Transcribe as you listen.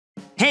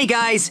Hey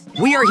guys,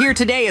 we are here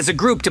today as a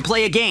group to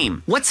play a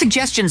game. What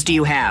suggestions do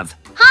you have?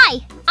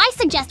 Hi, I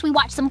suggest we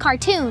watch some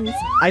cartoons.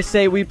 I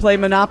say we play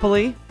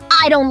Monopoly.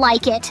 I don't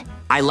like it.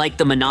 I like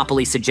the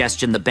Monopoly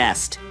suggestion the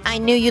best. I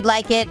knew you'd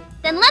like it.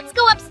 Then let's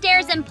go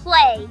upstairs and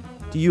play.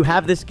 Do you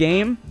have this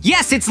game?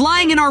 Yes, it's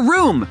lying in our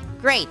room.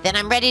 Great, then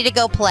I'm ready to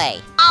go play.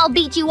 I'll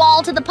beat you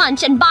all to the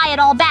punch and buy it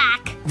all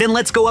back. Then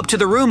let's go up to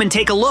the room and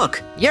take a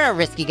look. You're a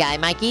risky guy,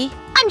 Mikey.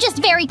 I'm just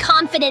very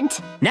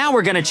confident. Now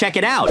we're gonna check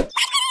it out.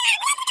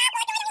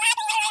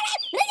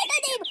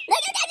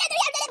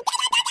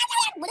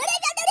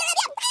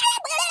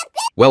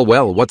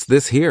 Well, what's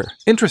this here?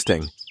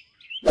 Interesting.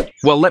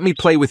 Well, let me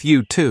play with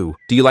you, too.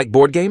 Do you like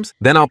board games?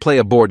 Then I'll play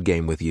a board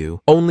game with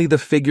you. Only the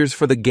figures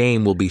for the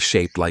game will be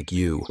shaped like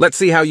you. Let's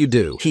see how you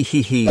do. Hee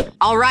hee hee.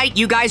 All right,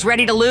 you guys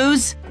ready to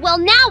lose? Well,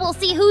 now we'll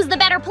see who's the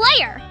better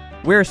player.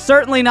 We're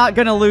certainly not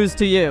gonna lose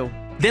to you.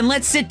 Then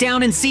let's sit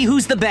down and see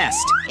who's the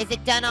best. Is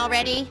it done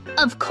already?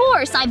 Of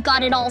course, I've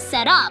got it all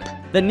set up.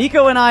 Then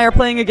Nico and I are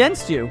playing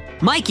against you.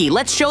 Mikey,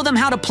 let's show them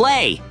how to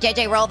play.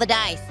 JJ, roll the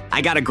dice.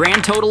 I got a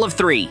grand total of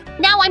 3.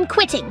 Now I'm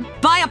quitting.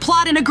 Buy a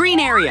plot in a green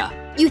area.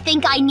 You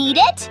think I need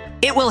it?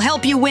 It will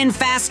help you win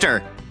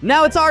faster.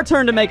 Now it's our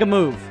turn to make a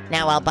move.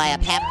 Now I'll buy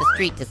up half the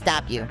street to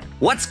stop you.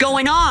 What's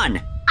going on?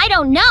 I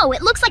don't know.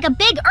 It looks like a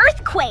big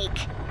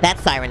earthquake. That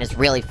siren is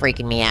really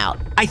freaking me out.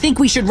 I think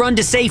we should run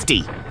to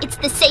safety. It's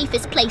the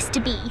safest place to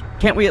be.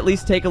 Can't we at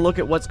least take a look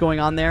at what's going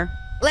on there?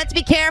 Let's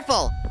be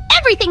careful.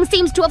 Everything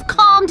seems to have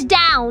calmed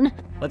down.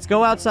 Let's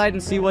go outside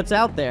and see what's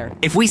out there.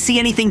 If we see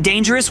anything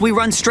dangerous, we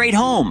run straight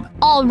home.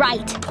 All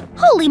right.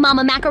 Holy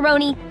Mama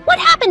Macaroni, what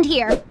happened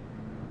here?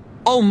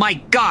 Oh my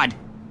God!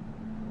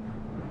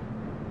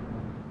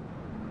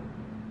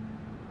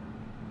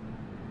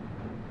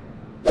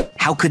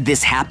 How could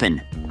this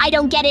happen? I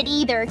don't get it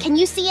either. Can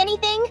you see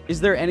anything?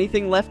 Is there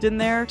anything left in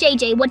there?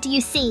 JJ, what do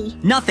you see?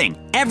 Nothing.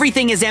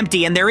 Everything is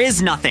empty and there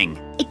is nothing.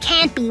 It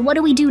can't be. What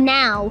do we do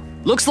now?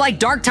 Looks like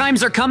dark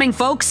times are coming,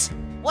 folks.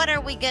 What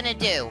are we gonna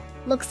do?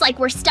 Looks like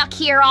we're stuck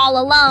here all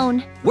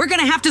alone. We're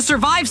gonna have to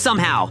survive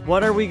somehow.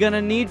 What are we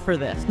gonna need for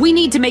this? We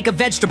need to make a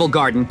vegetable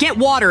garden, get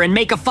water, and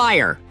make a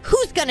fire.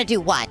 Who's gonna do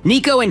what?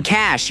 Nico and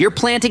Cash, you're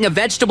planting a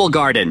vegetable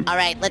garden. All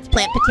right, let's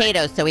plant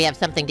potatoes so we have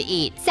something to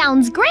eat.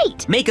 Sounds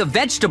great. Make a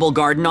vegetable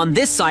garden on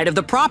this side of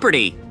the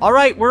property. All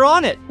right, we're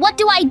on it. What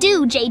do I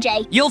do,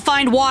 JJ? You'll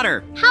find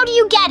water. How do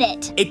you get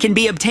it? It can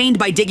be obtained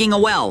by digging a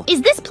well.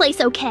 Is this place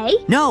okay?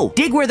 No,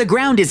 dig where the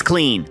ground is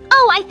clean.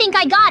 Oh, I think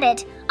I got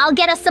it. I'll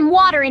get us some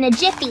water in a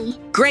jiffy.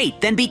 Great,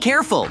 then be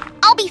careful.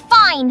 I'll be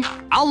fine.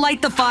 I'll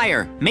light the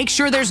fire. Make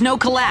sure there's no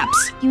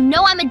collapse. You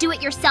know I'm a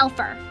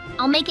do-it-yourselfer.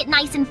 I'll make it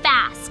nice and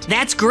fast.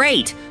 That's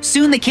great.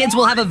 Soon the kids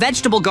will have a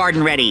vegetable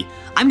garden ready.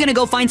 I'm gonna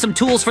go find some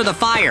tools for the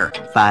fire.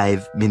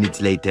 5 minutes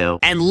later.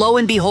 And lo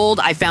and behold,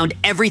 I found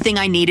everything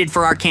I needed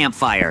for our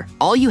campfire.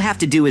 All you have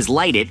to do is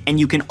light it, and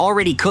you can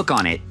already cook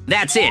on it.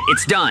 That's it,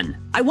 it's done.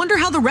 I wonder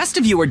how the rest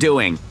of you are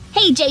doing.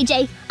 Hey,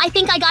 JJ, I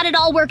think I got it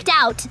all worked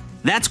out.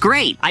 That's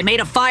great. I made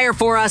a fire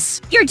for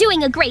us. You're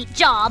doing a great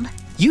job.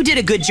 You did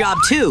a good job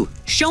too.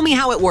 Show me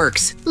how it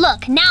works.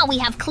 Look, now we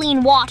have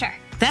clean water.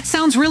 That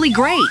sounds really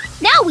great.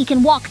 Now we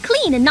can walk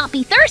clean and not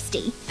be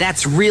thirsty.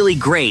 That's really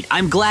great.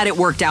 I'm glad it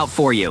worked out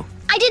for you.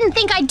 I didn't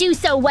think I'd do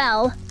so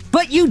well.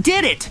 But you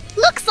did it!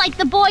 Looks like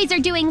the boys are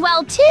doing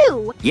well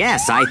too.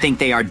 Yes, I think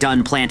they are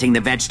done planting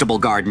the vegetable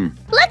garden.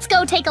 Let's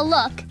go take a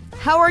look.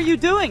 How are you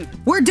doing?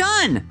 We're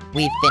done!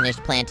 We've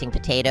finished planting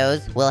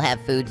potatoes. We'll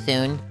have food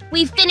soon.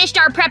 We've finished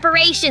our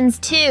preparations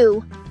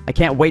too. I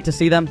can't wait to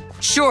see them.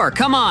 Sure,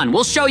 come on,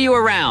 we'll show you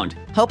around.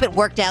 Hope it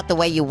worked out the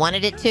way you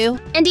wanted it to.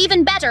 And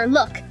even better,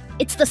 look,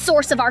 it's the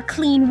source of our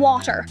clean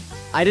water.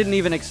 I didn't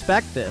even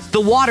expect this.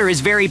 The water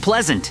is very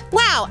pleasant.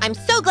 Wow, I'm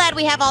so glad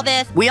we have all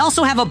this. We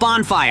also have a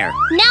bonfire.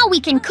 Now we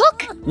can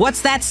cook.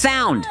 What's that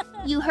sound?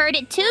 You heard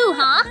it too,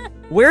 huh?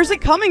 Where's it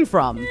coming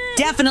from?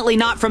 Definitely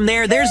not from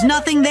there, there's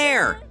nothing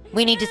there.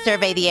 We need to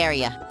survey the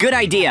area. Good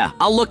idea,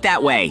 I'll look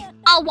that way.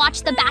 I'll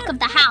watch the back of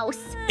the house.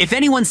 If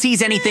anyone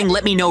sees anything,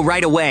 let me know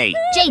right away.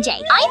 JJ,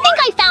 I think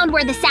I found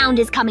where the sound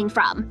is coming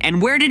from.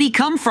 And where did he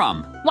come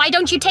from? Why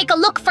don't you take a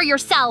look for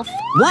yourself?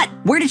 What?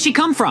 Where did she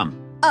come from?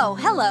 Oh,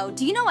 hello.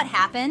 Do you know what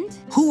happened?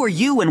 Who are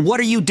you and what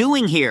are you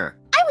doing here?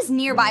 I was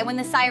nearby when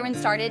the siren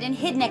started and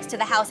hid next to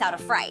the house out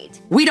of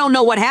fright. We don't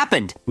know what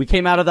happened. We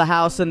came out of the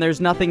house and there's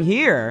nothing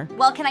here.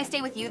 Well, can I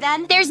stay with you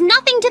then? There's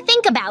nothing to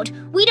think about.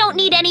 We don't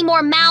need any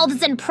more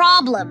mouths and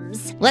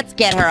problems. Let's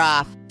get her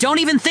off. Don't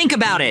even think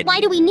about it. Why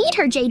do we need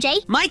her,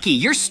 JJ? Mikey,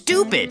 you're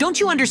stupid. Don't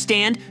you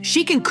understand?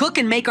 She can cook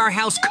and make our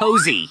house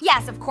cozy.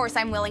 Yes, of course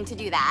I'm willing to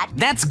do that.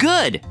 That's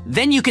good.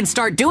 Then you can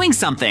start doing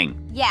something.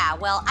 Yeah,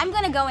 well, I'm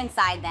gonna go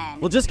inside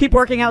then. We'll just keep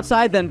working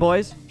outside then,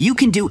 boys. You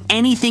can do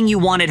anything you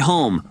want at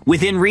home,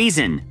 within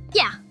reason.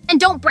 Yeah, and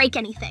don't break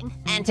anything.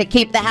 And to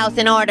keep the house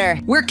in order.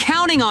 We're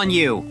counting on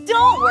you.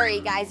 Don't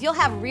worry, guys. You'll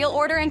have real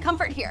order and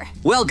comfort here.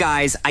 Well,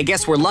 guys, I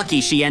guess we're lucky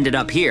she ended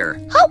up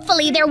here.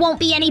 Hopefully there won't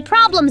be any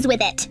problems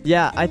with it.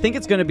 Yeah, I think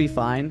it's gonna be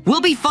fine.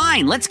 We'll be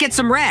fine. Let's get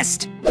some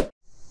rest.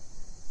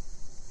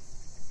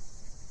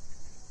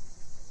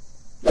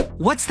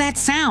 What's that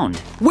sound?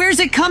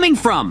 Where's it coming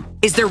from?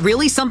 Is there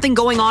really something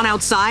going on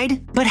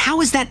outside? But how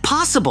is that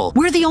possible?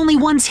 We're the only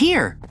ones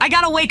here. I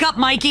gotta wake up,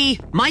 Mikey.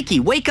 Mikey,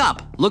 wake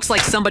up. Looks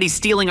like somebody's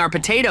stealing our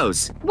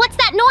potatoes. What's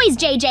that noise,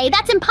 JJ?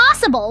 That's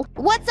impossible.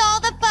 What's all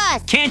the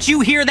fuss? Can't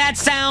you hear that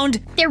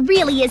sound? There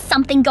really is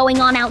something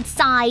going on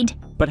outside.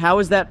 But how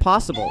is that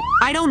possible?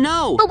 I don't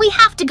know. But we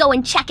have to go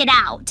and check it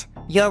out.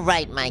 You're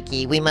right,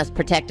 Mikey. We must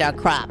protect our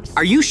crops.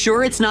 Are you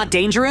sure it's not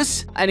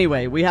dangerous?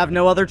 Anyway, we have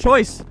no other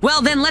choice.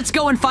 Well, then let's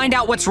go and find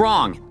out what's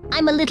wrong.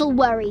 I'm a little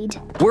worried.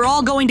 We're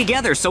all going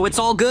together, so it's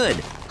all good.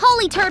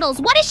 Holy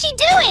turtles, what is she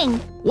doing?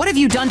 What have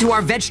you done to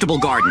our vegetable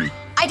garden?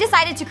 I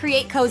decided to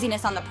create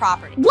coziness on the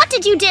property. What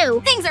did you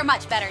do? Things are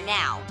much better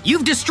now.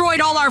 You've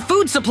destroyed all our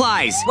food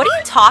supplies. What are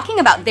you talking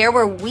about? There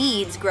were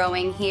weeds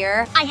growing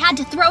here. I had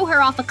to throw her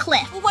off a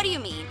cliff. Well, what do you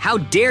mean? How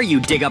dare you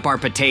dig up our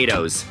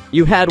potatoes?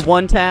 You had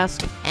one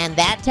task. And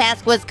that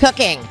task was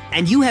cooking.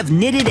 And you have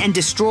knitted and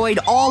destroyed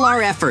all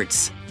our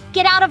efforts.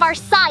 Get out of our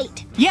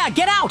sight. Yeah,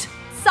 get out!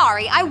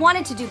 Sorry, I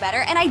wanted to do better,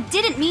 and I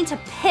didn't mean to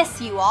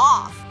piss you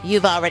off.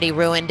 You've already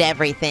ruined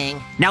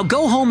everything. Now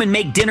go home and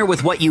make dinner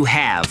with what you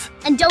have.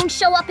 And don't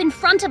show up in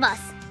front of us.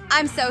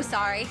 I'm so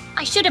sorry.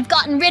 I should have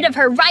gotten rid of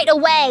her right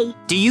away.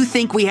 Do you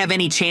think we have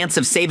any chance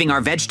of saving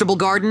our vegetable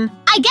garden?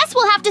 I guess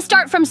we'll have to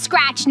start from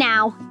scratch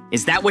now.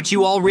 Is that what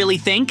you all really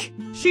think?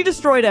 She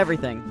destroyed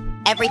everything.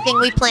 Everything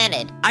we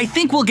planted. I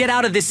think we'll get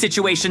out of this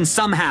situation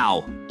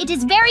somehow. It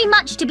is very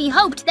much to be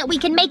hoped that we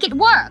can make it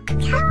work.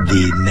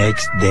 The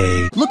next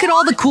day. Look at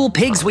all the cool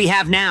pigs we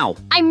have now.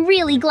 I'm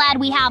really glad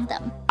we have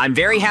them. I'm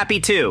very happy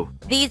too.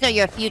 These are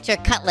your future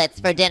cutlets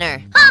for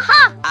dinner. Ha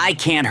ha! I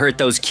can't hurt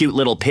those cute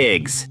little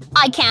pigs.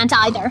 I can't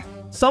either.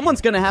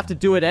 Someone's gonna have to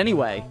do it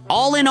anyway.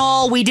 All in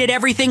all, we did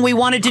everything we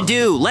wanted to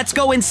do. Let's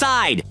go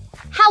inside.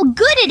 How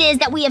good it is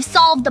that we have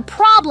solved the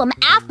problem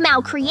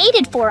APHMAU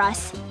created for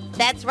us.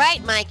 That's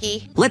right,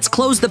 Mikey. Let's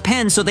close the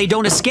pen so they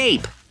don't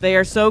escape. They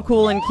are so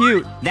cool and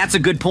cute. That's a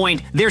good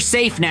point. They're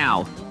safe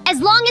now. As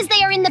long as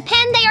they are in the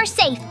pen, they are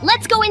safe.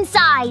 Let's go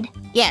inside.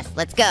 Yes,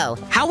 let's go.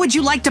 How would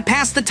you like to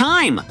pass the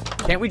time?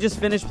 Can't we just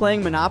finish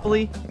playing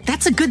Monopoly?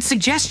 That's a good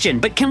suggestion,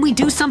 but can we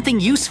do something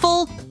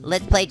useful?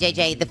 Let's play,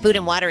 JJ. The food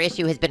and water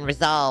issue has been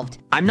resolved.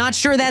 I'm not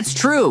sure that's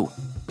true.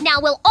 Now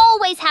we'll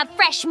always have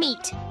fresh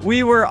meat.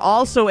 We were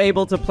also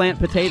able to plant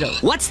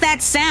potatoes. What's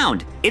that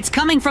sound? It's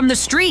coming from the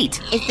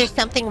street. Is there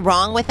something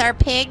wrong with our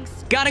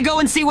pigs? Gotta go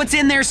and see what's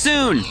in there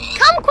soon.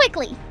 Come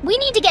quickly. We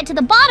need to get to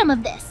the bottom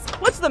of this.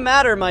 What's the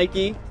matter,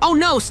 Mikey? Oh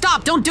no,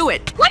 stop, don't do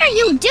it. What are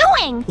you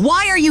doing?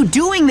 Why are you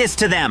doing this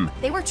to them?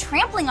 They were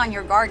trampling on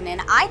your garden,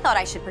 and I thought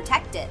I should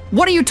protect it.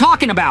 What are you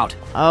talking about?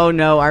 Oh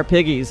no, our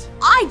piggies.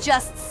 I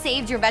just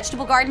saved your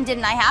vegetable garden,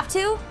 didn't I have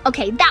to?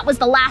 Okay, that was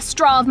the last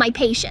straw of my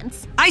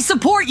patience. I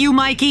support you,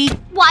 Mikey.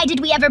 Why did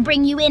we ever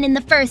bring you in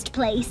the first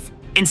place?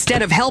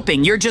 Instead of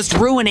helping, you're just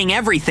ruining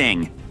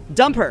everything.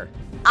 Dump her.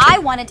 I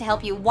wanted to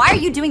help you. Why are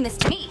you doing this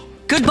to me?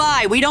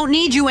 Goodbye, we don't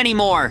need you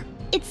anymore.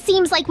 It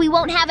seems like we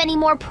won't have any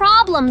more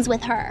problems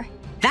with her.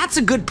 That's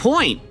a good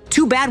point.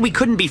 Too bad we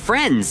couldn't be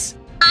friends.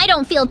 I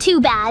don't feel too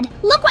bad.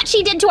 Look what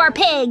she did to our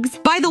pigs.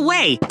 By the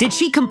way, did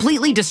she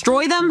completely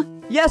destroy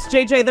them? Yes,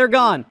 JJ, they're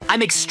gone.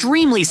 I'm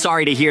extremely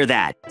sorry to hear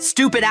that.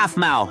 Stupid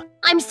APHMAU.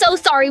 I'm so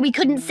sorry we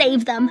couldn't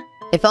save them.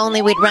 If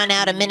only we'd run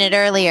out a minute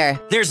earlier.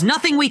 There's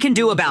nothing we can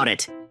do about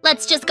it.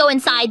 Let's just go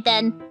inside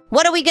then.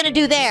 What are we gonna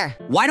do there?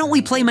 Why don't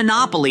we play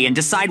Monopoly and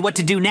decide what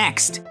to do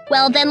next?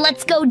 Well, then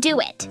let's go do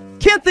it.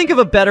 Can't think of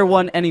a better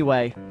one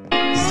anyway.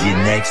 The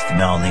next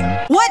morning.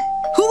 What?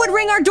 Who would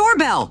ring our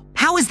doorbell?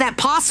 How is that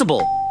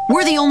possible?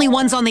 We're the only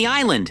ones on the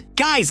island.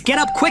 Guys, get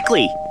up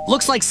quickly.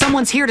 Looks like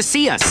someone's here to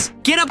see us.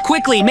 Get up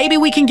quickly, maybe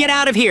we can get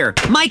out of here.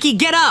 Mikey,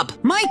 get up!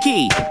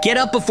 Mikey! Get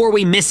up before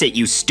we miss it,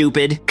 you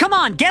stupid. Come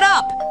on, get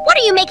up! What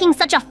are you making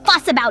such a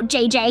fuss about,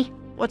 JJ?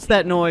 What's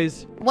that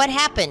noise? What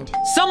happened?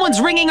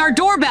 Someone's ringing our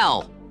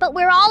doorbell. But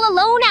we're all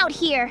alone out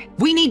here.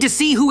 We need to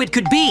see who it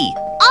could be.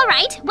 All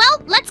right,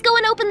 well, let's go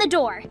and open the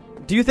door.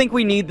 Do you think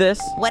we need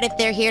this? What if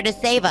they're here to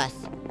save us?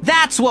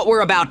 That's what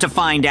we're about to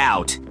find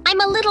out.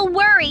 I'm a little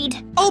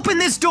worried. Open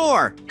this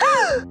door!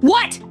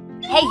 What?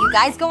 Hey, you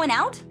guys going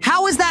out?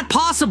 How is that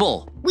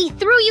possible? We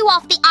threw you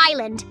off the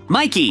island.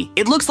 Mikey,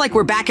 it looks like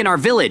we're back in our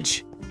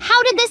village.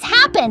 How did this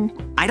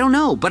happen? I don't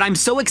know, but I'm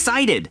so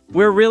excited.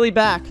 We're really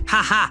back.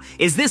 Haha,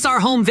 is this our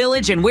home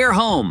village and we're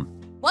home?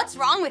 What's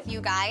wrong with you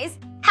guys?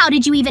 How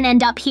did you even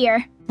end up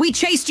here? We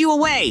chased you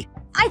away.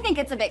 I think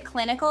it's a bit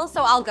clinical,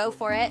 so I'll go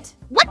for it.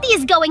 What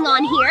is going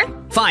on here?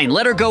 Fine,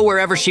 let her go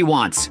wherever she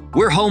wants.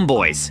 We're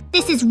homeboys.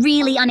 This is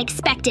really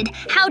unexpected.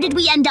 How did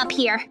we end up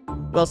here?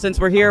 Well, since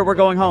we're here, we're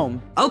going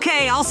home.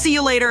 Okay, I'll see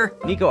you later.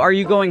 Nico, are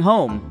you going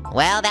home?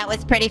 Well, that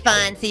was pretty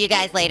fun. See you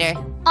guys later.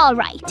 All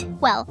right.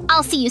 Well,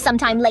 I'll see you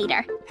sometime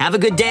later. Have a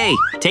good day.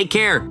 Take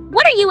care.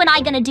 What are you and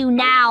I gonna do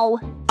now?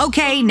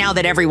 Okay, now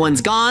that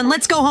everyone's gone,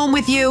 let's go home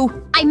with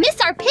you. I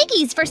miss our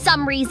piggies for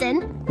some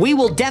reason. We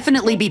will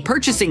definitely be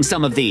purchasing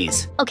some of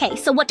these. Okay,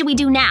 so what do we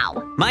do now?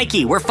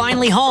 Mikey, we're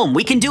finally home.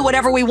 We can do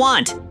whatever we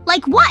want.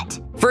 Like what?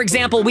 For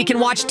example, we can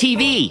watch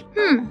TV.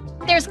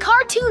 There's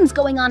cartoons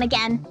going on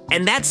again.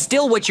 And that's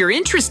still what you're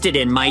interested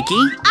in, Mikey.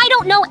 I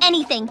don't know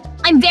anything.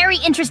 I'm very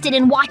interested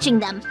in watching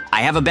them.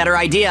 I have a better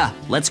idea.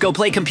 Let's go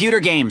play computer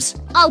games.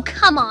 Oh,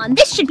 come on.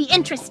 This should be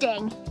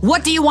interesting.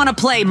 What do you want to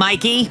play,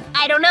 Mikey?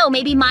 I don't know,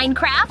 maybe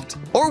Minecraft?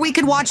 Or we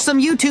could watch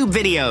some YouTube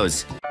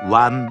videos.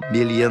 1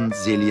 million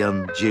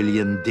zillion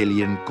jillion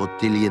dillion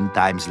cotillion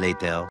times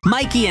later.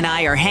 Mikey and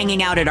I are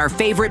hanging out at our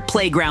favorite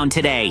playground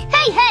today.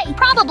 Hey!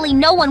 Probably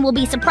no one will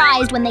be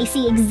surprised when they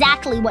see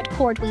exactly what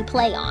court we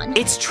play on.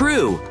 It's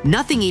true.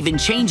 Nothing even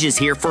changes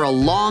here for a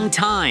long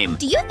time.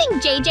 Do you think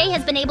JJ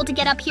has been able to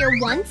get up here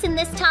once in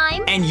this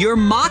time? And you're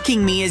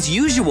mocking me as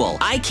usual.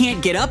 I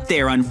can't get up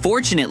there,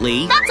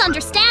 unfortunately. That's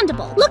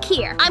understandable. Look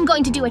here, I'm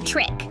going to do a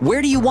trick.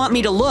 Where do you want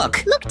me to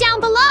look? Look down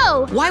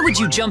below. Why would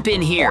you jump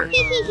in here?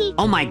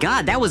 Oh my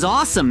god, that was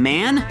awesome,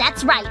 man.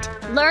 That's right.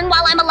 Learn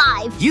while I'm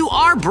alive. You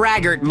are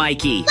braggart,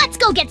 Mikey. Let's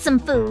go get some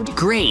food.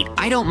 Great,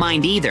 I don't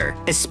mind either,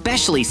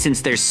 especially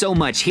since there's so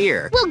much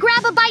here. We'll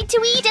grab a bite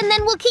to eat and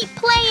then we'll keep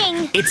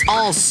playing. It's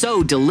all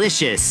so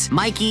delicious.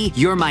 Mikey,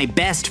 you're my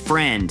best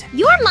friend.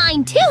 You're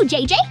mine too,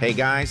 JJ. Hey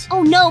guys,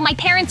 Oh no, my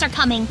parents are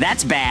coming.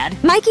 That's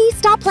bad. Mikey,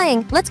 stop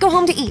playing. Let's go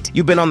home to eat.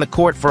 you've been on the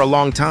court for a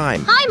long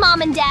time. Hi,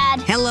 Mom and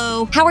Dad.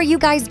 Hello. How are you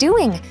guys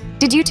doing?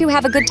 Did you two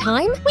have a good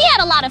time? We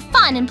had a lot of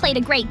fun and played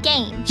a great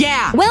game.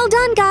 Yeah. Well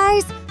done,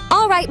 guys.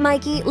 All right,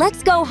 Mikey,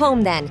 let's go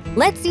home then.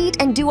 Let's eat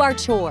and do our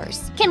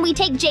chores. Can we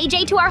take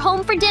JJ to our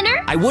home for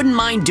dinner? I wouldn't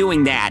mind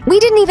doing that. We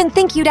didn't even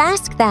think you'd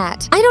ask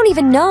that. I don't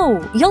even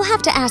know. You'll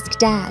have to ask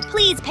Dad.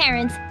 Please,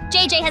 parents.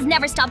 JJ has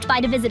never stopped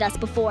by to visit us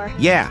before.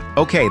 Yeah,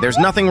 okay, there's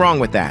nothing wrong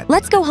with that.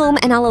 Let's go home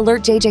and I'll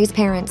alert JJ's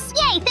parents.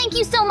 Yay, thank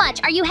you so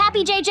much. Are you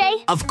happy,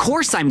 JJ? Of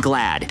course I'm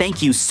glad.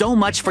 Thank you so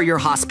much for your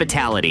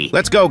hospitality.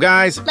 Let's go,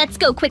 guys. Let's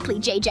go quickly,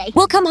 JJ.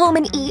 We'll come home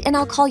and eat and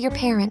I'll call your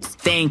parents.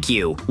 Thank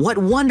you. What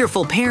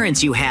wonderful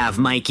parents you have,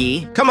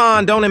 Mikey. Come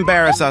on, don't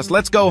embarrass us.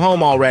 Let's go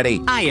home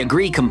already. I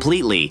agree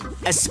completely,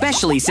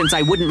 especially since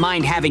I wouldn't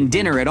mind having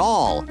dinner at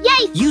all.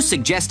 Yay! You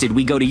suggested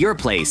we go to your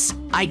place.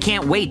 I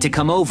can't wait to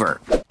come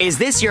over. Is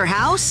this your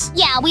house?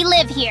 Yeah, we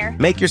live here.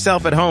 Make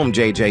yourself at home,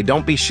 JJ.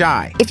 Don't be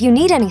shy. If you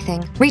need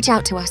anything, reach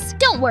out to us.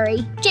 Don't worry,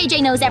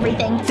 JJ knows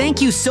everything.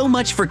 Thank you so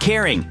much for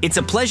caring. It's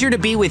a pleasure to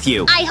be with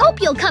you. I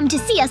hope you'll come to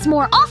see us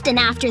more often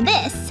after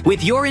this.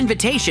 With your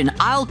invitation,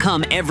 I'll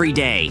come every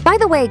day. By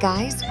the way,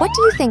 guys, what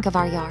do you think of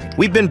our yard?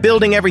 We've been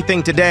building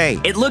everything today.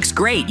 It looks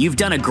great. You've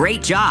done a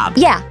great job.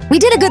 Yeah, we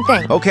did a good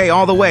thing. Okay,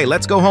 all the way.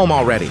 Let's go home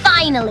already.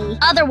 Finally.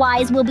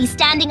 Otherwise, we'll be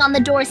standing on the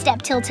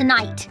doorstep till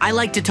tonight. I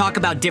like to talk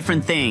about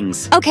different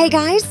things. Okay,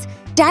 guys,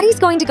 Daddy's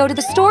going to go to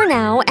the store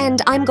now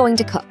and I'm going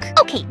to cook.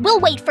 Okay, we'll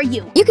wait for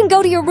you. You can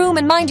go to your room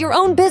and mind your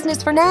own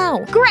business for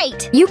now.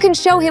 Great. You can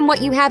show him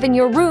what you have in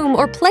your room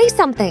or play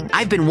something.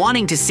 I've been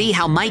wanting to see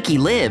how Mikey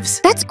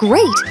lives. That's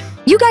great.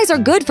 You guys are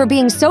good for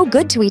being so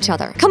good to each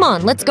other. Come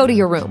on, let's go to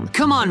your room.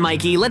 Come on,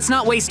 Mikey. Let's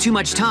not waste too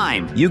much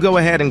time. You go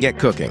ahead and get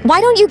cooking. Why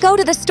don't you go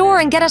to the store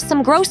and get us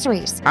some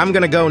groceries? I'm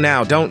gonna go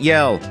now. Don't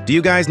yell. Do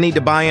you guys need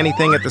to buy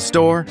anything at the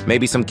store?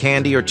 Maybe some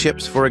candy or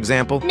chips, for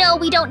example? No,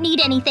 we don't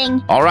need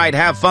anything. All right,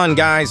 have fun,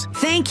 guys.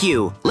 Thank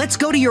you. Let's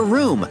go to your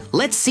room.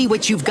 Let's see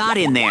what you've got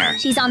in there.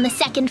 She's on the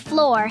second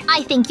floor.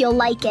 I think you'll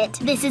like it.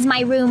 This is my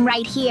room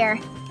right here.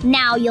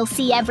 Now you'll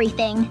see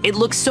everything. It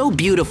looks so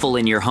beautiful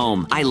in your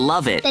home. I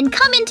love it. Then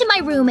come into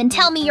my room and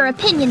tell me your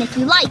opinion if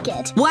you like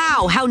it.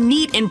 Wow, how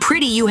neat and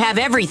pretty you have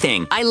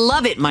everything. I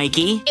love it,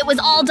 Mikey. It was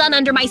all done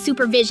under my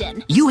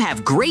supervision. You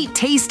have great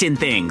taste in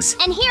things.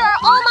 And here are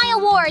all my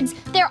awards.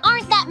 There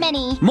aren't that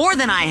many. More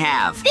than I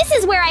have. This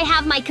is where I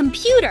have my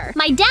computer.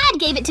 My dad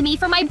gave it to me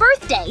for my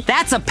birthday.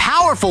 That's a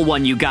powerful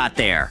one you got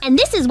there. And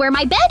this is where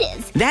my bed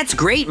is. That's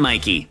great,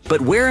 Mikey.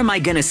 But where am I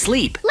gonna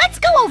sleep? Let's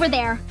go over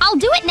there. I'll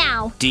do it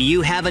now. Do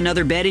you have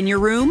another bed in your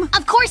room?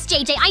 Of course,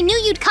 JJ. I knew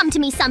you'd come to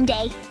me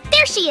someday.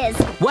 There she is.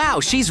 Wow,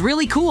 she's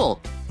really cool.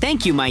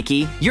 Thank you,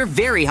 Mikey. You're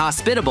very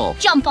hospitable.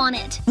 Jump on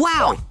it.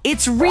 Wow,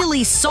 it's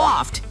really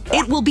soft.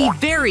 It will be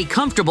very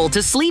comfortable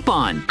to sleep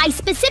on. I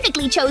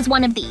specifically chose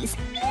one of these.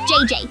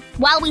 JJ,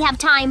 while we have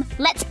time,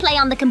 let's play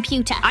on the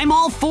computer. I'm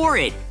all for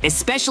it,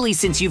 especially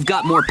since you've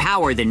got more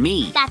power than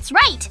me. That's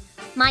right.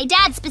 My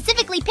dad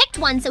specifically picked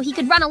one so he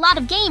could run a lot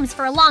of games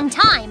for a long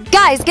time.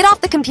 Guys, get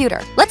off the computer.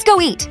 Let's go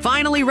eat.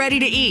 Finally ready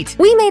to eat.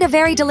 We made a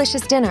very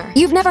delicious dinner.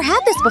 You've never had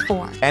this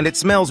before. And it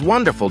smells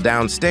wonderful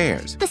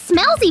downstairs. The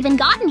smell's even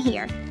gotten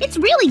here. It's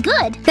really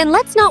good. Then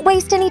let's not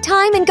waste any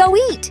time and go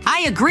eat.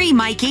 I agree,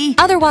 Mikey.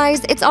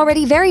 Otherwise, it's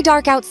already very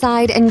dark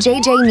outside and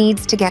JJ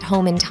needs to get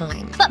home in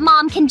time. But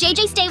Mom, can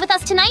JJ stay with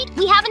us tonight?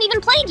 We haven't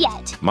even played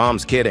yet.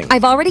 Mom's kidding.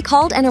 I've already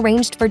called and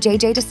arranged for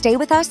JJ to stay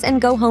with us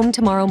and go home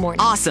tomorrow morning.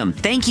 Awesome.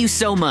 Thank you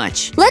so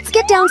much. Let's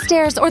get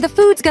downstairs or the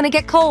food's gonna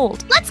get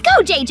cold. Let's go,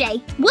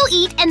 JJ. We'll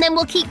eat and then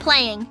we'll keep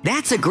playing.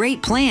 That's a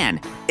great plan.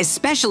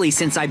 especially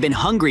since I've been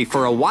hungry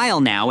for a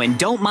while now and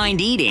don't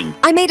mind eating.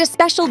 I made a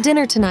special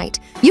dinner tonight.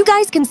 You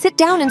guys can sit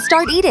down and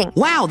start eating.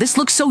 Wow, this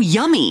looks so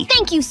yummy.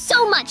 Thank you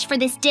so much for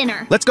this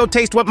dinner. Let's go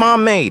taste what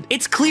Mom made.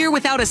 It's clear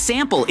without a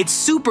sample. It's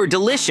super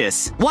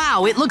delicious.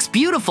 Wow, it looks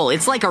beautiful.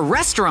 It's like a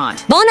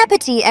restaurant. Bon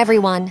appetit,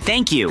 everyone.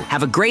 Thank you.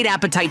 Have a great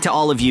appetite to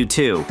all of you,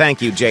 too.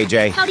 Thank you,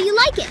 JJ. How do you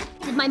like it?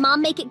 Did my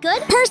mom make it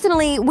good?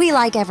 Personally, we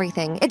like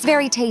everything. It's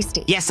very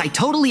tasty. Yes, I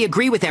totally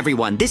agree with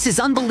everyone. This is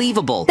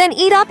unbelievable. Then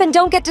eat up and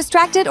don't get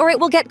distracted or it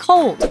will get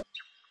cold.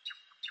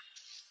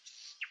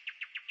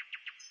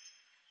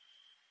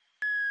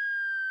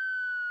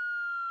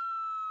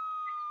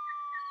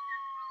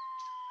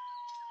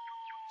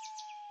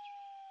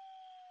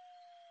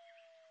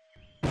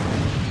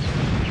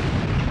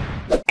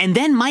 And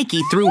then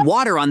Mikey threw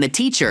water on the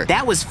teacher.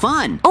 That was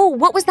fun. Oh,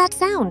 what was that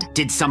sound?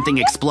 Did something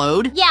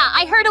explode? Yeah,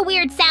 I heard a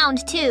weird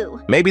sound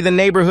too. Maybe the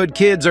neighborhood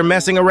kids are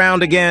messing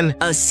around again.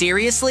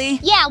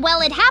 Seriously? Yeah,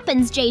 well, it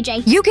happens,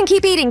 JJ. You can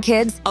keep eating,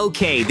 kids.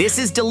 Okay, this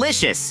is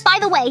delicious. By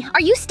the way, are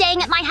you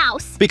staying at my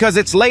house? Because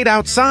it's late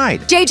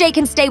outside. JJ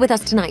can stay with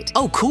us tonight.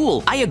 Oh,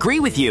 cool. I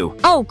agree with you.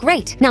 Oh,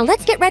 great. Now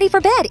let's get ready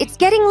for bed. It's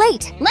getting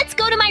late. Let's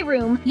go to my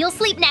room. You'll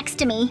sleep next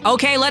to me.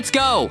 Okay, let's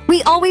go.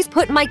 We always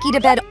put Mikey to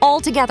bed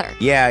all together.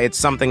 Yeah, it's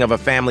something of a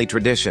family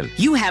tradition.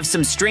 You have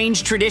some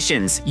strange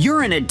traditions.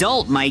 You're an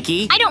adult,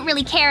 Mikey. I don't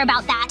really care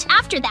about that.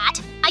 After that,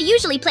 I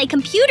usually play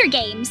computer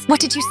games.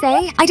 What did you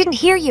say? I didn't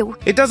hear you.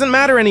 It doesn't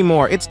matter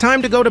anymore. It's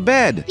time to go to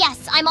bed.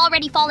 Yes, I'm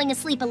already falling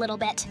asleep a little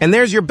bit. And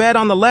there's your bed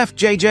on the left,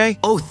 JJ.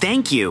 Oh,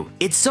 thank you.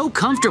 It's so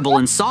comfortable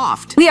and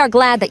soft. We are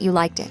glad that you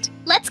liked it.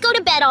 Let's go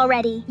to bed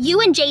already.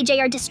 You and JJ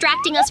are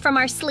distracting us from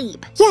our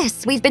sleep.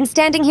 Yes, we've been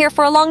standing here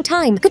for a long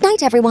time. Good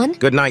night, everyone.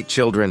 Good night,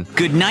 children.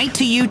 Good night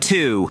to you,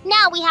 too.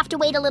 Now we have to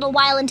wait a little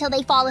while until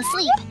they fall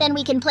asleep. Then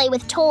we can play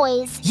with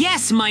toys.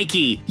 Yes,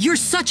 Mikey. You're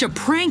such a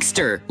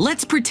prankster.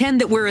 Let's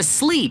pretend that we're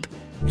asleep.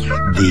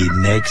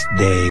 The next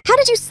day. How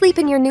did you sleep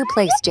in your new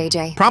place,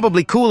 JJ?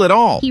 Probably cool at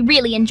all. He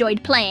really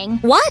enjoyed playing.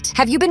 What?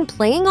 Have you been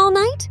playing all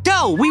night?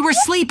 No, we were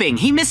sleeping.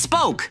 He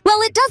misspoke. Well,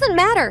 it doesn't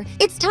matter.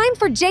 It's time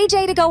for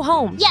JJ to go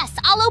home. Yes,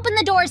 I'll open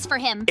the doors for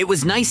him. It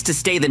was nice to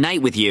stay the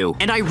night with you,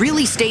 and I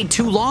really stayed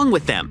too long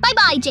with them.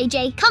 Bye-bye,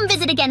 JJ. Come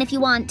visit again if you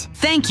want.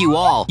 Thank you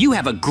all. You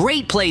have a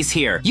great place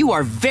here. You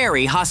are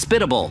very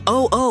hospitable.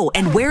 Oh,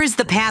 and where is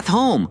the path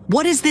home?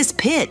 What is this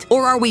pit?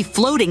 Or are we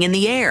floating in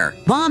the air?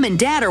 Mom and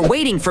Dad are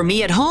waiting for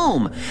me at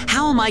home.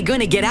 How am I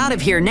going to get out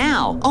of here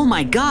now? Oh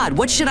my God,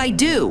 what should I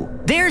do?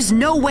 There's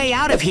no way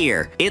out of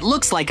here. It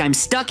looks like I'm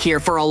stuck here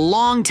for a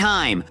long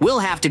time. We'll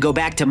have to go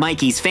back to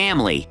Mikey's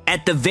family.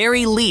 At the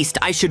very least,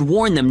 I should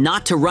warn them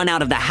not to run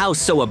out of the house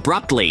so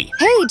abruptly.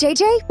 Hey,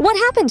 JJ, what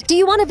happened? Do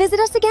you want to visit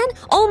us again?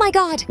 Oh my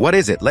God. What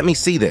is it? Let me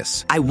see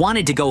this. I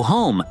wanted to go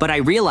home, but I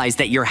realized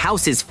that your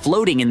house is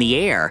floating in the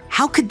air.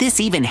 How could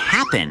this even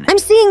happen? I'm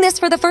seeing this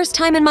for the first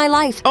time in my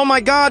life. Oh my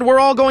God, we're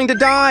all going to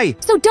die.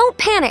 So don't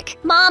panic.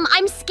 Mom,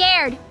 I'm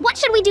scared. What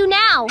should we do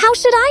now? How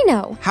should I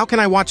know? How can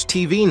I watch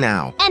TV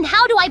now? And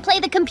how do I play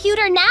the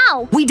computer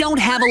now? We don't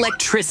have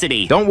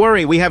electricity. Don't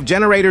worry, we have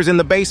generators in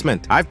the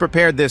basement. I've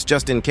prepared this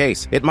just in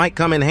case. It might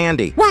come in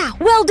handy. Wow,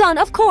 well done,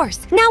 of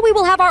course. Now we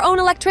will have our own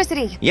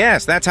electricity.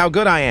 Yes, that's how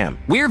good I am.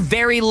 We're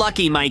very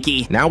lucky,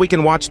 Mikey. Now we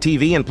can watch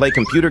TV and play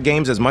computer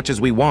games as much as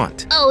we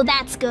want. Oh,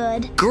 that's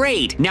good.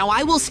 Great. Now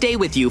I will stay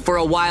with you for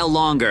a while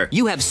longer.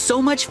 You have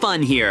so much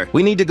fun here.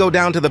 We need to go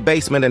down to the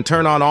basement and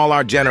turn on all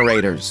our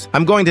generators.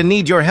 I'm going to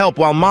need your help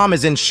while Mom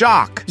is in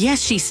shock.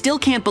 Yes, she still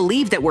can't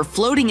believe that we're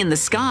floating in the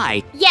sky.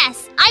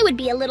 Yes, I would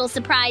be a little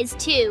surprised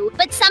too,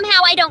 but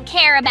somehow I don't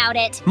care about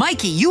it.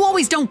 Mikey, you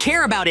always don't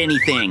care about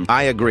anything.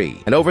 I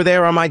agree. And over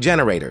there are my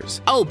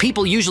generators. Oh,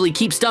 people usually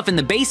keep stuff in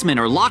the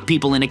basement or lock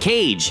people in a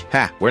cage.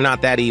 Ha, we're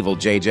not that evil,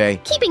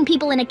 JJ. Keeping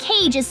people in a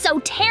cage is so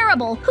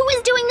terrible. Who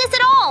is doing this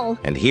at all?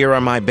 And here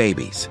are my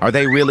babies. Are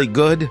they really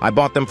good? I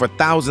bought them for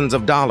thousands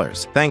of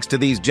dollars. Thanks to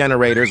these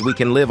generators, we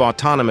can live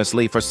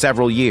autonomously for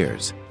several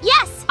years.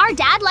 Yes, our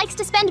dad likes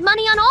to spend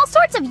money on all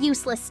sorts of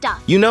useless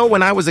stuff. You know,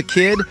 when I was a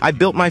kid, I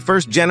built my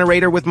first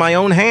generator with my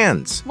own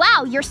hands.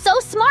 Wow, you're so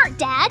smart,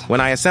 Dad.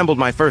 When I assembled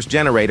my first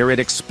generator, it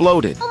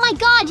exploded. Oh my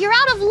God, you're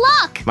out of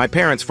luck. My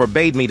parents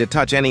forbade me to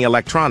touch any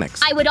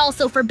electronics. I would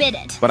also forbid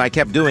it. But I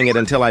kept doing it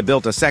until I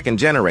built a second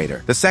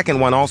generator. The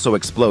second one also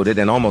exploded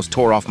and almost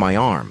tore off my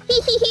arm.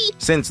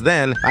 Since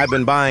then, I've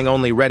been buying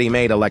only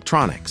ready-made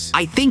electronics.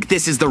 I think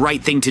this is the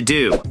right thing to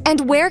do.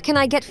 And where can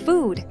I get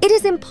food? It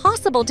is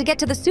impossible to get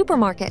to the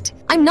supermarket.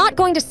 I'm not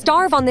going to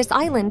starve on this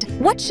island.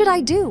 What should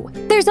I do?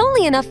 There's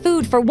only enough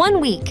food for 1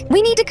 week.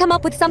 We need to come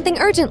up with something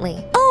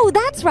urgently. Oh,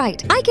 that's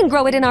right. I can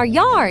grow it in our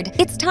yard.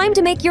 It's time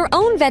to make your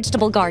own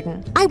vegetable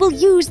garden. I will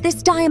use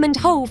this diamond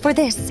hoe for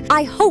this.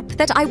 I hope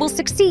that I will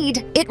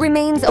succeed. It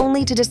remains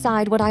only to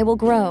decide what I will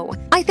grow.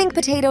 I think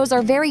potatoes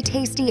are very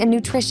tasty and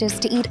nutritious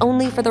to eat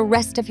only for the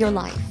rest of your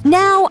life.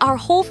 Now our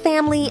whole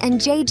family and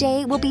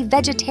JJ will be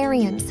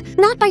vegetarians.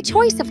 Not by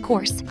choice, of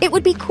course. It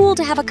would be cool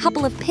to have a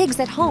couple of pigs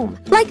at home.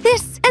 Like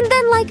this, and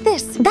then like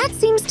this. That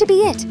seems to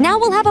be it. Now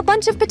we'll have a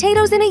bunch of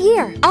potatoes in a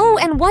year. Oh,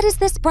 and what is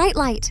this bright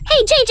light?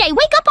 Hey, JJ,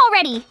 wake up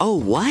already. JJ. Oh,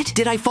 what?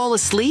 Did I fall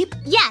asleep?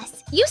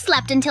 Yes, you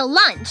slept until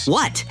lunch.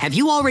 What? Have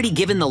you already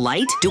given the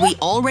light? Do we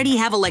already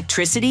have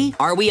electricity?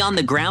 Are we on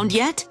the ground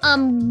yet?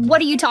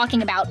 What are you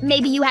talking about?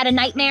 Maybe you had a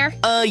nightmare?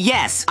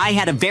 Yes. I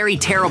had a very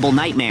terrible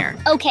nightmare.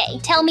 Okay,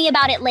 tell me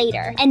about it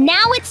later. And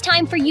now it's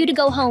time for you to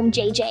go home,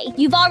 JJ.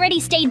 You've already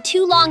stayed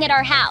too long at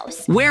our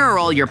house. Where are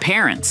all your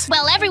parents?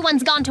 Well,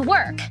 everyone's gone to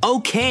work.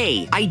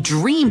 Okay, I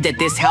dreamed that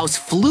this house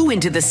flew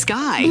into the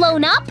sky.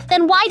 Blown up?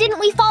 Then why didn't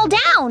we fall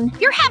down?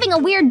 You're having a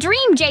weird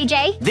dream,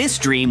 JJ. This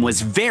dream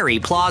was very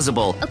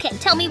plausible. Okay,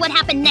 tell me what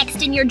happened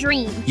next in your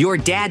dream. Your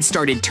dad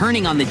started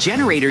turning on the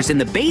generators in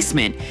the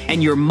basement,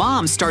 and your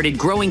mom started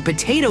growing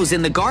potatoes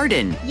in the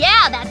garden.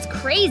 Yeah, that's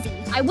crazy.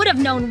 I would have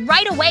known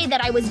right away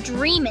that I was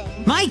dreaming.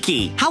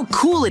 Mikey, how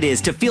cool it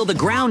is to feel the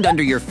ground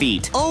under your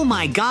feet. Oh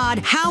my God,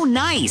 how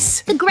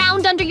nice. The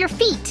ground under your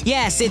feet.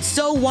 Yes, it's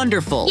so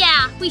wonderful.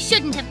 Yeah, we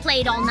shouldn't have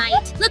played all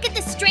night. Look at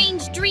the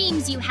strange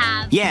dreams you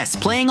have. Yes,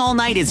 playing all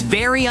night is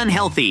very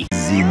unhealthy.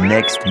 The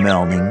next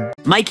morning.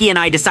 Mikey and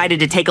I decided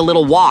to take a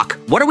little walk.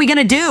 What are we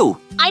gonna do?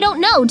 I don't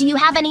know. Do you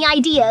have any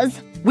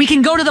ideas? We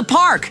can go to the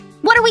park.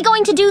 What are we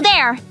going to do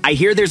there? I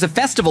hear there's a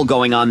festival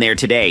going on there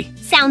today.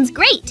 Sounds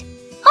great.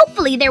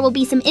 Hopefully there will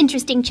be some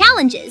interesting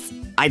challenges.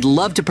 I'd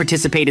love to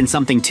participate in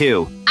something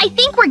too. I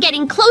think we're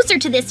getting closer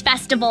to this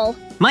festival.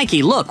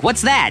 Mikey, look,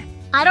 what's that?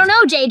 I don't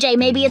know, JJ.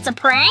 Maybe it's a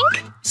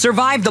prank?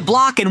 Survive the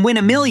block and win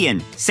 $1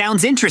 million.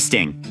 Sounds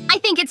interesting. I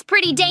think it's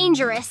pretty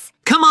dangerous.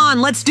 Come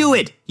on, let's do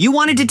it. You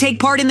wanted to take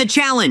part in the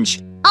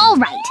challenge. All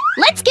right,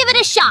 let's give it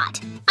a shot.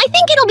 I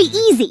think it'll be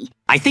easy.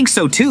 I think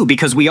so too,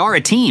 because we are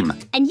a team.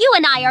 And you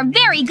and I are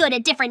very good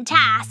at different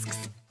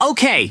tasks.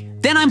 Okay,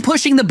 then I'm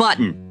pushing the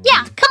button.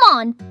 Yeah, come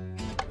on.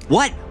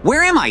 What?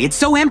 Where am I? It's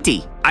so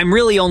empty. I'm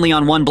really only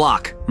on one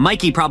block.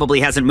 Mikey probably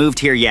hasn't moved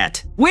here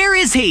yet. Where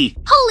is he?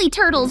 Holy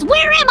turtles,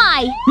 where am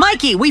I?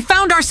 Mikey, we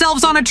found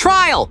ourselves on a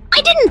trial.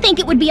 I didn't think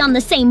it would be on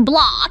the same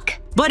block.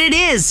 But it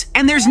is,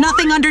 and there's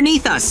nothing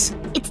underneath us.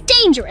 It's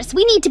dangerous.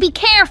 We need to be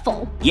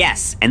careful.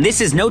 Yes, and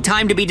this is no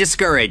time to be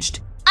discouraged.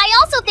 I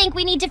also think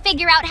we need to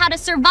figure out how to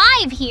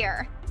survive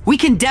here. We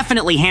can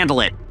definitely handle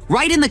it.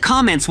 Write in the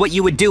comments what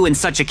you would do in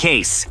such a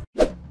case.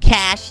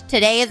 Cash,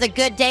 today is a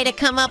good day to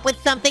come up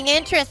with something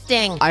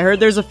interesting. I heard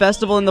there's a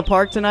festival in the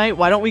park tonight.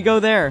 Why don't we go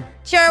there?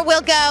 Sure,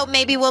 we'll go.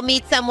 Maybe we'll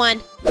meet someone.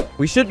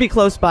 We should be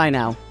close by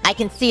now. I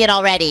can see it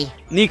already.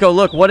 Nico,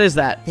 look, what is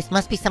that? This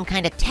must be some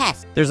kind of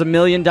test. There's $1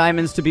 million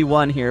diamonds to be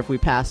won here if we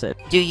pass it.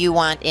 Do you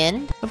want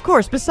in? Of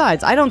course,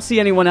 besides, I don't see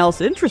anyone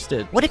else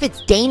interested. What if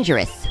it's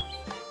dangerous?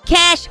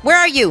 Cash, where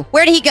are you?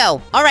 Where did he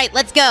go? All right,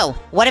 let's go.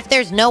 What if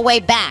there's no way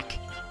back?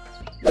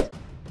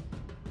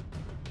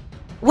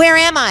 Where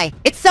am I?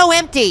 It's so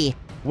empty.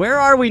 Where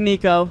are we,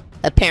 Nico?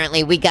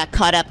 Apparently, we got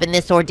caught up in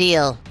this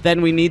ordeal.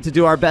 Then we need to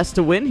do our best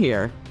to win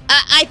here.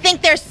 I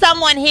think there's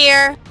someone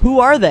here. Who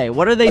are they?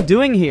 What are they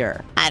doing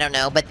here? I don't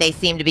know, but they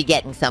seem to be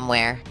getting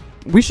somewhere.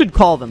 We should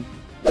call them.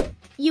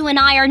 You and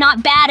I are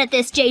not bad at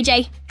this,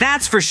 JJ.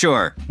 That's for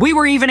sure. We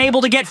were even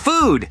able to get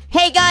food.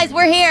 Hey guys,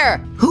 we're here.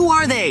 Who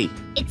are they?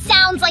 It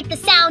sounds like the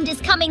sound is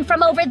coming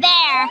from over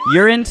there.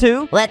 You're in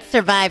too? Let's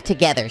survive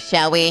together,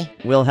 shall we?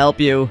 We'll help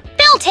you.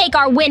 They'll take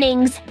our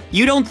winnings.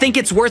 You don't think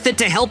it's worth it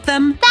to help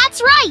them?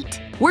 That's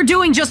right. We're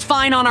doing just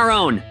fine on our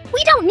own.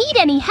 We don't need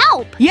any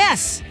help.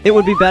 Yes. It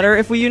would be better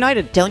if we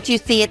united. Don't you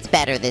see it's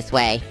better this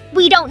way?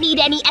 We don't need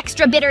any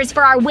extra bidders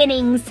for our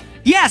winnings.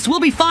 Yes, we'll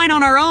be fine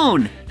on our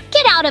own.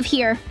 Get out of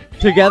here.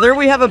 Together,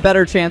 we have a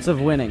better chance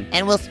of winning.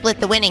 And we'll split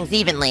the winnings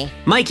evenly.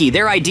 Mikey,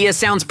 their idea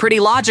sounds pretty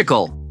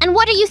logical. And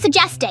what are you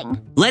suggesting?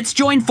 Let's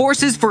join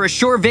forces for a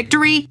sure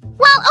victory?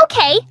 Well,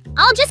 okay.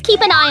 I'll just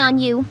keep an eye on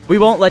you. We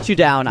won't let you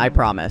down, I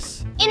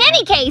promise. In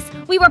any case,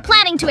 we were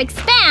planning to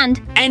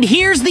expand. And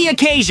here's the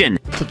occasion.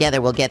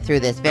 Together we'll get through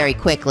this very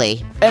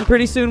quickly. And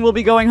pretty soon we'll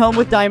be going home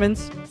with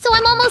diamonds. So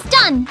I'm almost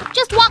done.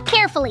 Just walk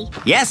carefully.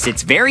 Yes,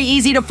 it's very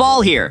easy to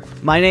fall here.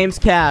 My name's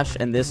Cash,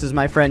 and this is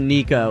my friend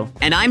Nico.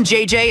 And I'm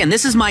JJ, and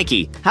this is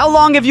Mikey. How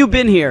long have you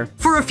been here?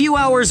 For a few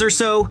hours or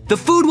so. The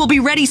food will be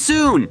ready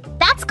soon.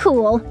 That's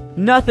cool.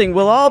 Nothing.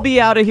 We'll all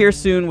be out of here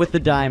soon with the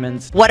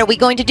diamonds. What are we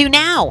going to do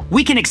now?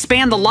 We can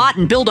expand the lot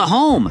and build a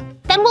home.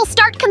 Then we'll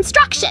start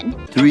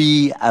construction.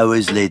 3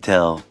 hours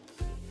later.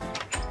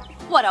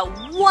 What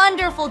a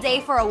wonderful day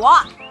for a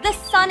walk. The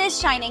sun is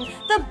shining,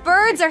 the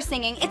birds are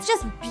singing, it's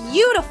just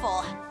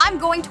beautiful. I'm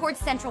going towards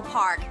Central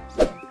Park.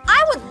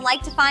 I would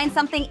like to find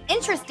something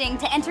interesting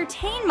to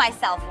entertain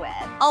myself with.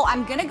 Oh,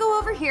 I'm gonna go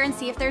over here and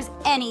see if there's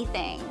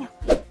anything.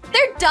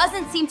 There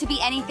doesn't seem to be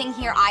anything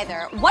here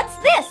either. What's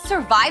this?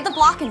 Survive the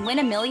block and win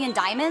 $1 million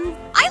diamonds?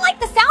 I like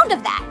the sound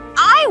of that.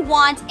 I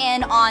want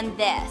in on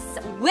this.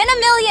 Win $1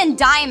 million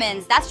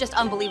diamonds. That's just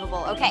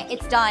unbelievable. Okay,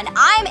 it's done.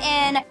 I'm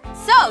in.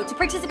 So, to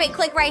participate,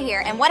 click right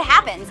here. And what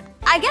happens?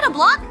 I get a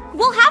block?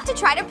 We'll have to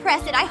try to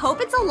press it. I hope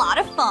it's a lot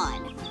of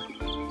fun.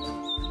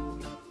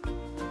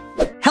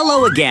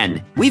 Hello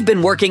again. We've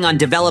been working on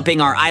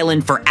developing our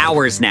island for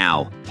hours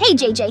now. Hey,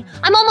 JJ,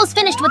 I'm almost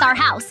finished with our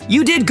house.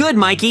 You did good,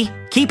 Mikey.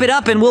 Keep it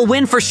up and we'll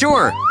win for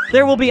sure.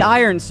 There will be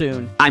iron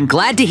soon. I'm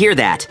glad to hear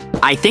that.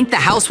 I think the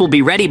house will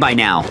be ready by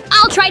now.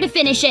 I'll try to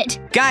finish it.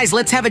 Guys,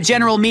 let's have a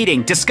general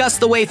meeting. Discuss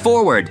the way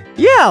forward.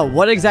 Yeah,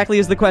 what exactly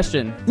is the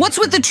question? What's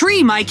with the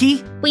tree,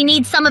 Mikey? We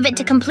need some of it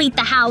to complete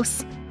the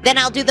house. Then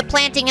I'll do the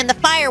planting and the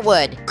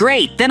firewood.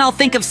 Great, then I'll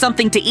think of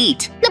something to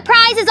eat. The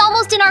prize is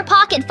almost in our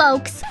pocket,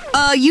 folks.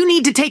 You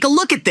need to take a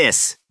look at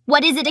this.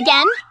 What is it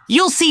again?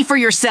 You'll see for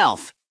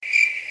yourself.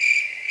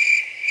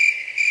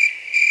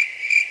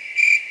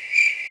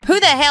 Who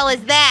the hell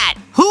is that?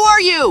 Who are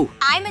you?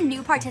 I'm a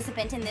new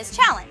participant in this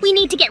challenge. We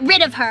need to get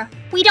rid of her.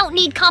 We don't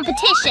need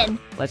competition.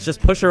 Let's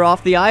just push her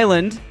off the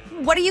island.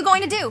 What are you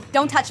going to do?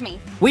 Don't touch me.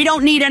 We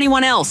don't need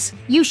anyone else.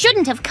 You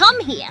shouldn't have come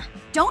here.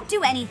 Don't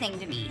do anything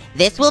to me.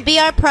 This will be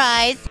our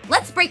prize.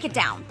 Let's break it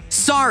down.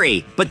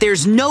 Sorry, but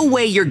there's no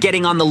way you're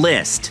getting on the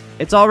list.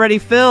 It's already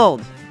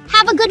filled.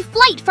 Have a good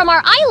flight from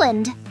our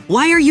island.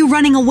 Why are you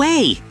running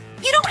away?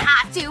 You don't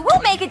have to.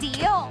 We'll make a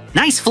deal.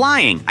 Nice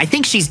flying. I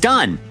think she's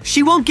done.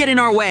 She won't get in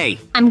our way.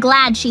 I'm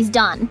glad she's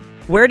done.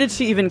 Where did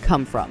she even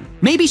come from?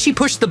 Maybe she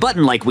pushed the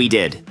button like we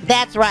did.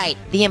 That's right.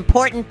 The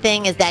important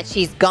thing is that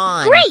she's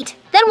gone. Great!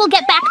 Then we'll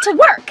get back to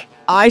work.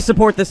 I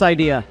support this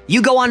idea.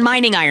 You go on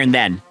mining iron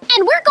then.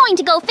 And we're going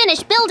to go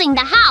finish building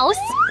the house.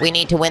 We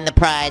need to win the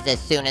prize as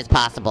soon as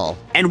possible.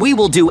 And we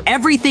will do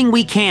everything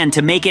we can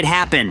to make it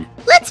happen.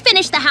 Let's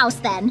finish the house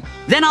then.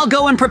 Then I'll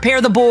go and prepare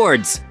the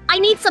boards. I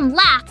need some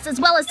laths as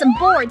well as some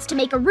boards to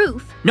make a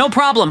roof. No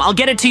problem, I'll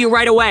get it to you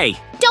right away.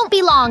 Don't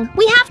be long.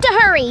 We have to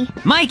hurry.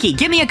 Mikey,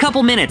 give me a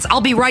couple minutes.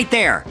 I'll be right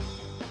there.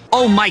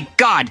 Oh my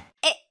God.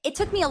 It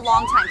took me a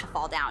long time to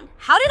fall down.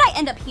 How did I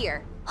end up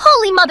here?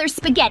 Holy mother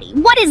spaghetti,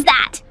 what is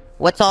that?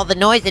 What's all the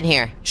noise in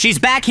here? She's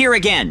back here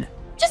again.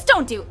 Just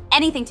don't do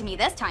anything to me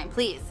this time,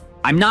 please.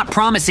 I'm not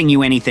promising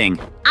you anything.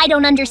 I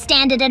don't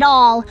understand it at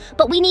all,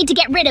 but we need to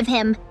get rid of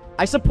him.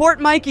 I support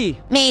Mikey.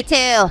 Me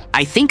too.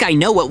 I think I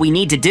know what we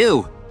need to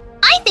do.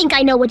 I think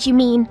I know what you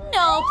mean.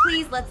 No,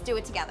 please, let's do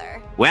it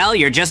together. Well,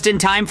 you're just in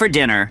time for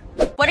dinner.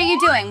 What are you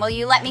doing? Will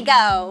you let me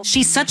go?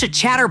 She's such a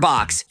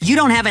chatterbox. You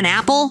don't have an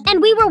apple?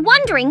 And we were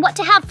wondering what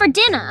to have for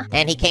dinner.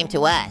 And he came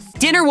to us.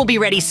 Dinner will be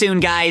ready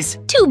soon, guys.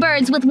 2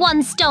 birds with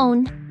 1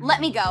 stone.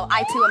 Let me go.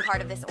 I too am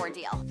part of this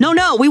ordeal.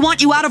 No, we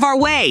want you out of our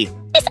way.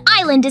 This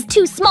island is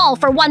too small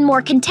for 1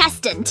 more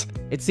contestant.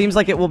 It seems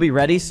like it will be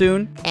ready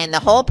soon. And the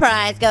whole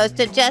prize goes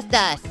to just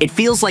us. It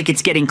feels like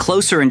it's getting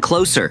closer and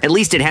closer. At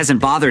least it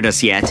hasn't bothered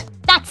us yet.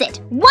 That's it.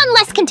 1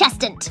 less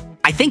contestant.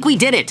 I think we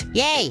did it.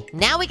 Yay!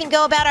 Now we can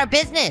go about our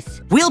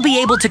business. We'll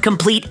be able to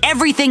complete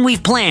everything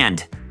we've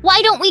planned.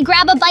 Why don't we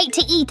grab a bite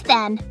to eat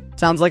then?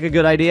 Sounds like a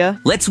good idea.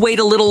 Let's wait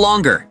a little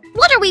longer.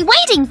 What are we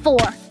waiting for?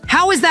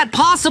 How is that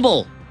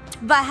possible?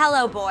 But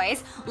hello,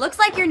 boys. Looks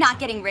like you're not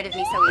getting rid of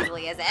me so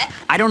easily, is it?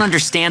 I don't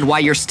understand why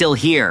you're still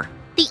here.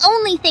 The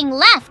only thing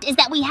left is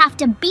that we have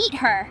to beat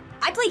her.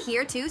 I play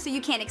here too, so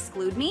you can't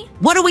exclude me.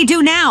 What do we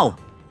do now?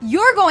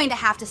 You're going to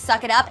have to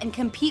suck it up and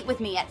compete with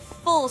me at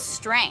full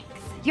strength.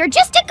 You're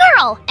just a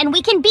girl, and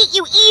we can beat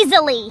you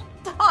easily.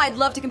 Oh, I'd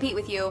love to compete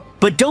with you.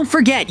 But don't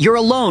forget, you're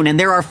alone and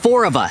there are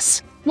 4 of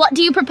us. What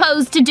do you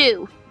propose to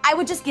do? I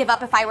would just give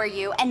up if I were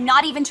you and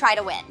not even try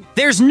to win.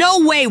 There's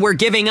no way we're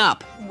giving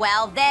up.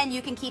 Well, then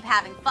you can keep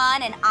having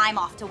fun and I'm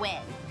off to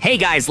win. Hey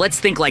guys, let's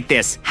think like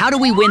this. How do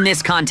we win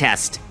this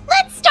contest?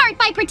 Let's start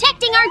by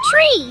protecting our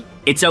tree.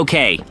 It's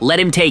okay. Let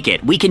him take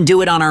it. We can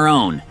do it on our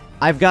own.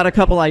 I've got a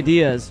couple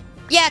ideas.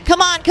 Yeah,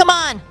 come on, come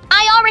on.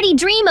 I already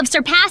dream of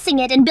surpassing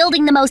it and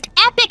building the most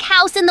epic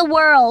house in the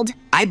world.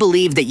 I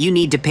believe that you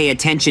need to pay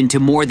attention to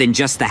more than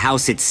just the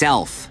house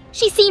itself.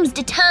 She seems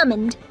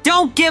determined.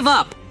 Don't give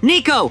up!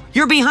 Nico,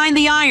 you're behind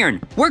the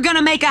iron. We're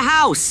gonna make a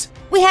house.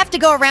 We have to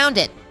go around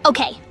it.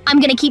 Okay, I'm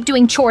gonna keep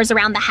doing chores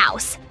around the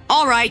house.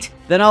 All right.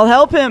 Then I'll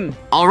help him.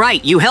 All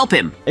right, you help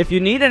him. If you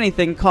need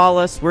anything, call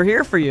us. We're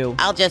here for you.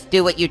 I'll just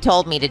do what you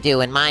told me to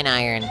do in mine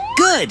iron.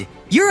 Good.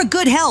 You're a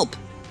good help.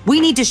 We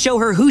need to show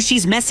her who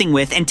she's messing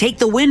with and take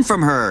the win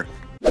from her.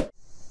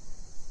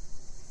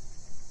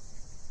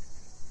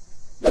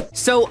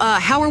 So,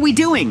 how are we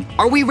doing?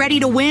 Are we ready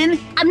to win?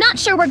 I'm not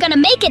sure we're gonna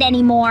make it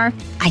anymore.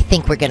 I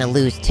think we're gonna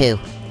lose too.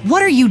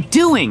 What are you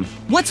doing?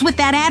 What's with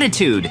that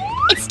attitude?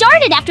 It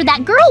started after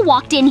that girl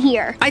walked in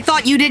here. I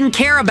thought you didn't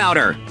care about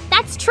her.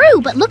 That's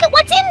true, but look at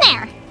what's in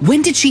there.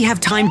 When did she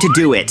have time to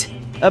do it?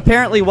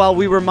 Apparently while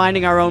we were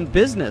minding our own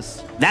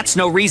business. That's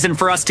no reason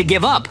for us to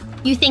give up.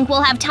 You think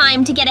we'll have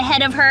time to get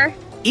ahead of her?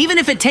 Even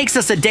if it takes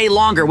us a day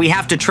longer, we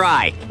have to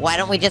try. Why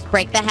don't we just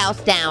break the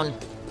house down?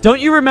 Don't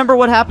you remember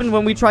what happened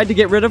when we tried to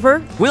get rid of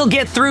her? We'll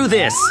get through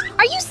this.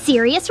 Are you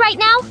serious right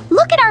now?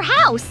 Look at our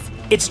house.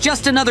 It's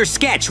just another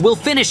sketch. We'll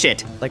finish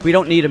it. Like we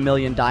don't need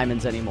 1,000,000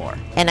 diamonds anymore.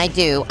 And I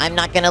do. I'm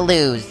not gonna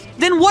lose.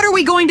 Then what are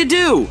we going to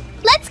do?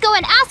 Let's go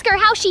and ask her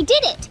how she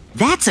did it.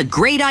 That's a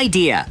great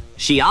idea.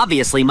 She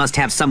obviously must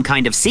have some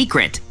kind of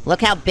secret.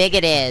 Look how big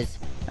it is.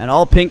 And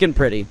all pink and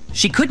pretty.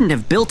 She couldn't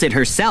have built it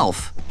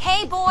herself.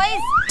 Hey,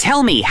 boys.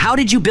 Tell me, how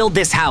did you build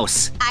this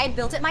house? I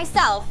built it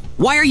myself.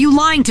 Why are you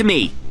lying to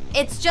me?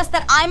 It's just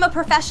that I'm a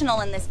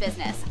professional in this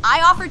business.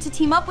 I offered to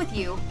team up with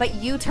you, but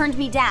you turned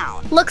me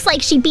down. Looks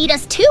like she beat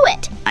us to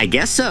it. I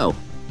guess so.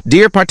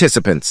 Dear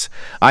participants,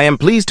 I am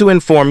pleased to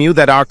inform you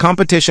that our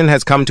competition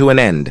has come to an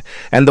end,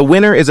 and the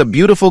winner is a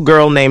beautiful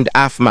girl named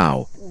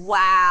APHMAU.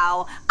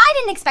 Wow, I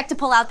didn't expect to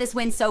pull out this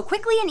win so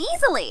quickly and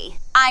easily.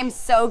 I'm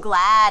so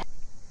glad.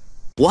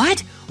 What?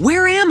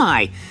 Where am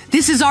I?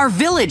 This is our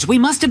village. We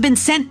must have been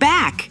sent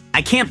back.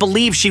 I can't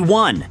believe she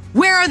won.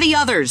 Where are the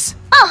others?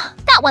 Oh,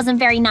 that wasn't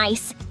very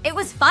nice. It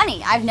was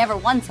funny. I've never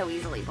won so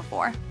easily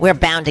before. We're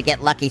bound to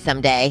get lucky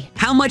someday.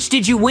 How much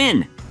did you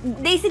win?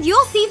 They said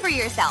you'll see for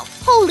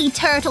yourself. Holy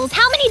turtles,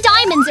 how many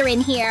diamonds are in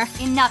here?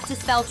 Enough to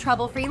spell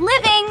trouble-free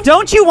living.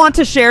 Don't you want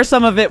to share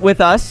some of it with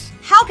us?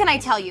 How can I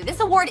tell you? This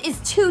award is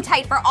too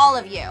tight for all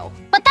of you.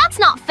 But that's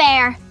not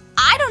fair.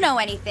 I don't know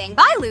anything.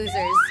 Bye,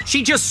 losers.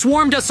 She just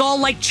swarmed us all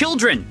like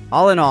children.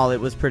 All in all, it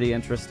was pretty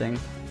interesting.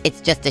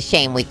 It's just a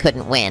shame we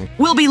couldn't win.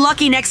 We'll be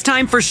lucky next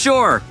time for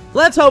sure.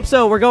 Let's hope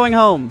so. We're going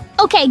home.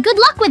 Okay, good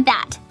luck with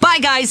that. Bye,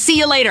 guys. See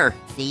you later.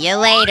 See you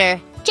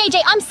later.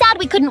 JJ, I'm sad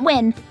we couldn't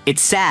win.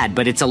 It's sad,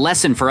 but it's a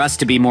lesson for us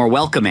to be more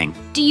welcoming.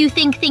 Do you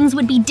think things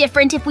would be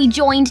different if we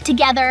joined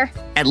together?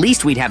 At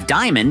least we'd have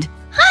Diamond.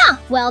 Huh,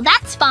 well,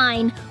 that's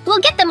fine. We'll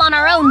get them on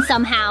our own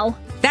somehow.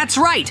 That's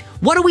right.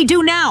 What do we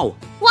do now?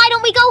 Why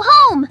don't we go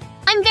home?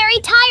 I'm very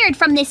tired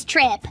from this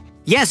trip.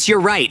 Yes,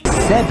 you're right.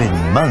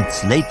 7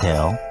 months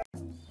later.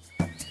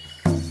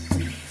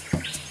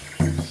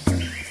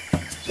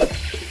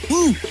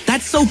 Ooh,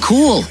 that's so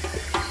cool.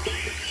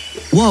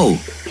 Whoa.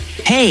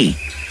 Hey.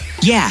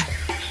 Yeah.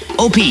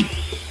 OP.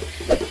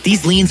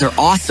 These leans are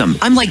awesome.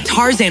 I'm like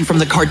Tarzan from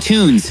the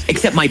cartoons,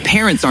 except my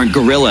parents aren't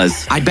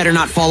gorillas. I'd better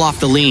not fall off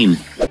the lean.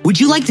 Would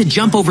you like to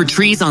jump over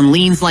trees on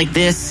leans like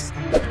this?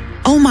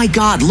 Oh my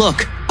god,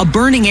 look. A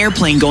burning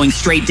airplane going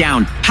straight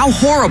down. How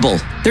horrible.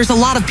 There's a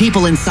lot of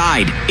people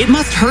inside. It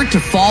must hurt to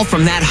fall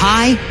from that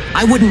high.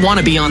 I wouldn't want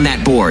to be on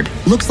that board.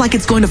 Looks like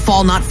it's going to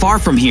fall not far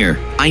from here.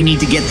 I need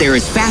to get there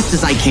as fast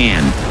as I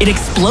can. It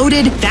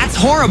exploded? That's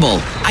horrible.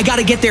 I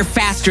gotta get there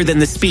faster than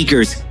the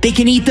speakers. They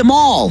can eat them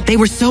all. They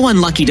were so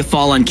unlucky to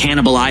fall on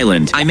Cannibal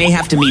Island. I may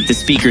have to meet the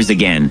speakers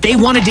again. They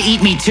wanted to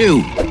eat me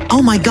too.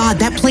 Oh my god,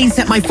 that plane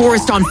set my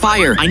forest on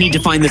fire. I need to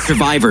find the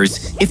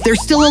survivors. If they're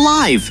still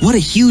alive. What a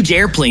huge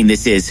airplane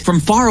this is. From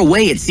far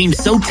away, it seems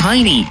so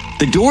tiny.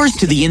 The doors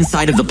to the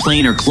inside of the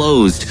plane are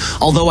closed,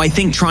 although I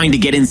think trying to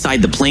get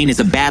inside the plane is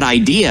a bad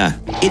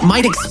idea. It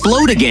might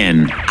explode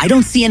again. I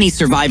don't see any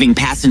surviving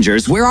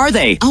passengers. Where are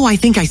they? Oh, I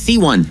think I see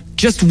one.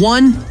 Just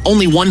one?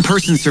 Only one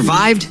person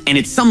survived? And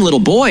it's some little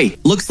boy.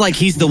 Looks like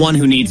he's the one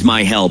who needs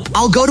my help.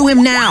 I'll go to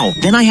him now.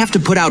 Then I have to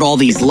put out all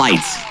these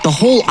lights. The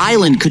whole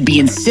island could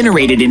be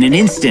incinerated in an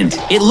instant.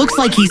 It looks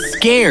like he's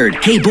scared.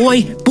 Hey,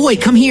 boy,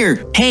 come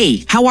here.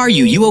 Hey, how are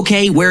you? You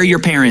okay? Where are your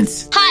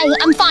parents? Hi,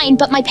 I'm fine,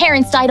 but my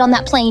parents died on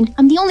that plane.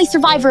 I'm the only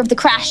survivor of the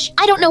crash.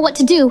 I don't know what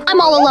to do.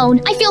 I'm all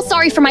alone. I feel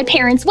sorry for my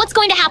parents. What's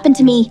going to happen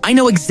to me? I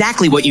know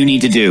exactly what you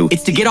need to do.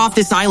 It's to get off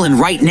this island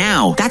right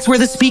now. That's where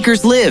the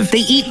speakers live.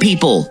 They eat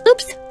people.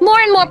 Oops, more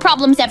and more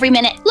problems every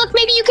minute. Look,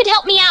 maybe you could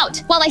help me out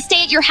while I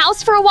stay at your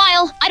house for a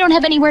while. I don't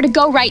have anywhere to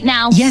go right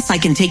now. Yes, I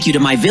can take you to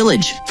my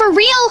village. For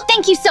real?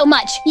 Thank you so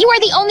much. You are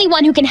the only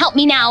one who can help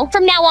me now.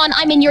 From now on,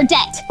 I'm in your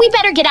debt. We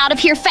better get out of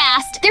here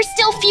fast. There's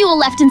still fuel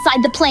left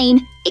inside the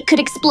plane. It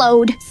could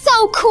explode.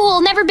 So cool,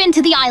 never been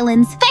to the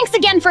islands. Thanks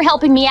again for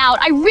helping me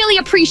out. I really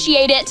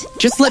appreciate it.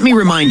 Just let me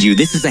remind you,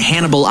 this is a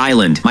Hannibal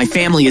Island. My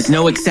family is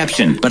no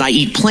exception, but I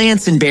eat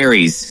plants and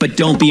berries. But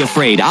don't be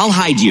afraid, I'll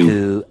hide you.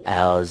 2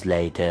 hours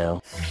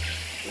later.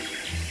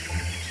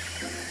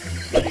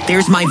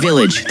 There's my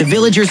village. The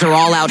villagers are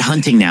all out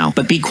hunting now,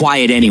 but be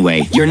quiet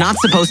anyway. You're not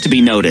supposed to be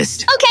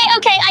noticed.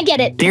 Okay, I get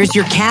it. There's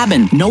your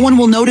cabin. No one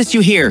will notice you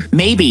here.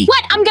 Maybe.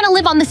 What, I'm gonna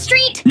live on the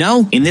street?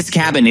 No, in this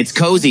cabin, it's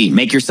cozy.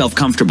 Make yourself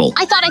comfortable.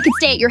 I thought I could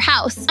stay at your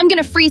house. I'm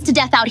gonna freeze to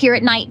death out here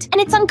at night, and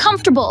it's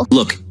uncomfortable.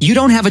 Look, you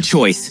don't have a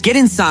choice. Get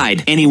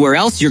inside. Anywhere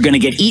else, you're gonna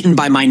get eaten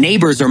by my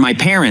neighbors or my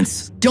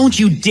parents. Don't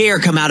you dare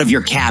come out of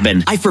your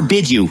cabin. I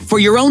forbid you, for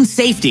your own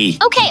safety.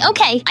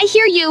 Okay, I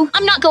hear you.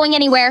 I'm not going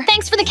anywhere.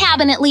 Thanks for the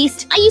cabin, at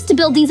least. I used to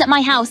build these at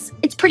my house.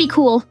 It's pretty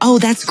cool. Oh,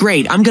 that's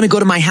great. I'm gonna go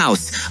to my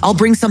house. I'll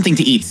bring something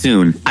to eat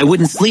soon. I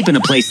wouldn't sleep in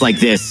a place like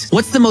this.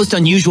 What's the most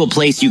unusual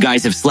place you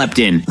guys have slept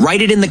in?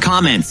 Write it in the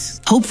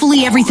comments.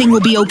 Hopefully everything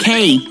will be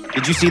okay.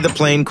 Did you see the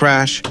plane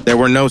crash? There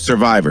were no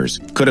survivors.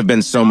 Could have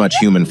been so much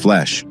human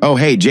flesh. Oh,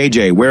 hey,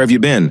 JJ, where have you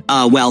been?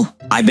 Well,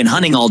 I've been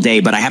hunting all day,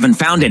 but I haven't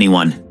found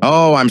anyone.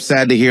 Oh, I'm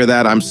sad to hear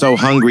that. I'm so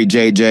hungry,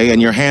 JJ,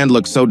 and your hand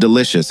looks so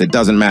delicious. It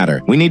doesn't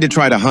matter. We need to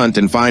try to hunt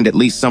and find at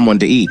least someone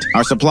to eat.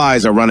 Our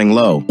supplies are running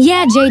low.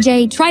 Yeah,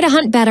 JJ, try to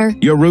hunt better.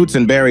 Your roots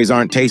and berries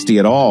aren't tasty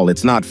at all.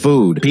 It's not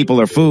food. People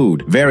are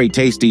food. Very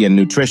tasty and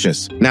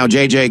nutritious. Now,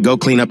 JJ, go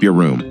clean up your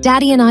room.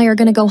 Daddy and I are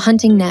gonna go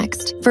hunting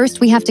next. First,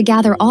 we have to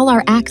gather all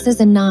our axes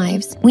and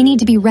knives. We need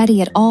to be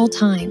ready at all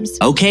times.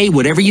 Okay,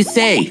 whatever you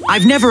say.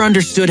 I've never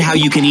understood how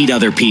you can eat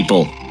other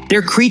people.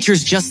 They're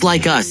creatures just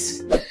like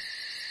us.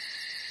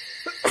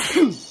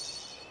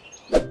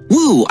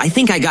 Woo, I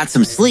think I got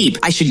some sleep.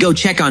 I should go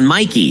check on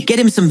Mikey. Get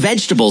him some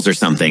vegetables or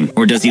something.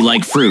 Or does he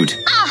like fruit?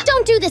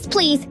 Don't do this,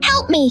 please.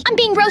 Help me. I'm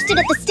being roasted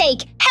at the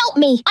stake. Help help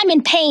me! I'm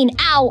in pain.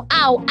 Ow,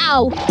 ow,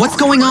 ow. What's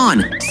going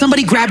on?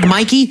 Somebody grabbed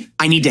Mikey?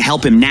 I need to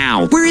help him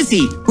now. Where is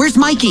he? Where's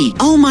Mikey?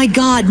 Oh my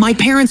God, my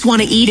parents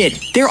want to eat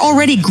it. They're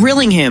already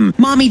grilling him.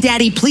 Mommy,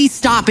 Daddy, please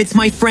stop. It's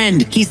my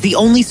friend. He's the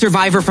only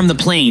survivor from the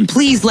plane.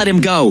 Please let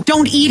him go.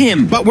 Don't eat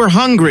him. But we're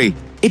hungry.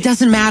 It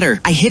doesn't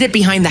matter. I hid it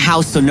behind the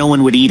house so no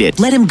one would eat it.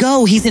 Let him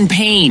go. He's in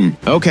pain.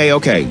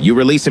 Okay. You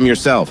release him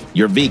yourself.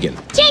 You're vegan.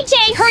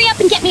 JJ, hurry up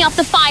and get me off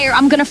the fire.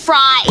 I'm gonna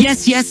fry.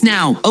 Yes,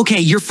 now. Okay,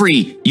 you're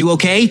free. You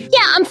okay?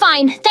 Yeah, I'm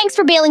fine. Thanks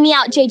for bailing me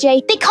out,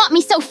 JJ. They caught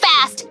me so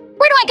fast.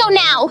 Where do I go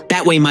now?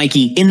 That way,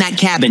 Mikey. In that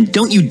cabin.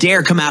 Don't you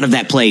dare come out of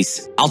that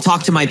place. I'll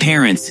talk to my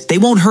parents. They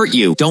won't hurt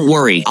you. Don't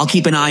worry. I'll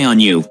keep an eye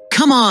on you.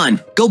 Come on.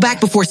 Go back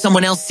before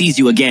someone else sees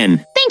you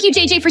again. Thank you,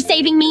 JJ, for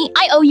saving me.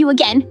 I owe you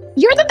again.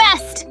 You're the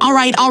best. All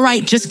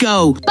right. Just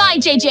go. Bye,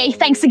 JJ.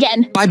 Thanks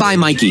again. Bye,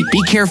 Mikey.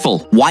 Be careful.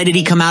 Why did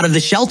he come out of the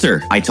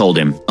shelter? I told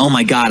him. Oh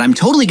my God, I'm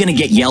totally gonna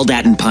get yelled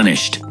at and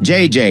punished.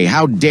 JJ,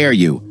 how dare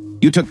you?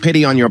 You took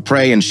pity on your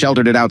prey and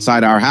sheltered it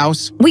outside our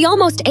house? We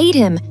almost ate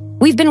him.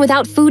 We've been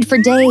without food for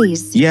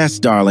days. Yes,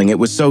 darling, it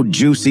was so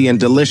juicy and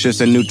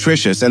delicious and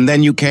nutritious, and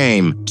then you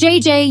came.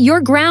 JJ, you're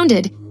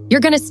grounded.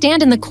 You're gonna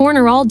stand in the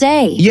corner all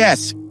day.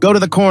 Yes, go to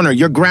the corner.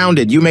 You're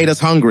grounded. You made us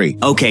hungry.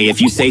 Okay,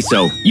 if you say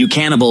so. You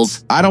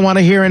cannibals. I don't want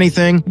to hear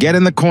anything. Get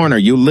in the corner,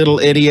 you little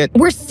idiot.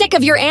 We're sick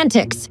of your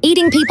antics.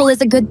 Eating people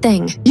is a good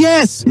thing.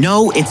 Yes!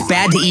 No, it's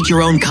bad to eat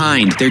your own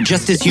kind. They're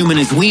just as human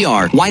as we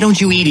are. Why don't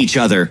you eat each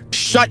other?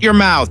 Shut your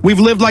mouth. We've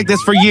lived like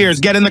this for years.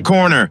 Get in the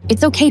corner.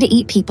 It's okay to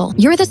eat people.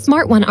 You're the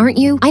smart one, aren't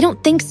you? I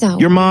don't think so.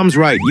 Your mom's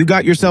right. You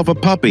got yourself a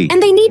puppy.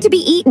 And they need to be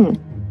eaten.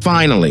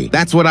 Finally,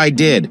 that's what I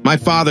did. My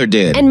father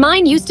did. And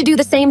mine used to do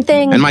the same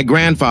thing. And my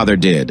grandfather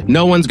did.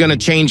 No one's gonna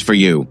change for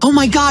you. Oh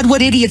my God,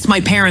 what idiots my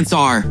parents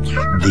are.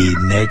 The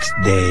next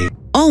day.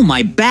 Oh,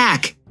 my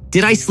back.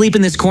 Did I sleep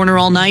in this corner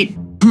all night?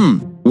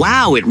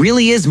 Wow, it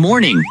really is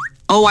morning.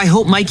 Oh, I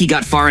hope Mikey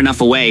got far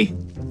enough away.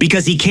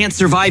 Because he can't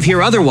survive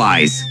here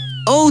otherwise.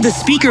 Oh, the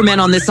speaker men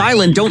on this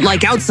island don't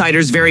like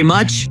outsiders very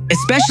much.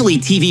 Especially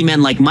TV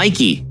men like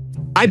Mikey.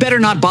 I better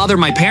not bother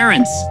my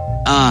parents.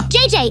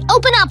 JJ,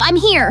 open up. I'm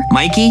here.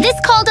 Mikey? This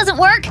call doesn't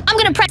work. I'm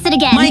gonna press it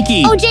again.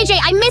 Mikey! Oh, JJ,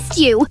 I missed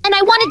you. And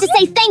I wanted to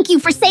say thank you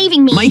for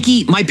saving me.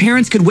 Mikey, my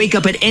parents could wake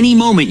up at any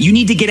moment. You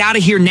need to get out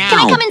of here now. Can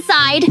I come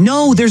inside?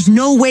 No, there's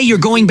no way you're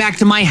going back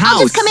to my house.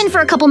 I'll just come in for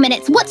a couple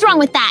minutes. What's wrong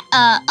with that?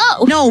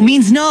 Oh. No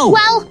means no.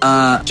 Well,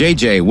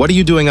 JJ, what are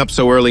you doing up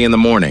so early in the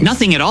morning?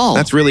 Nothing at all.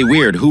 That's really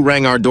weird. Who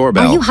rang our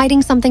doorbell? Are you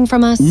hiding something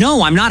from us?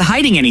 No, I'm not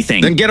hiding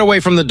anything. Then get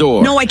away from the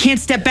door. No, I can't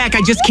step back.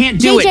 I just can't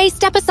do JJ, it.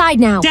 step aside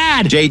now.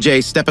 Dad!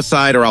 JJ, step aside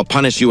or I'll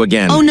punish you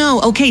again. Oh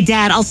no, okay,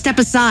 Dad, I'll step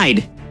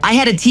aside. I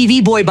had a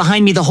TV boy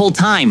behind me the whole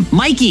time.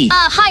 Mikey!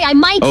 hi, I'm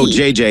Mikey. Oh,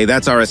 JJ,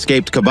 that's our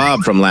escaped kebab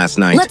from last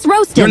night. Let's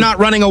roast him. You're not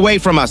running away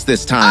from us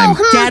this time.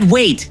 Dad,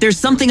 wait. There's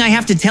something I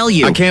have to tell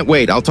you. I can't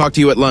wait. I'll talk to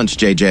you at lunch,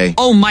 JJ.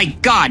 Oh my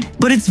God,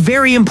 but it's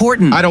very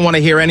important. I don't want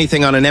to hear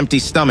anything on an empty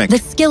stomach. The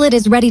skillet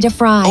is ready to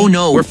fry. Oh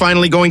no. We're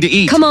finally going to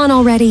eat. Come on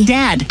already.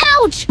 Dad!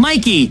 Ouch!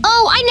 Mikey!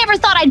 Oh, I never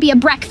thought I'd be a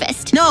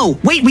breakfast. No,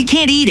 wait, we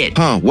can't eat it.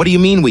 Huh, what do you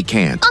mean we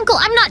can't? Uncle,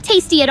 I'm not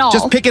tasty at all.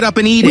 Just pick it up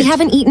and eat We it.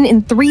 haven't eaten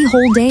in 3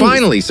 whole days.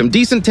 Finally, some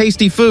decent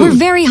tasty food. We're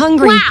very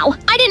hungry. Wow,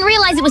 I didn't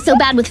realize it was so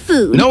bad with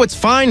food. No, it's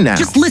fine now.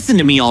 Just listen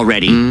to me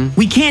already.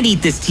 We can't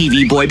eat this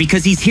TV boy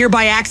because he's here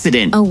by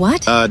accident. Oh,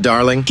 what?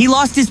 Darling. He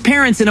lost his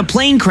parents in a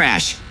plane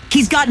crash.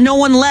 He's got no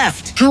one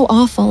left. How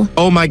awful.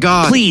 Oh my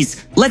God.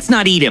 Please, let's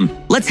not eat him.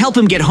 Let's help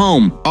him get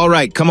home. All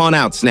right, come on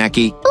out,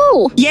 Snacky.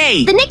 Ooh.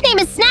 Yay! The nickname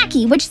is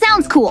Snacky, which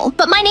sounds cool,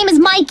 but my name is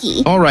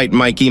Mikey. All right,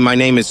 Mikey, my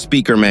name is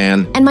Speaker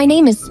Man. And my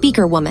name is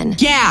Speaker Woman.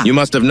 Yeah! You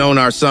must have known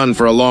our son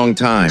for a long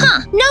time.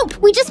 Huh, nope,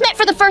 we just met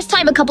for the first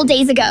time a couple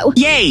days ago.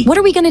 Yay! What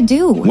are we gonna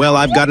do? Well,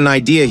 I've got an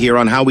idea here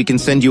on how we can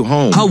send you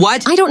home.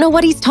 What? I don't know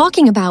what he's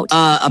talking about.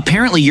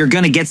 Apparently you're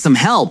gonna get some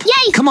help.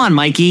 Yay! Come on,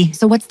 Mikey.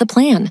 So what's the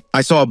plan?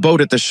 I saw a boat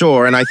at the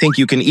shore, and I think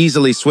you can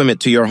easily swim it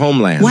to your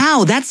homeland.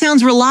 Wow, that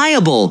sounds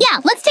reliable. Yeah,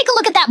 let's take a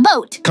look at that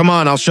boat. Come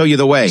on, I'll show you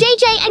the way.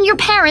 JJ and your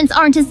parents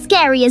aren't as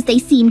scary as they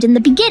seemed in the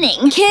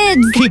beginning.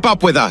 Kids! Keep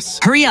up with us.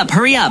 Hurry up,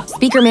 hurry up.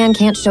 Speaker Man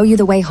can't show you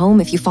the way home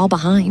if you fall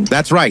behind.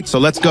 That's right, so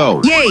let's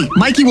go. Yay!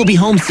 Mikey will be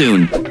home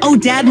soon. Oh,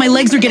 Dad, my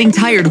legs are getting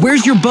tired.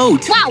 Where's your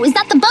boat? Wow, is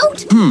that the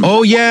boat?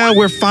 Oh yeah,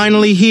 we're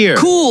finally here.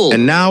 Cool.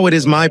 And now it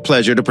is my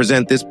pleasure to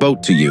present this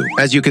boat to you.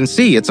 As you can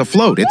see, it's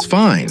afloat. It's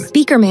fine.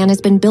 Speaker Man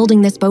has been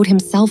building this boat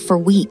himself for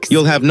weeks.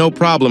 You'll have no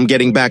problem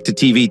getting back to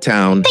TV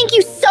Town. Thank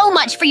you so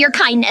much for your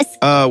kindness.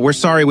 We're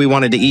sorry we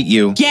wanted to eat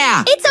you.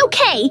 Yeah. It's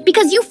okay,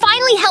 because you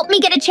finally helped me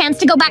get a chance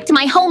to go back to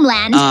my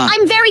homeland.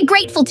 I'm very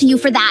grateful to you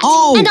for that.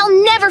 Oh. And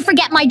I'll never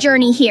forget my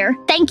journey here.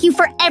 Thank you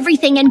for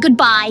everything and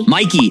goodbye.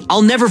 Mikey,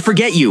 I'll never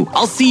forget you.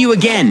 I'll see you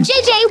again.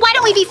 JJ, why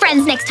don't we be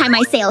friends next time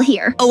I sail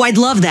here? Oh, I'd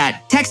love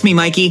that. Text me,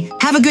 Mikey.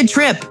 Have a good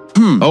trip.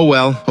 Oh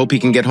well, hope he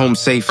can get home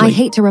safely. I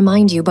hate to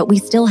remind you, but we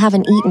still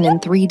haven't eaten in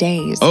 3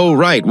 days. Oh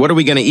right, what are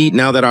we gonna eat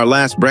now that our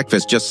last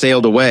breakfast just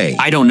sailed away?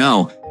 I don't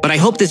know. but I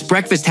hope this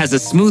breakfast has a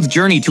smooth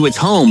journey to its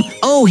home.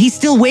 Oh, he's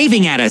still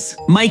waving at us.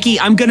 Mikey,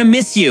 I'm gonna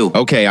miss you.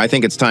 Okay, I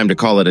think it's time to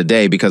call it a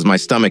day because my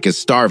stomach is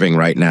starving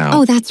right now.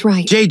 Oh, that's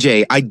right.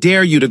 JJ, I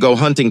dare you to go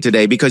hunting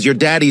today because your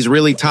daddy's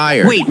really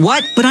tired. Wait,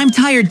 what? But I'm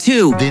tired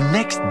too. The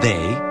next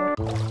day.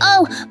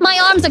 Oh, my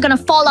arms are gonna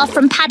fall off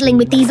from paddling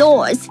with these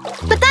oars.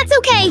 But that's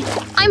okay.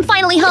 I'm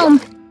finally home.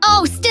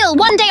 Oh, still,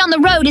 one day on the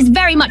road is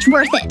very much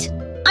worth it.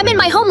 I'm in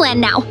my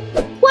homeland now.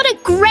 What a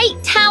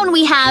great town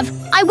we have.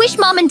 I wish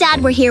Mom and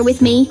Dad were here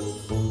with me.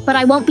 But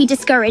I won't be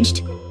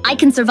discouraged. I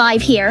can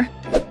survive here.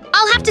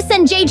 I'll have to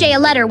send JJ a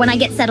letter when I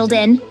get settled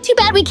in. Too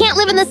bad we can't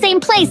live in the same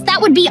place.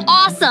 That would be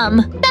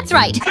awesome. That's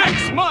right.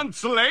 6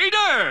 months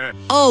later!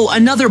 Oh,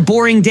 another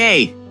boring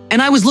day.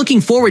 And I was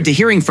looking forward to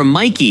hearing from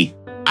Mikey.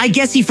 I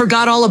guess he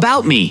forgot all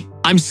about me.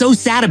 I'm so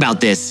sad about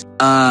this.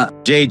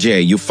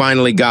 JJ, you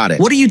finally got it.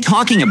 What are you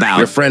talking about?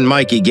 Your friend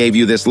Mikey gave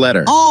you this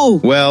letter. Oh!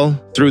 Well,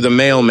 through the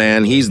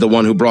mailman, he's the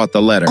one who brought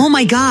the letter. Oh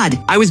my god,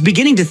 I was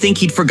beginning to think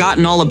he'd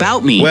forgotten all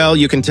about me. Well,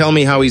 you can tell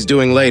me how he's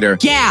doing later.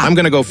 Yeah! I'm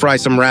gonna go fry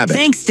some rabbit.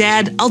 Thanks,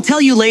 Dad. I'll tell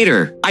you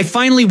later. I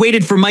finally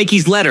waited for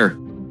Mikey's letter.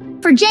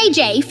 For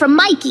JJ from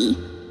Mikey.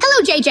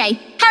 Hello, JJ.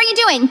 How are you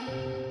doing?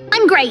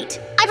 I'm great.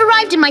 I've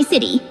arrived in my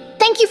city.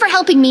 Thank you for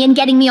helping me and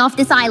getting me off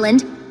this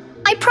island.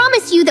 I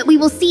promise you that we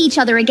will see each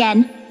other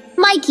again.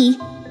 Mikey.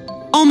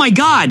 Oh my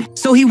god!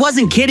 So he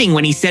wasn't kidding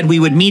when he said we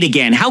would meet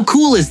again. How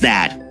cool is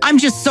that? I'm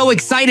just so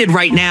excited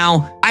right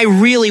now. I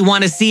really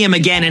want to see him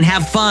again and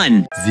have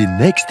fun. The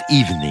next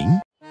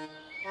evening.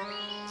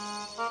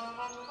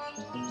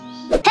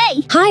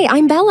 Hey! Hi,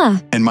 I'm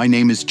Bella. And my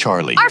name is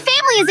Charlie. Our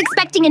family is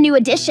expecting a new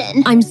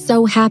addition. I'm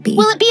so happy.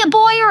 Will it be a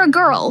boy or a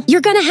girl?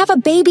 You're gonna have a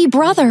baby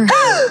brother.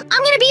 I'm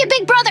gonna be a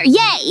big brother,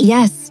 yay!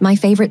 Yes, my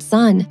favorite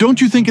son.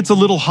 Don't you think it's a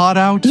little hot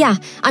out? Yeah,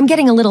 I'm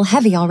getting a little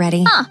heavy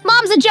already.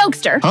 Mom's a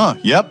jokester. Huh,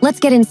 yep. Let's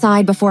get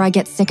inside before I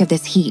get sick of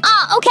this heat.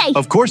 Okay.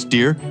 Of course,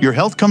 dear. Your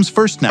health comes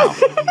first now.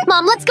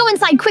 Mom, let's go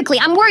inside quickly.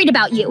 I'm worried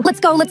about you. Let's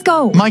go, let's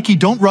go. Mikey,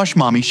 don't rush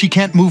Mommy. She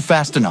can't move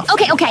fast enough.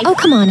 Okay. Oh,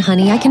 come on,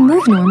 honey. I can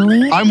move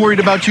normally. I'm worried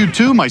about you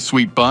too, my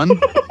sweet bun.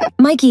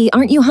 Mikey,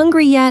 aren't you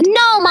hungry yet?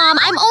 No, Mom.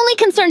 I'm only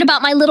concerned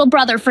about my little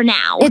brother for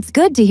now. It's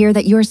good to hear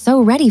that you're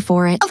so ready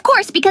for it. Of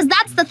course, because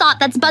that's the thought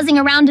that's buzzing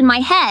around in my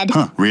head.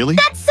 Huh, really?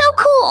 That's so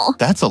cool.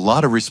 That's a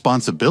lot of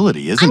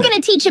responsibility, isn't I'm it?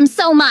 gonna teach him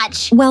so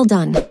much. Well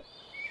done.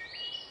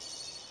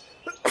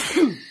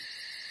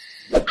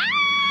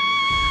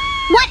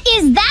 What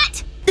is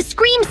that? The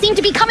screams seem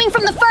to be coming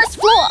from the first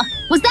floor.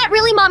 Was that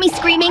really Mommy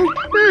screaming?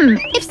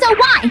 If so,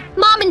 why?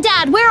 Mom and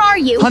Dad, where are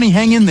you? Honey,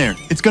 hang in there.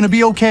 It's gonna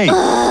be okay.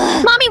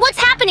 Mommy, what's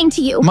happening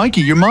to you?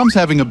 Mikey, your mom's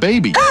having a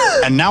baby.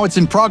 And now it's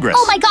in progress.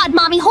 Oh my god,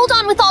 Mommy, hold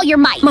on with all your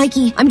might.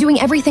 Mikey, I'm doing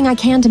everything I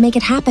can to make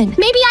it happen.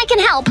 Maybe I can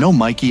help. No,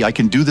 Mikey, I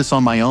can do this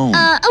on my own.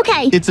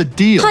 Okay. It's a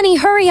deal. Honey,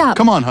 hurry up.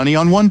 Come on, honey,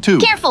 on 1, 2.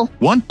 Careful.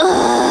 1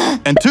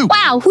 and 2.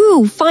 Wow.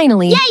 Whew,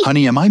 finally. Yay!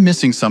 Honey, am I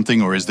missing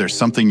something or is there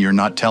something you're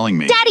not telling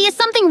me? Daddy, is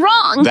something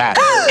wrong? That.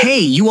 Hey,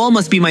 you all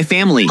must be my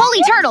family.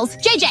 Holy turtles,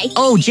 JJ.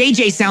 Oh,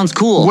 JJ sounds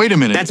cool. Wait a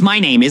minute. That's my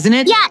name, isn't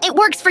it? Yeah, it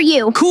works for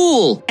you.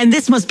 Cool. And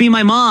this must be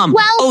my mom.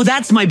 Well- Oh,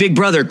 that's my big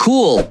brother.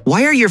 Cool.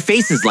 Why are your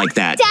faces like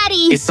that?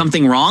 Daddy. Is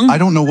something wrong? I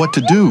don't know what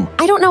to do.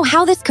 I don't know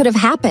how this could have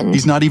happened.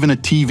 He's not even a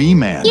TV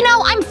man. You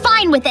know, I'm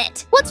fine with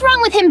it. What's wrong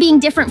with him being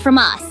different from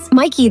us?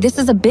 Mikey, this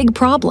is a big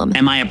problem.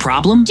 Am I a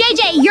problem?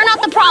 JJ, you're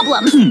not the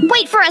problem.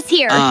 Wait for us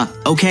here.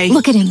 Okay.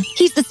 Look at him.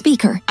 He's the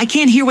speaker. I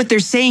can't hear what they're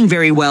saying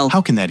very well.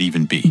 How can that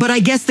even be? But I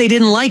guess they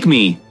didn't like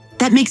me.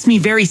 That makes me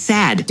very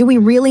sad. Do we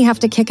really have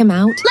to kick him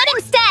out? Let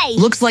him stay.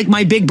 Looks like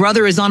my big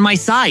brother is on my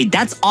side.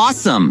 That's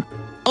awesome.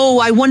 Oh,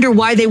 I wonder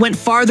why they went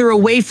farther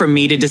away from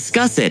me to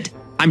discuss it.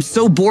 I'm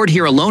so bored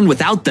here alone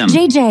without them.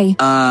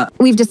 JJ,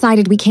 we've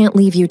decided we can't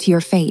leave you to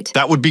your fate.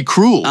 That would be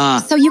cruel.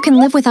 So you can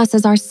live with us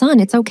as our son,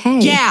 it's okay.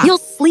 Yeah. You'll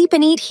sleep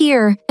and eat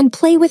here and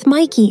play with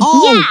Mikey.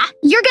 Oh, Yeah,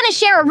 you're gonna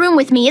share a room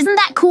with me. Isn't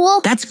that cool?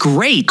 that's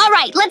great. All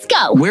right, let's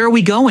go. Where are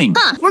we going?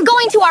 We're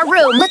going to our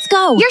room. Let's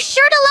go. You're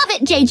sure to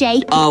love it,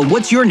 JJ.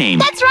 What's your name?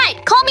 That's right.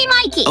 Call me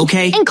Mikey.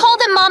 Okay. And call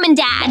them Mom and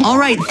Dad. All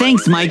right,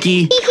 thanks,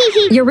 Mikey.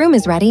 Your room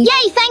is ready.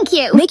 Yay, thank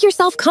you. Make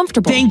yourself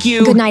comfortable. Thank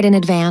you. Good night in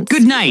advance.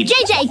 Good night.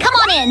 JJ, come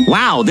on in.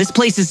 Wow, this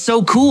place is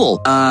so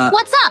cool.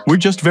 What's up? We're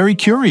just very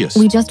curious.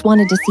 We just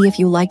wanted to see if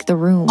you like the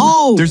room.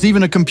 Oh, There's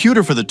even a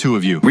computer for the two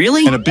of you.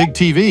 Really? And a big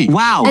TV.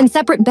 wow. And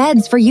separate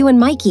beds for you and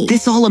Mikey.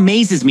 This all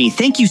amazes me.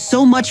 Thank you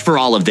so much for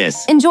all of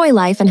this. Enjoy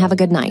life and have a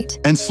good night.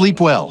 And sleep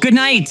well. Good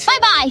night.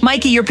 Bye-bye.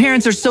 Mikey, your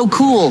parents are so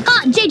cool.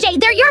 JJ,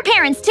 they're your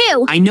parents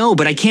too. I know,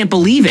 but I can't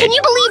believe it. Can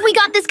you believe we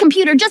got this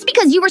computer just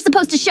because you were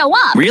supposed to show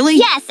up? Really?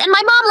 Yes, and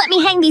my mom let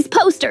me hang these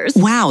posters.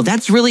 Wow,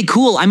 that's really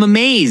cool. I'm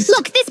amazed.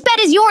 Look, this bed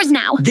is yours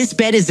now. This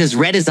bed is as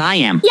red as I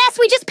am. Yes,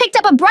 we just picked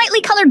up a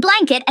brightly colored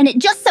blanket and it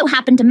just so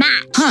happened to match.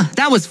 Huh,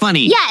 that was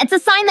funny. Yeah, it's a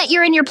sign that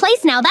you're in your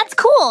place now. That's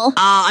cool.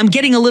 I'm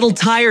getting a little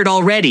tired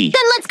already.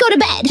 Then let's go to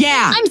bed.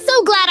 Yeah. I'm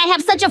so glad I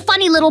have such a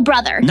funny little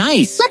brother.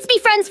 Nice. Let's be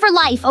friends for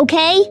life,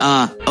 okay?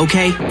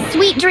 Okay.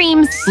 Sweet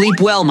dreams. Sleep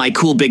well, my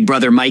cool big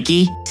brother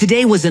Mikey.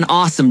 Today was an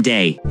awesome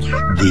day.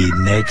 The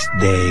next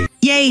day.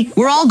 Yay,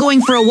 we're all going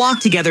for a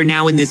walk together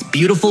now in this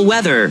beautiful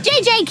weather.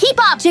 JJ, keep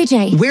up!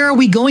 JJ, Where are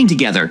we going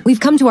together? we've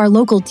come to our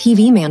local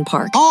TV man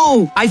park.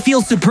 Oh, I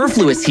feel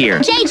superfluous here.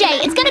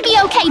 JJ, it's gonna be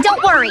okay,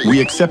 don't worry.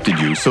 We accepted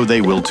you, so they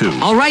will too.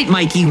 All right,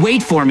 Mikey,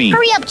 wait for me.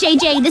 Hurry up,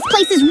 JJ, this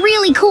place is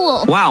really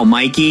cool. Wow,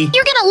 Mikey.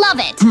 You're gonna love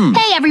it.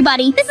 Hey,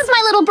 everybody, this is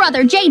my little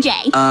brother,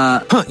 JJ.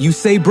 Huh, you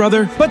say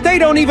brother? But they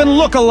don't even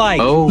look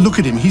alike. Oh. Look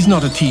at him, he's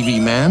not a TV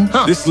man.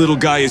 This little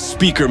guy is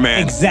Speaker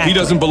Man. Exactly. He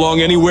doesn't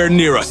belong anywhere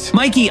near us.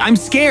 Mikey, I'm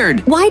scared.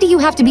 Why do you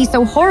have to be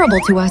so horrible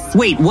to us?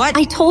 Wait, what?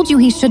 I told you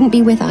he shouldn't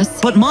be with us.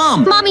 But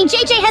Mom, Mommy,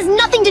 JJ has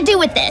nothing to do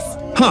with this.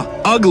 Huh,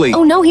 ugly.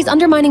 Oh no, he's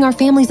undermining our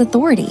family's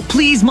authority.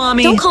 please,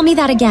 Mommy. Don't call me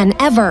that again,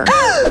 ever.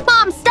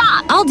 Mom,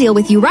 stop! I'll deal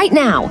with you right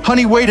now.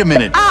 Honey, wait a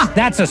minute.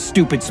 That's a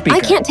stupid speaker. I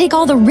can't take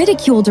all the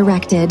ridicule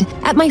directed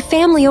at my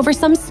family over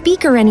some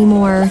speaker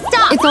anymore.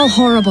 Stop! It's all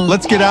horrible.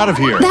 Let's get out of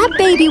here. That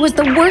baby was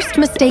the worst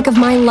mistake of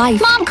my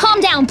life. Mom,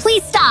 calm down,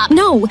 please stop.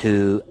 No,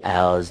 2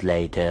 hours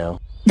later.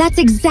 that's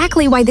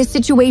exactly why this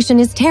situation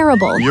is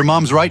terrible. Your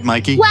mom's right,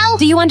 Mikey. Well,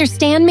 Do you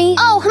understand me?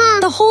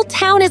 The whole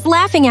town is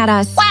laughing at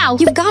us. Wow.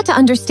 You've got to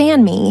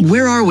understand me.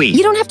 Where are we?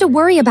 You don't have to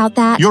worry about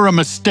that. You're a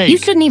mistake. You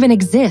shouldn't even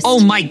exist. Oh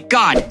my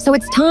God. So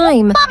it's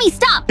time. Mommy,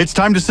 stop! It's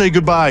time to say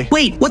goodbye.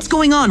 Wait, what's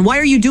going on? Why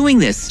are you doing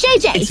this?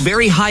 JJ. It's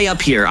very high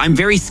up here. I'm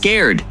very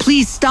scared.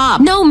 Please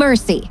stop. No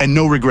mercy. And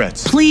no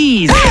regrets.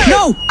 Please.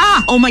 No.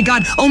 Ah. Oh my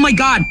God. Oh my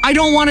God. I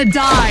don't want to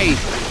die.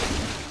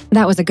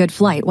 That was a good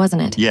flight,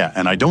 wasn't it? Yeah,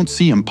 and I don't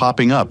see him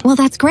popping up. Well,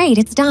 that's great.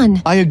 It's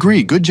done. I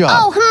agree, good job.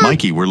 Oh,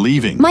 Mikey, we're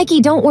leaving. Mikey,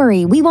 don't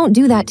worry. We won't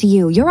do that to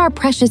you. You're our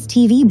precious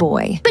TV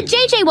boy. But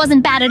JJ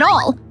wasn't bad at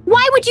all.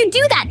 Why would you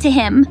do that to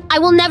him? I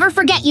will never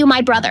forget you, my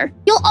brother.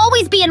 You'll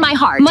always be in my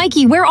heart.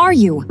 Mikey, where are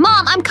you?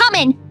 Mom, I'm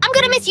coming. I'm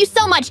gonna miss you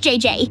so much,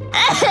 JJ.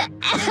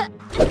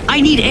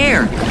 I need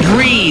air.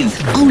 Breathe.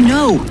 Oh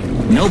no.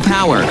 No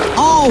power.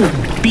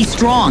 Oh, be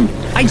strong.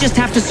 I just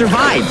have to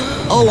survive.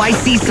 Oh, I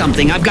see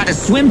something. I've got to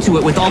swim to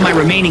it with all my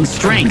remaining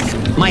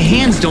strength. My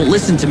hands don't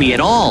listen to me at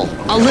all.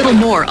 A little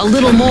more, a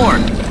little more.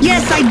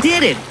 Yes, I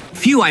did it.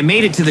 Phew, I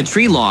made it to the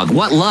tree log.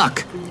 What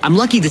luck. I'm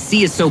lucky the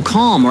sea is so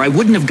calm or I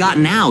wouldn't have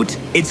gotten out.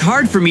 It's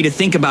hard for me to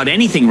think about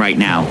anything right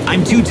now.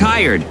 I'm too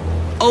tired.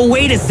 Oh,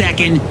 wait a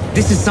second.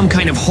 This is some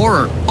kind of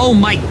horror. Oh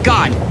my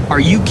God. Are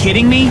you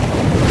kidding me?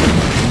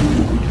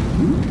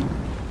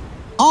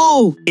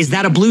 Oh, is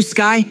that a blue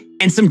sky?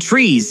 And some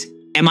trees.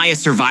 Am I a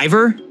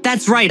survivor?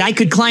 That's right, I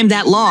could climb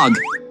that log.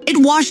 It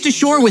washed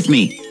ashore with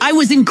me. I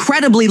was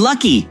incredibly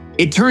lucky.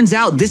 It turns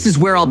out this is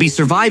where I'll be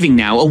surviving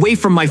now, away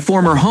from my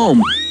former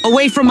home.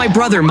 Away from my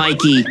brother,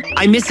 Mikey.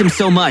 I miss him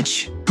so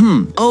much.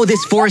 Oh,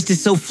 this forest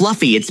is so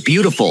fluffy, it's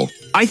beautiful.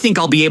 I think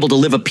I'll be able to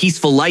live a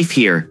peaceful life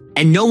here.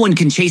 And no one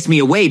can chase me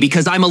away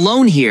because I'm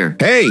alone here.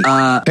 Hey!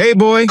 Hey,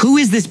 boy! Who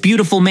is this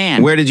beautiful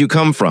man? Where did you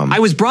come from? I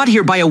was brought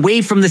here by a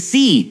wave from the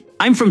sea.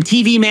 I'm from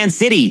TV Man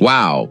City.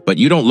 Wow, but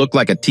you don't look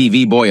like a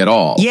TV boy at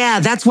all. Yeah,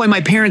 that's why my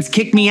parents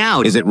kicked me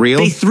out. Is it real?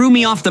 They threw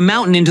me off the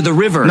mountain into the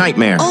river.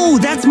 Nightmare. Oh,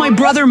 that's my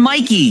brother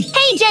Mikey.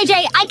 Hey,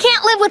 JJ, I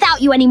can't live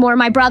without you anymore,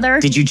 my brother.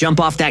 Did you jump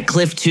off that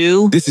cliff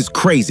too? This is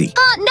crazy.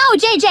 No,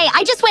 JJ,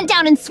 I just went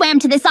down and swam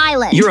to this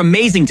island. You're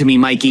amazing to me,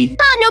 Mikey.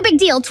 No big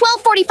deal.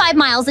 12:45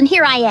 miles and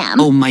here I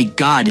am. Oh my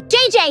God.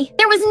 JJ,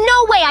 there was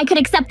no way I could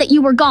accept that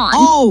you were gone.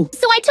 Oh.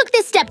 So I took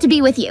this step to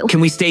be with you.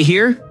 Can we stay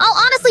here?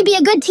 I'll honestly be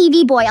a good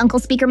TV boy,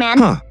 Uncle Speakerman.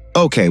 Huh.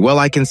 Okay, well,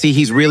 I can see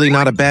he's really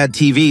not a bad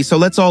TV, so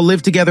let's all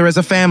live together as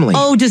a family.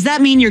 Oh, does that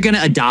mean you're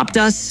gonna adopt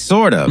us?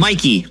 Sort of.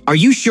 Mikey, are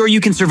you sure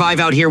you can survive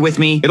out here with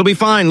me? It'll be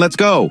fine, let's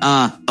go.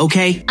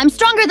 Okay. I'm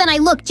stronger than I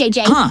look,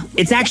 JJ. Huh,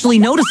 it's actually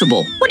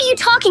noticeable. What are you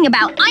talking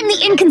about? I'm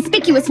the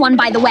inconspicuous one,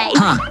 by the way.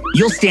 Huh,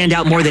 you'll stand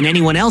out more than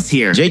anyone else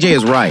here. JJ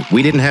is right.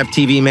 We didn't have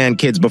TV Man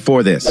kids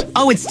before this.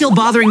 Oh, it's still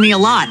bothering me a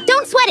lot.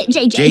 Don't sweat it,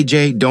 JJ.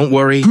 JJ, don't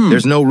worry.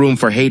 There's no room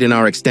for hate in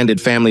our extended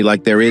family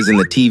like there is in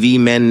the TV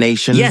Men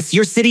Nation. Yes,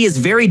 your city is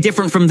very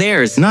different from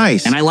theirs.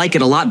 Nice. And I like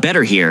it a lot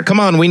better here.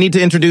 Come on, we need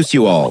to introduce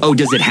you all. Oh,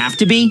 does it have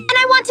to be? And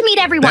I want to meet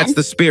everyone. That's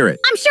the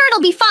spirit. I'm sure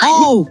it'll be fun.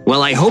 Oh,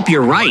 well, I hope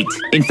you're right.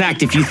 In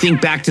fact, if you think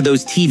back to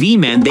those TV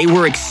men, they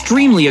were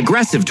extremely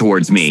aggressive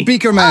towards me.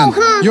 Speaker Man,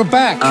 you're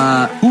back.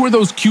 Who are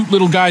those cute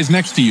little guys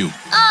next to you?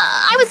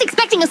 I was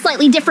expecting a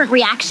slightly different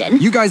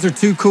reaction. You guys are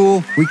too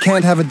cool. We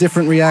can't have a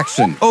different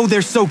reaction. Oh,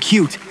 they're so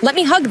cute. Let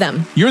me hug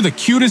them. You're the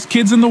cutest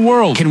kids in the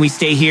world. Can we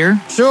stay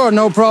here? Sure,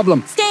 no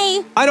problem.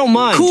 Stay. I don't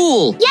mind.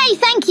 Cool. Yay,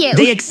 thank you.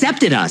 They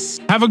accepted us.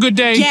 Have a good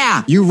day.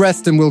 Yeah. You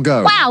rest and we'll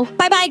go. Wow.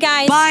 Bye-bye,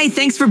 guys. Bye.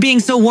 Thanks for being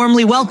so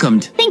warmly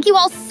welcomed. Thank you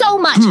all so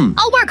much.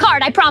 I'll work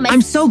hard, I promise.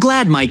 I'm so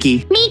glad,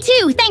 Mikey. Me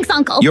too. Thanks,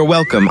 Uncle. You're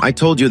welcome. I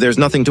told you there's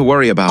nothing to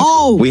worry about.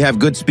 Oh. We have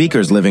good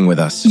speakers living with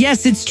us.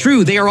 Yes, it's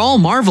true. They are all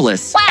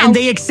marvelous. Wow. And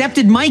they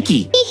accepted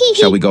Mikey.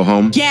 Shall we go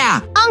home?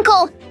 Yeah.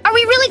 Uncle, are Are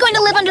we really going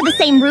to live under the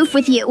same roof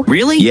with you?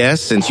 Really? Yes,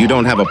 since you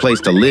don't have a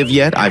place to live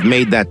yet, I've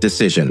made that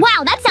decision.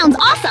 Wow, that sounds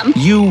awesome.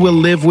 You will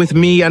live with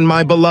me and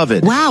my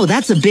beloved. Wow,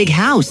 that's a big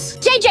house.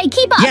 JJ,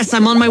 keep up. Yes,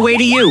 I'm on my way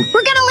to you.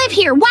 We're gonna live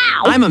here,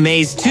 wow. I'm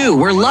amazed too.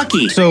 We're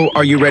lucky. So,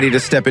 are you ready to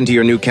step into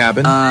your new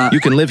cabin?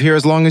 You can live here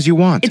as long as you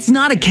want. It's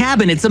not a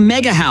cabin, it's a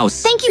mega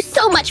house. Thank you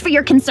so much for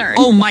your concern.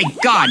 Oh my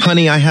god.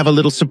 Honey, I have a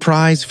little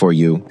surprise for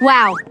you.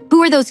 Wow,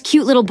 who are those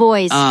cute little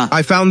boys?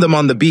 I found them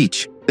on the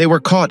beach. They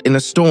were caught in a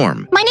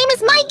storm. My name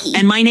is Mikey.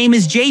 And my name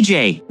is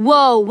JJ.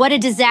 Whoa, what a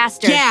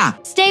disaster. Yeah.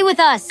 Stay with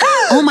us.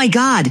 Oh my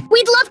god.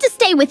 We'd love to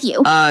stay with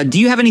you. Do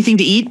you have anything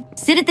to eat?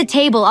 Sit at the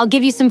table, I'll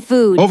give you some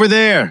food. Over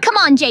there. Come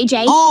on,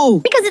 JJ.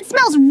 Oh. Because it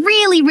smells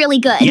really, really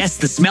good. Yes,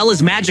 the smell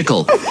is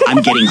magical.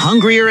 I'm getting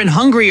hungrier and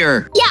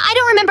hungrier. Yeah, I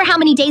don't remember how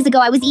many days ago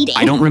I was eating.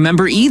 I don't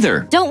remember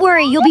either. Don't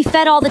worry, you'll be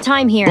fed all the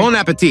time here. Bon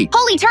appetit.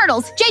 Holy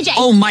turtles, JJ.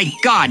 Oh my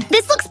god.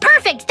 This looks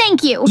perfect,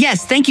 thank you.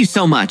 Yes, thank you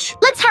so much.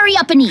 Let's hurry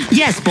up and eat.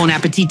 Yes, bon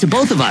appetit to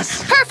both of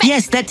us. Perfect.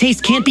 Yes, that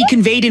taste can't be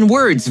conveyed in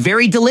words.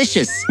 Very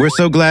delicious. We're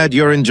so glad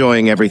you're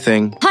enjoying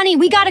everything. Honey,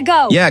 we gotta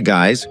go. Yeah,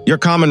 guys, your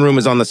common room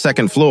is on the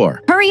second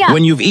floor. Hurry up.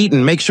 When you've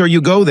eaten, make sure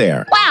you go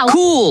there. Wow.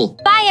 Cool.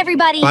 Bye,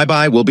 everybody.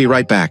 Bye-bye, we'll be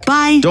right back.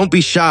 Bye. Don't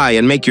be shy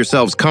and make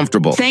yourselves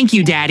comfortable. Thank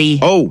you, Daddy.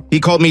 Oh, he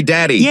called me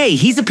Daddy. Yay,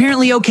 he's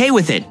apparently okay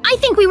with it. I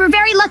think we were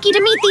very lucky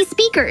to meet these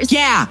speakers.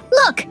 Yeah.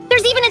 Look,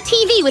 there's even a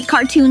TV with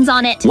cartoons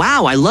on it.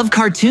 Wow, I love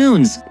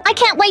cartoons. I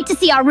can't wait to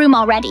see our room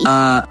already.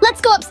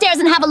 Let's go upstairs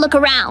and have a look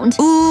around.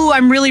 Ooh,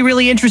 I'm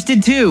really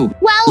interested too.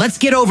 Well, let's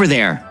get over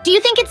there. Do you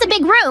think it's a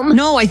big room?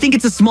 No, I think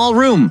it's a small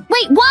room.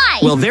 Wait, why?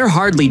 Well, they're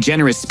hardly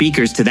generous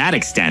speakers to that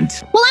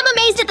extent. Well, I'm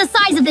amazed at the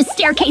size of this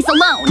staircase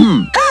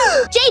alone.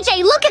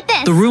 JJ, look at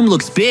this. The room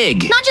looks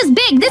big. Not just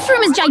big, this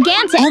room is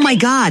gigantic. Oh my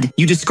god,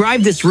 you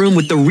described this room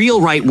with the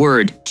real right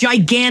word.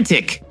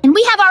 Gigantic. And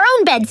we have our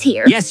own beds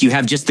here. Yes, you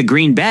have just the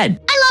green bed.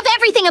 I love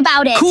everything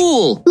about it.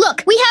 Cool.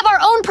 Look, we have our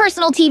own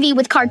personal TV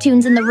with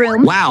cartoons in the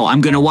room. Wow,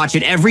 I'm gonna watch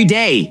it every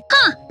day.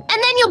 Huh.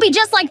 And then you'll be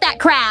just like that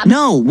crab.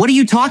 No, what are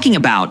you talking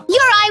about?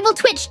 Your eye will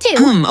twitch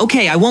too.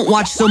 Okay, I won't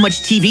watch so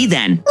much TV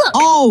then. Look.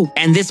 Oh,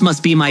 and this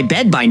must be my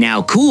bed by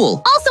now.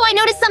 Cool. Also, I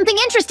noticed something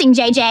interesting,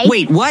 JJ.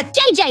 Wait, what?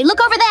 JJ, look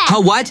over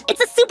there. What?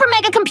 It's a super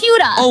mega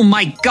computer. Oh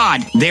my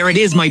god, there it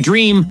is, my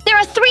dream. There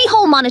are 3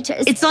 whole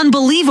monitors. It's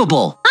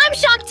unbelievable. I'm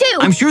shocked too.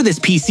 I'm sure this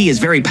PC is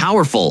very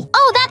powerful.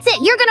 Oh, that's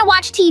it. You're gonna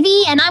watch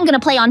TV and I'm gonna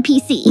play on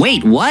PC.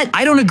 Wait, what?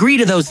 I don't agree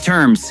to those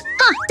terms.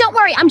 Huh, don't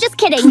worry, I'm just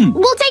kidding.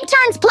 We'll take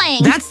turns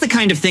playing. That's the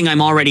kind of thing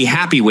I'm already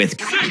happy with.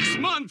 6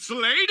 months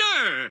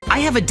later! I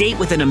have a date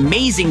with an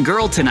amazing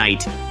girl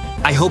tonight.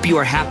 I hope you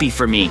are happy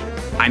for me.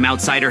 I'm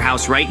outside her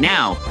house right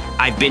now.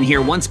 I've been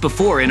here once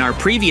before in our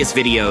previous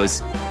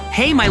videos.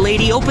 Hey, my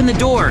lady, open the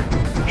door.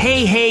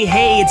 Hey,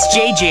 it's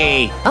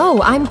JJ.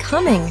 Oh, I'm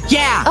coming.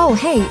 Yeah. Oh,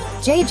 hey,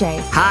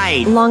 JJ. Hi.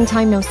 Long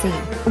time no see.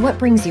 What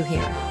brings you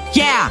here?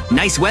 Yeah,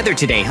 nice weather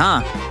today,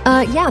 huh?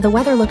 Yeah, the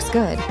weather looks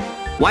good.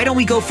 Why don't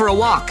we go for a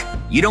walk?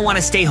 You don't want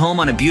to stay home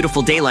on a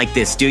beautiful day like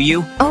this, do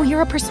you? Oh, you're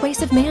a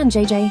persuasive man,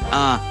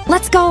 JJ.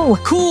 Let's go.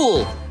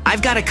 Cool.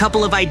 I've got a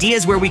couple of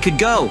ideas where we could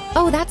go.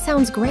 Oh, that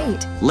sounds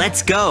great.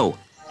 Let's go.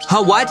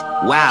 What?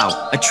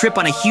 Wow, a trip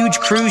on a huge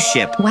cruise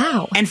ship.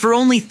 Wow. And for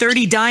only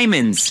 30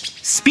 diamonds.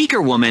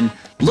 Speaker woman,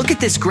 look at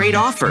this great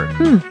offer.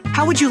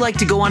 How would you like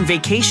to go on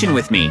vacation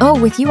with me? Oh,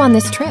 with you on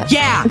this trip?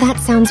 Yeah. That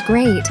sounds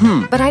great.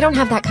 But I don't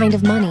have that kind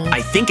of money.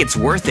 I think it's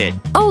worth it.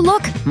 Oh,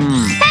 look.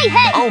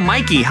 Hey. Oh,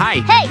 Mikey, hi.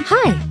 Hey.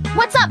 Hi.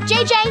 What's up,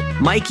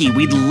 JJ? Mikey,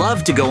 we'd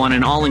love to go on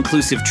an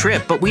all-inclusive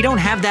trip, but we don't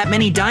have that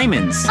many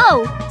diamonds.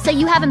 Oh, so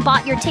you haven't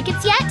bought your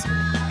tickets yet?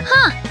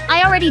 Huh,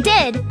 I already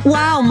did.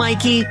 Wow,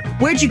 Mikey,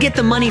 where'd you get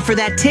the money for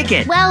that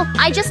ticket? Well,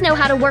 I just know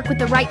how to work with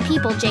the right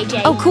people,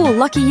 JJ. Oh, cool,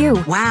 lucky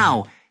you.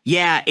 Wow.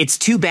 Yeah, it's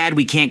too bad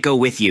we can't go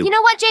with you. You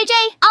know what,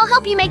 JJ? I'll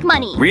help you make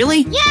money.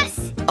 Really?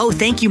 Yes! Oh,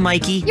 thank you,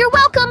 Mikey. You're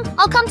welcome.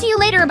 I'll come to you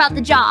later about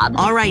the job.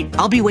 All right,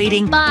 I'll be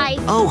waiting. Bye.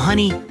 Oh,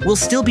 honey, we'll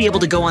still be able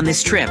to go on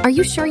this trip. Are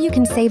you sure you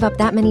can save up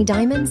that many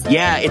diamonds?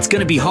 Yeah, it's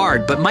gonna be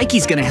hard, but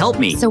Mikey's gonna help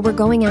me. So we're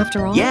going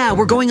after all? Yeah,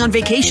 we're going on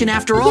vacation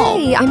after all.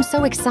 Yay, I'm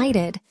so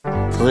excited.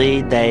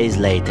 3 days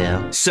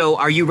later. So,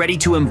 are you ready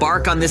to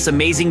embark on this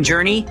amazing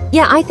journey?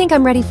 Yeah, I think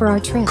I'm ready for our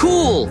trip.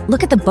 Cool!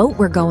 Look at the boat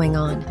we're going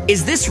on.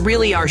 Is this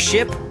really our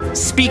ship?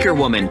 Speaker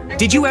woman,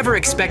 did you ever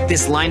expect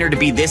this liner to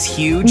be this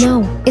huge?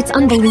 No, it's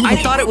unbelievable. I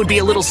thought it would be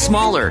a little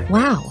smaller.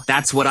 Wow.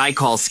 That's what I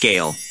call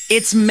scale.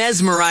 It's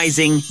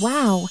mesmerizing.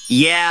 Wow.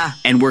 Yeah,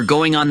 and we're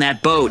going on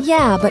that boat.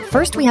 Yeah, but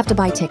first we have to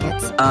buy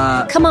tickets.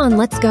 Come on,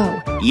 let's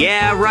go.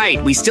 Yeah,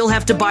 right. We still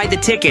have to buy the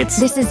tickets.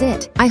 This is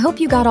it. I hope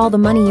you got all the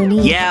money you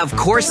need. Yeah, of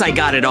course I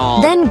got it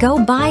all. Then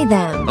go buy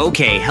them.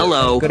 Okay,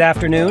 hello. Good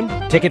afternoon.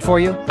 Ticket for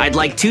you? I'd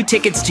like 2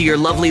 tickets to your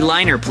lovely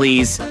liner,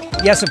 please.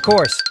 Yes, of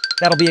course.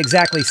 That'll be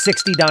exactly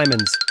 60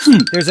 diamonds.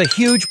 There's a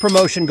huge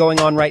promotion going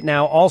on right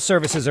now. All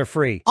services are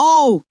free.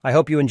 Oh! I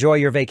hope you enjoy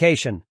your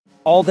vacation.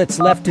 All that's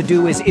left to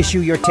do is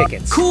issue your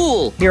tickets.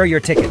 Cool! Here are your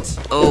tickets.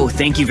 Oh,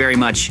 thank you very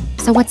much.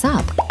 So what's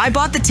up? I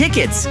bought the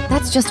tickets.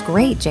 That's just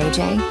great,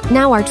 JJ.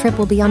 Now our trip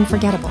will be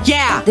unforgettable.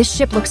 Yeah! This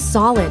ship looks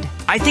solid.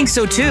 I think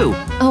so too.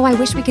 Oh, I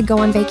wish we could go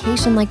on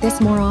vacation like this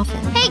more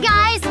often. Hey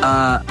guys!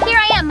 Here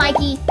I am,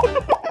 Mikey.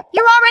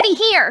 You're already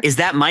here. Is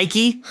that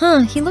Mikey? Huh,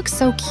 he looks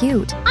so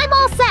cute. I'm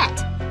all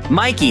set.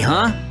 Mikey,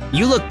 huh?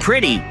 You look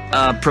pretty,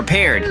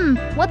 prepared.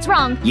 What's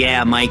wrong?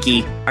 Yeah,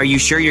 Mikey. Are you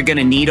sure you're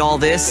gonna need all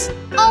this?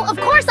 Oh, of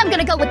course I'm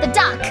gonna go with the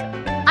duck.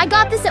 I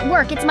got this at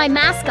work. It's my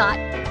mascot.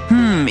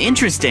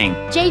 Interesting.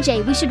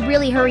 JJ, we should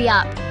really hurry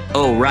up.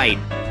 Oh, right.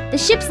 The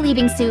ship's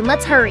leaving soon.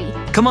 Let's hurry.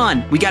 Come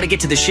on, we gotta get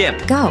to the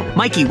ship. Go.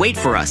 Mikey, wait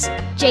for us.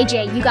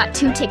 JJ, you got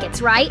 2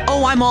 tickets, right?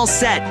 Oh, I'm all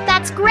set.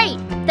 That's great.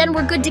 Then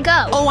we're good to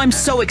go. Oh, I'm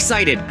so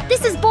excited.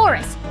 This is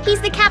Boris.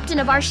 He's the captain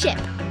of our ship.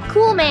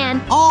 Cool,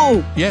 man.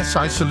 Oh! Yes,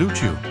 I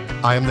salute you.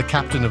 I am the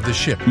captain of this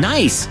ship.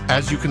 Nice.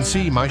 As you can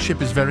see, my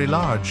ship is very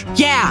large.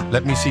 Yeah.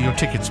 Let me see your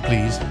tickets,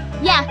 please.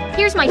 Yeah,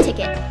 here's my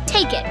ticket.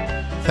 Take it.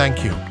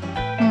 Thank you.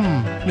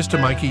 Mr.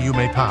 Mikey, you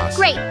may pass.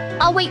 Great.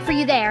 I'll wait for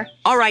you there.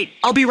 All right,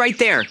 I'll be right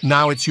there.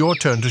 Now it's your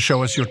turn to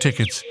show us your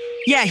tickets.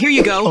 Yeah, here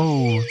you go.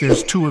 Oh,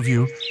 there's 2 of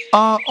you.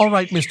 All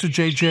right, Mr.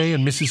 JJ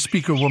and Mrs.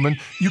 Speakerwoman,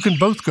 you can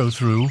both go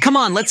through. Come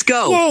on, let's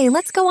go. Yay,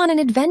 let's go on an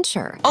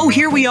adventure. Oh,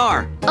 here we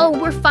are. Oh,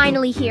 we're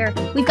finally here.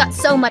 We've got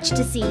so much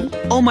to see.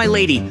 Oh, my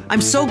lady,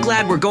 I'm so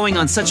glad we're going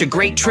on such a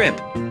great trip.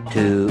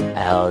 2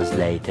 hours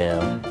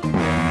later.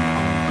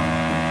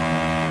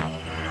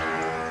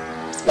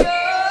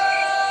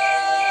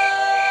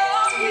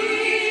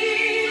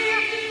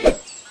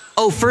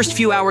 Oh, first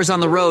few hours on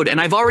the road,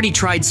 and I've already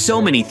tried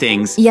so many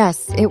things.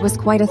 Yes, it was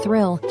quite a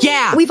thrill.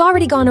 Yeah! We've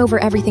already gone over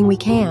everything we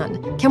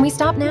can. Can we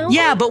stop now?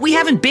 Yeah, but we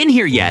haven't been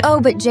here yet.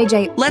 Oh, but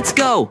JJ... Let's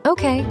go.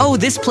 Okay. Oh,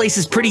 this place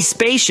is pretty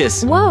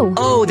spacious. Whoa.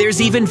 Oh,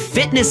 there's even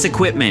fitness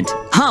equipment.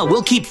 Huh,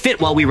 we'll keep fit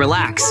while we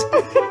relax.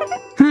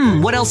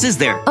 What else is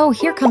there? Oh,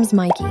 here comes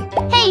Mikey.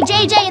 Hey,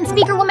 JJ and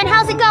Speakerwoman,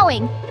 how's it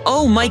going?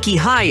 Oh, Mikey,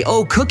 hi.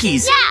 Oh,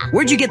 cookies. Yeah.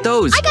 Where'd you get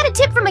those? I got a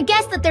tip from a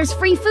guest that there's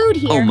free food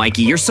here. Oh,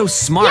 Mikey, you're so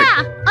smart.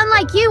 Yeah,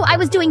 unlike you, I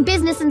was doing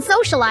business and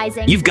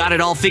socializing. You've got it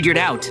all figured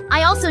out.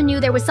 I also knew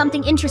there was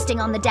something interesting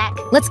on the deck.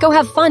 Let's go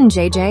have fun,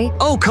 JJ.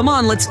 Oh, come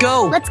on, let's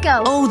go. Let's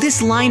go. Oh,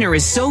 this liner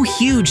is so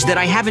huge that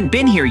I haven't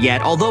been here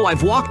yet, although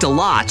I've walked a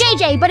lot.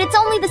 JJ, but it's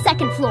only the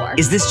 2nd floor.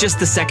 Is this just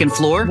the 2nd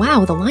floor?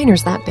 Wow, the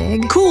liner's that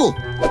big. Cool.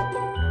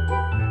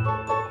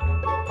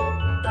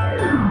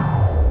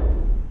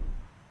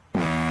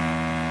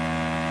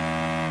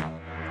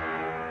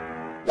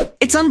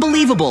 It's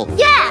unbelievable.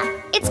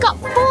 Yeah, it's got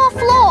 4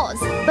 floors.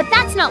 But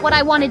that's not what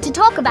I wanted to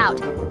talk about.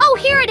 Oh,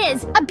 here it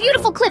is. A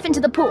beautiful cliff into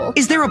the pool.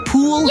 Is there a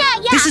pool?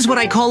 Yeah. This is what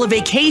I call a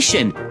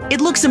vacation.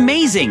 It looks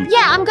amazing.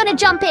 Yeah, I'm gonna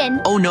jump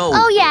in. Oh, no.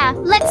 Oh, yeah,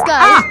 let's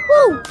go.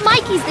 Woo,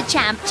 Mikey's the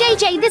champ.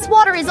 JJ, this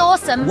water is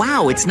awesome.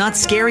 Wow, it's not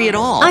scary at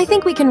all. I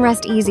think we can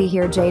rest easy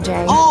here,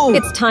 JJ. Oh!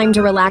 It's time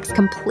to relax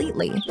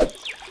completely.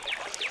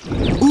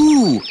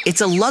 Ooh,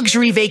 it's a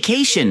luxury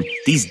vacation.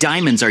 These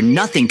diamonds are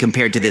nothing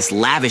compared to this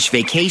lavish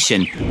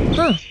vacation.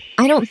 Huh.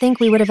 I don't think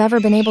we would have ever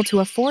been able to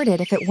afford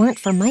it if it weren't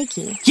for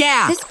Mikey.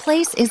 Yeah! This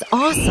place is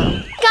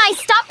awesome. Guys,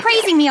 stop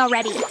praising me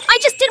already. I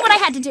just did what I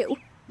had to do.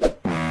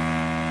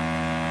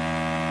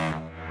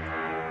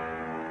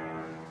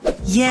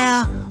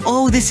 Yeah.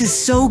 Oh, this is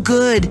so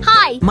good.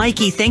 Hi.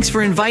 Mikey, thanks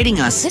for inviting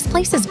us. This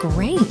place is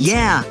great.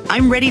 Yeah,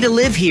 I'm ready to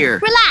live here.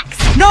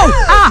 Relax. No!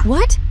 Ah!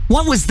 What?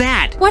 What was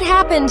that? What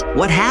happened?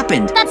 What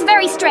happened? That's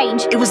very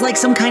strange. It was like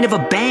some kind of a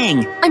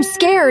bang. I'm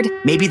scared.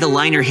 Maybe the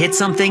liner hit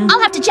something?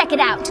 I'll have to check it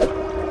out.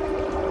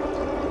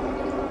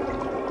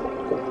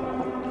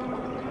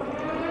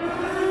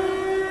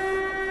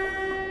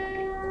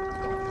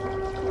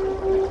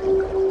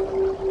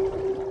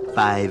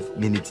 Five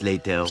minutes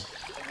later.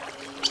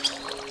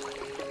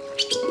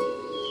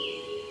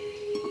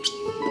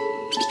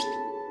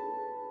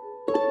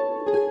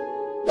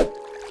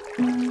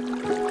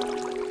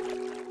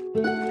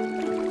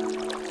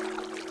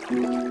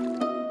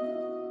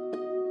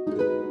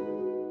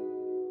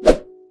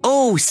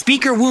 Oh,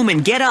 speaker woman,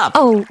 get up!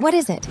 Oh, what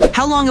is it?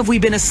 How long have we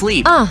been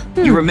asleep?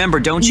 You remember,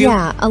 don't you?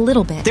 Yeah, a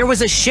little bit. There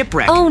was a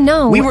shipwreck. Oh,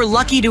 no. We were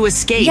lucky to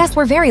escape. Yes,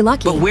 we're very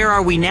lucky. But where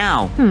are we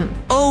now?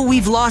 Oh,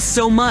 we've lost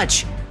so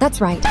much.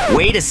 That's right.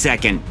 Wait a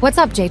second. What's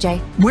up, JJ?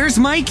 Where's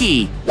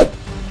Mikey?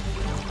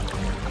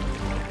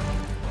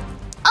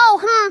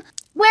 Oh,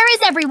 where is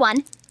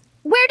everyone?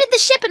 Where did the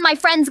ship and my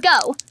friends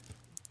go?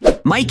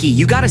 Mikey,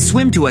 you gotta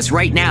swim to us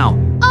right now.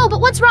 Oh,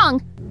 but what's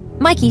wrong?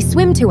 Mikey,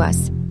 swim to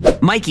us.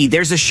 Mikey,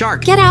 there's a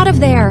shark. Get out of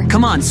there.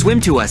 Come on,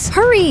 swim to us.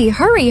 Hurry,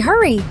 hurry,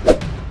 hurry.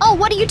 Oh,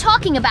 what are you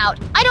talking about?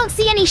 I don't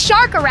see any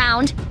shark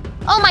around.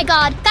 Oh my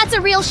god, that's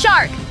a real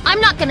shark.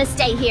 I'm not gonna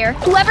stay here.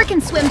 Whoever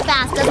can swim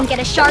fast doesn't get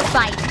a shark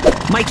bite.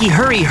 Mikey,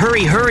 hurry,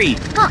 hurry, hurry.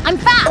 Huh, I'm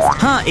fast.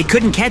 Huh, it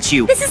couldn't catch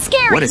you. This is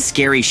scary. What a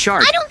scary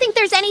shark. I don't think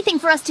there's anything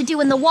for us to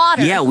do in the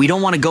water. Yeah, we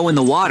don't want to go in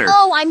the water.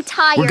 Oh, I'm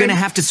tired. We're gonna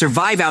have to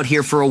survive out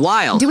here for a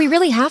while. Do we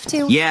really have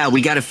to? Yeah,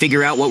 we gotta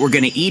figure out what we're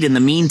gonna eat in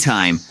the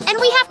meantime. And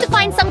we have to find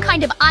find some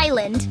kind of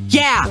island.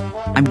 Yeah,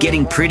 I'm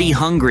getting pretty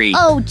hungry.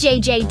 Oh,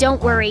 JJ,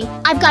 don't worry.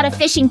 I've got a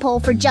fishing pole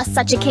for just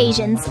such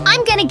occasions.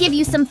 I'm gonna give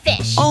you some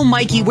fish. Oh,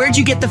 Mikey, where'd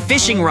you get the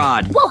fishing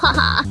rod?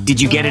 Whoa-ha-ha.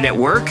 Did you get it at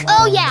work?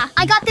 Oh yeah,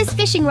 I got this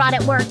fishing rod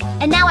at work,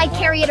 and now I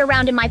carry it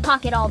around in my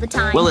pocket all the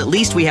time. Well, at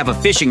least we have a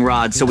fishing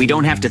rod so we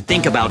don't have to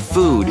think about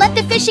food. Let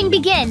the fishing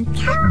begin.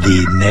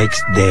 The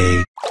next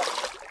day.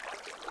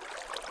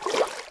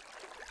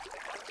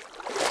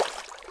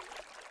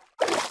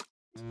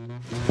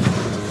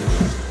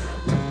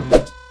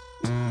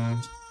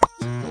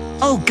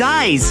 Oh,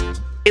 guys!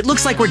 It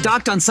looks like we're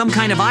docked on some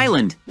kind of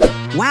island.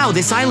 Wow,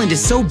 this island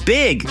is so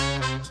big.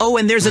 Oh,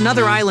 and there's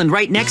another island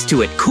right next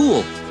to it.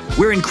 Cool.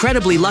 We're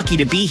incredibly lucky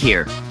to be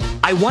here.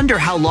 I wonder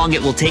how long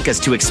it will take us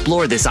to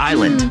explore this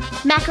island.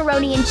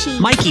 Macaroni and cheese.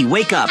 Mikey,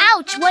 wake up.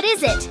 Ouch, what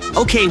is it?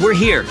 Okay, we're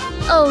here.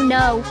 Oh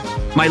no.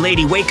 My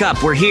lady, wake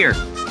up, we're here.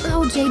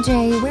 Oh,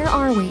 JJ, where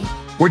are we?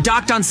 We're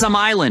docked on some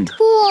island.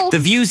 Cool. The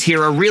views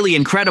here are really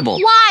incredible.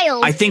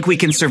 Wild. I think we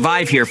can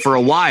survive here for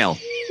a while.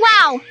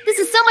 Wow, this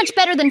is so much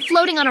better than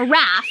floating on a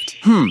raft.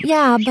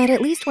 Yeah, but at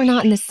least we're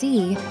not in the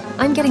sea.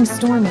 I'm getting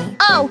stormy.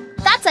 Oh,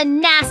 that's a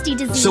nasty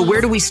disease. So where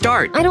do we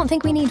start? I don't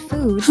think we need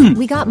food.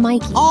 We got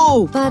Mikey.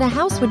 Oh! But a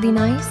house would be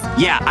nice.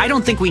 Yeah, I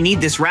don't think we need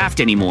this raft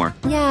anymore.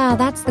 Yeah,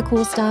 that's the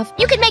cool stuff.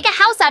 You could make a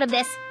house out of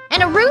this,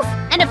 and a roof,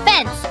 and a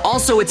fence.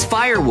 Also, it's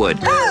firewood.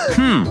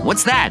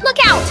 What's that? Look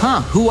out!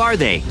 Huh, who are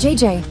they?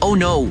 JJ. Oh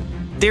no,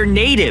 they're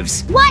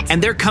natives. What?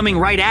 And they're coming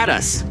right at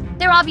us.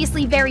 They're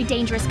obviously very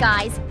dangerous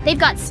guys. They've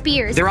got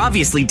spears. They're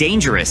obviously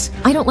dangerous.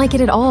 I don't like it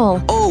at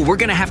all. Oh, we're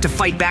gonna have to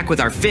fight back with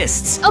our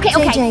fists. Okay.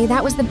 JJ,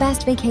 that was the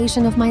best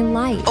vacation of my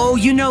life. Oh,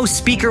 you know,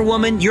 speaker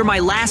woman, you're my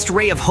last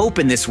ray of hope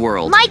in this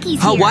world.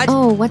 Mikey's Huh, here. what?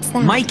 Oh, what's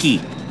that?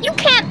 Mikey. You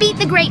can't beat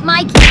the great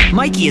Mikey.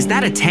 Mikey, is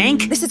that a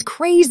tank? This is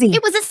crazy.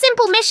 It was a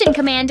simple mission,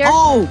 Commander.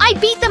 Oh. I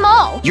beat them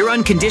all. You're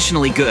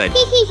unconditionally good.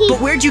 But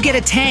where'd you get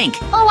a tank?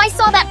 Oh, I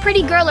saw that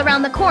pretty girl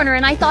around the corner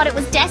and I thought it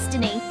was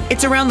destiny.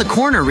 It's around the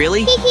corner,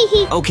 really?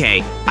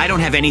 Okay, I don't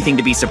have anything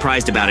to be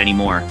surprised about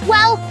anymore.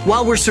 Well,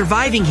 while we're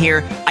surviving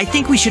here, I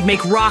think we should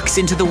make rocks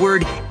into the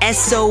word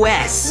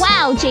SOS.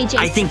 Wow, JJ.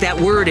 I think that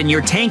word in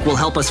your tank will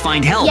help us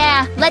find help.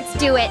 Yeah, let's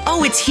do it.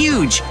 Oh, it's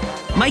huge.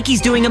 Mikey's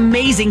doing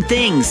amazing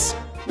things.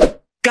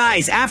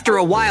 Guys, after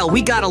a while,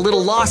 we got a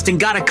little lost and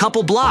got a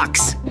couple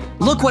blocks.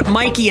 Look what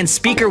Mikey and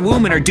Speaker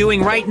Woman are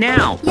doing right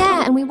now.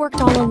 Yeah, and we worked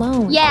all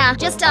alone. Yeah,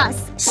 just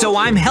us. So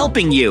I'm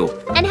helping you.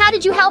 And how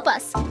did you help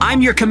us?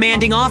 I'm your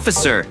commanding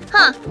officer.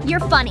 Huh, you're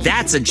funny.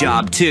 That's a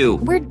job, too.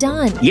 We're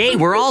done. Yay,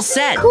 we're all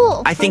set.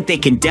 Cool. I think they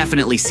can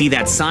definitely see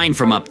that sign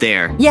from up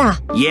there. Yeah.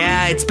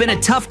 Yeah, it's been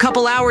a tough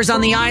couple hours on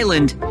the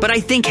island, but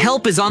I think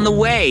help is on the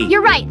way.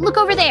 You're right, look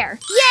over there.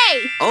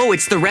 Yay! Oh,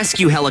 it's the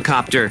rescue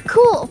helicopter.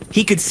 Cool.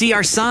 He could see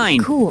our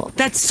sign. Cool.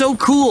 That's so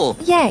cool.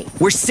 Yay.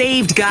 We're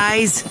saved,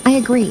 guys. I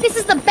agree. This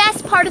is the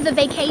best part of the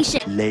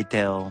vacation.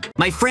 Later.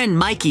 My friend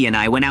Mikey and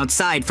I went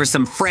outside for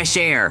some fresh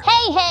air.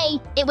 Hey,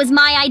 it was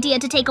my idea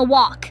to take a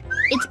walk.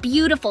 It's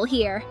beautiful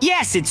here.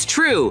 Yes, it's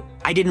true.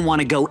 I didn't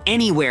want to go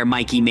anywhere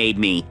Mikey made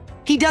me.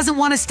 He doesn't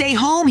want to stay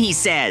home, he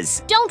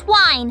says. Don't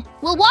whine.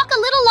 We'll walk a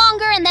little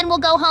longer and then we'll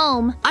go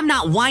home. I'm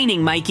not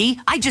whining, Mikey.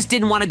 I just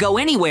didn't want to go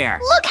anywhere.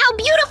 Look how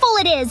beautiful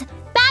it is.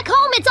 Back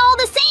home, it's all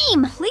the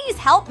same. Please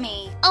help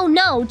me. Oh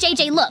no,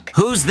 JJ, look.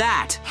 Who's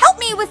that? Help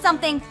me with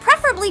something,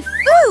 preferably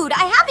food.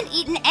 I haven't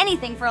eaten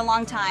anything for a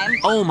long time.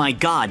 Oh my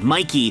God,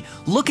 Mikey,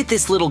 look at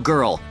this little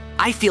girl.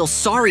 I feel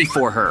sorry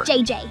for her.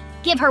 JJ,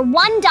 give her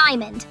 1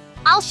 diamond.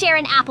 I'll share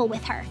an apple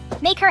with her.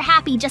 Make her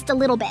happy just a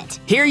little bit.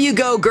 Here you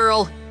go,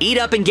 girl. Eat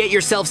up and get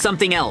yourself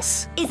something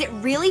else. Is it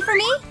really for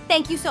me?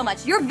 Thank you so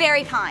much. You're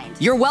very kind.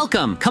 You're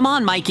welcome. Come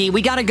on, Mikey,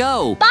 we gotta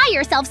go. Buy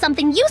yourself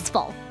something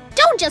useful.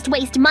 Don't just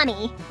waste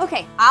money.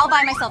 Okay, I'll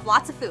buy myself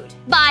lots of food.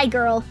 Bye,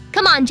 girl.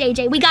 Come on,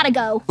 JJ, we gotta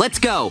go. Let's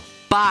go.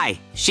 Bye.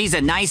 She's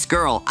a nice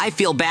girl. I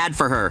feel bad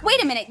for her.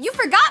 Wait a minute, you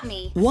forgot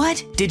me.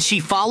 What? Did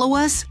she follow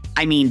us?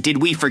 I mean, did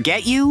we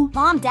forget you?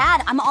 Mom,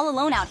 Dad, I'm all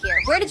alone out here.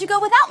 Where did you go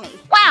without me?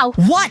 Wow.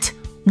 What?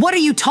 What are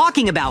you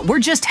talking about? We're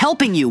just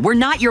helping you. We're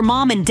not your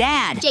mom and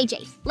dad.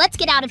 JJ, let's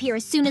get out of here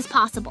as soon as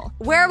possible.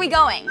 Where are we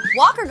going?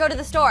 Walk or go to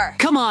the store?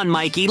 Come on,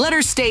 Mikey, let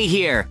her stay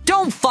here.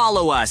 Don't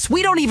follow us.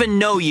 We don't even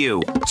know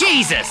you.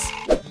 Jesus!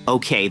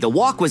 Okay, the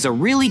walk was a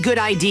really good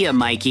idea,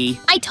 Mikey.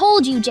 I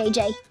told you,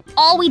 JJ.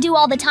 All we do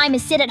all the time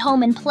is sit at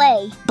home and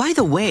play. By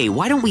the way,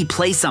 why don't we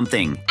play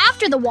something?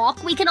 After the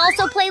walk, we can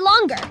also play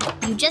longer.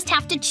 You just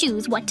have to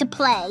choose what to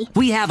play.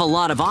 We have a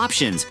lot of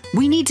options.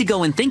 We need to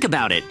go and think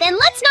about it. Then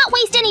let's not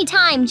waste any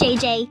time,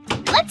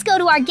 JJ. Let's go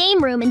to our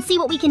game room and see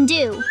what we can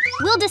do.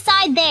 We'll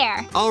decide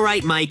there. All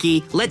right,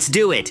 Mikey, let's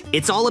do it.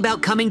 It's all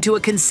about coming to a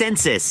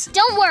consensus.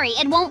 Don't worry,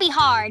 it won't be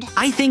hard.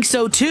 I think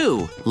so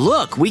too.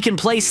 Look, we can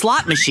play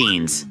slot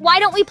machines. Why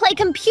don't we play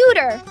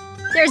computer?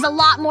 There's a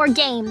lot more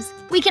games.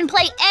 We can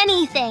play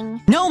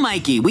anything. No,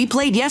 Mikey, we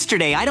played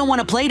yesterday. I don't want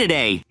to play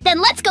today.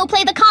 Then let's go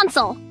play the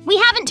console. We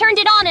haven't turned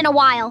it on in a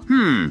while.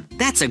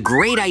 That's a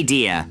great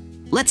idea.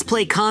 Let's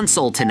play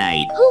console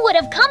tonight. Who would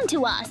have come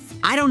to us?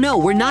 I don't know,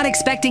 we're not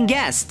expecting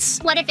guests.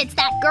 What if it's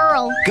that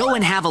girl? Go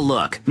and have a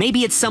look.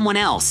 Maybe it's someone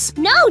else.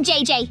 No,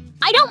 JJ.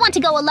 I don't want to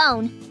go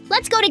alone.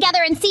 Let's go together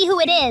and see who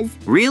it is.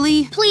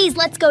 Really? Please,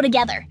 let's go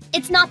together.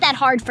 It's not that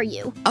hard for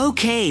you.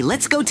 Okay,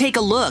 let's go take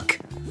a look.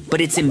 But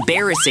it's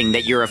embarrassing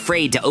that you're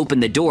afraid to open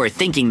the door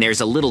thinking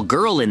there's a little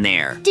girl in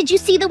there. Did you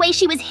see the way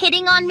she was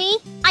hitting on me?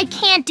 I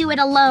can't do it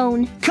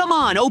alone. Come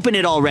on, open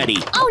it already.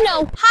 Oh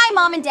no. Hi,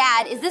 Mom and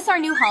Dad. Is this our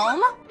new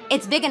home?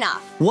 It's big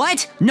enough.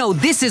 What? No,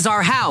 this is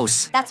our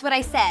house. That's what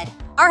I said.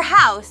 Our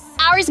house.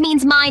 Ours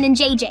means mine and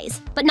JJ's,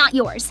 but not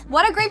yours.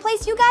 What a great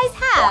place you guys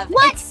have.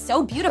 What? It's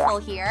so beautiful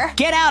here.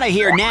 Get out of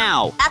here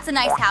now. That's a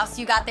nice house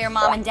you got there,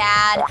 Mom and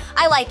Dad.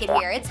 I like it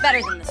here. It's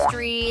better than the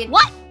street.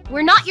 What?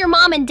 We're not your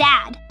mom and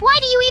dad. Why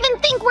do you even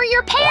think we're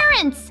your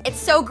parents? It's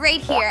so great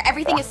here.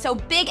 Everything is so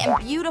big and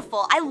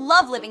beautiful. I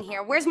love living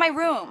here. Where's my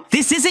room?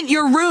 This isn't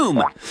your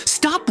room.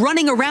 Stop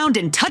running around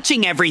and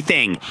touching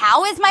everything.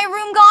 How is my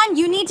room gone?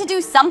 You need to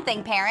do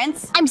something,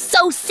 parents. I'm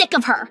so sick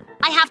of her.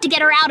 I have to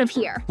get her out of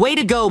here. Way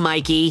to go,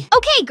 Mikey.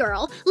 Okay,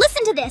 girl,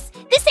 listen to this.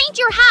 This ain't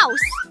your house.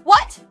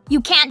 What? You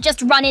can't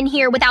just run in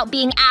here without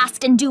being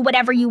asked and do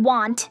whatever you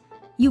want.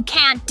 You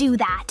can't do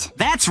that.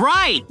 That's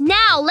right.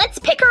 Now, let's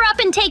pick her up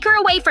and take her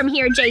away from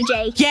here,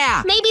 JJ.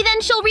 Yeah. Maybe then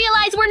she'll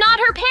realize we're not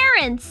her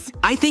parents.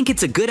 I think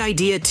it's a good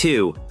idea,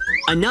 too.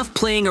 Enough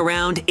playing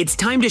around. It's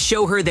time to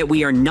show her that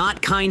we are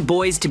not kind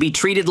boys to be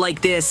treated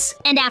like this.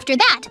 And after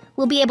that,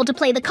 we'll be able to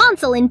play the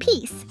console in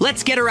peace.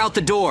 Let's get her out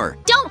the door.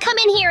 Don't come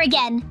in here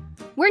again.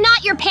 We're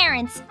not your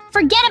parents.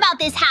 Forget about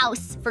this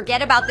house.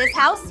 Forget about this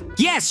house?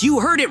 Yes, you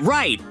heard it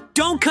right.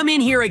 Don't come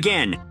in here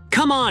again.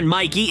 Come on,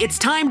 Mikey, it's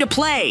time to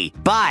play.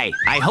 Bye.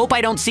 I hope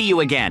I don't see you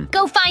again.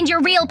 Go find your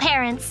real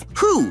parents.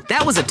 Whew,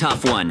 that was a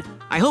tough one.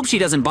 I hope she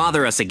doesn't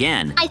bother us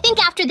again. I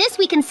think after this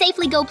we can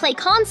safely go play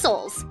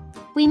consoles.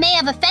 We may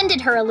have offended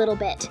her a little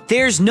bit.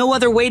 There's no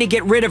other way to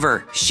get rid of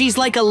her. She's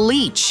like a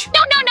leech.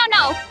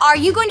 No. Are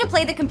you going to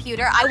play the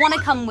computer? I want to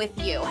come with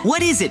you.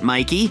 What is it,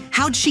 Mikey?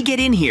 How'd she get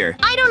in here?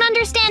 I don't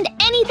understand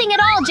anything at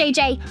all,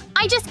 JJ.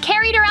 I just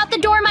carried her out the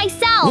door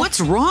myself.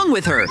 What's wrong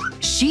with her?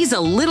 She's a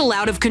little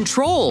out of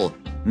control.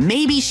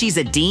 Maybe she's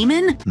a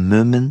demon?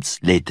 Moments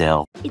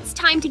later. It's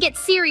time to get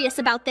serious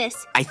about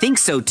this. I think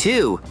so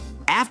too.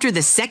 After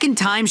the second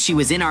time she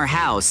was in our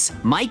house,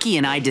 Mikey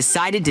and I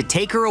decided to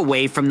take her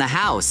away from the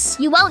house.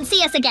 You won't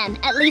see us again,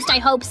 at least I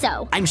hope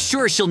so. I'm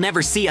sure she'll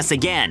never see us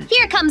again.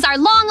 Here comes our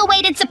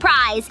long-awaited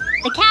surprise.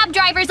 The cab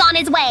driver's on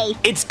his way.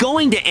 It's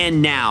going to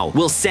end now.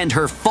 We'll send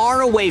her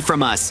far away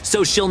from us,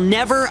 so she'll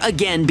never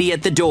again be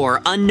at the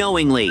door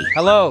unknowingly.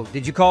 Hello,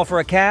 did you call for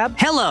a cab?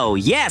 Hello,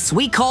 yes,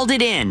 we called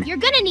it in. You're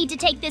gonna need to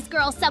take this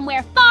girl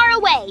somewhere far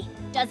away.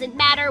 Doesn't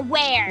matter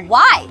where.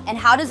 Why? And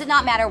how does it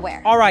not matter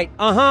where? All right,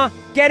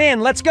 Get in,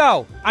 let's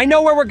go. I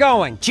know where we're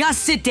going.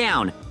 Just sit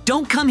down.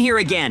 Don't come here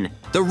again.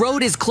 The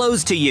road is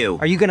closed to you.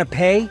 Are you gonna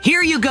pay?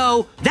 Here you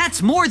go.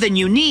 That's more than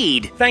you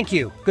need. Thank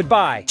you.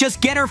 Goodbye.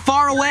 Just get her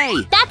far away.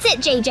 That's it,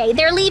 JJ.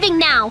 They're leaving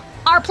now.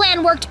 Our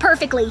plan worked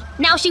perfectly.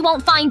 Now she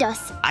won't find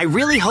us. I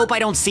really hope I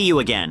don't see you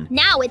again.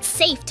 Now it's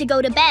safe to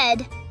go to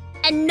bed.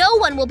 And no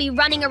one will be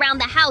running around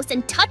the house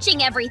and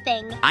touching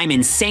everything. I'm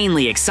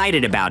insanely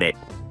excited about it.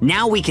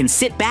 Now we can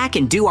sit back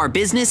and do our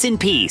business in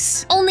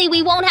peace. Only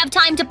we won't have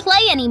time to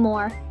play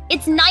anymore.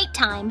 It's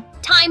nighttime.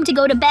 Time to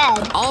go to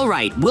bed. All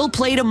right, we'll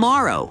play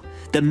tomorrow.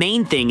 The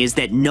main thing is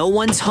that no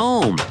one's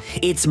home.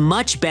 It's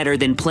much better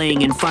than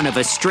playing in front of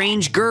a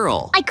strange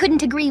girl. I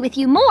couldn't agree with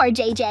you more,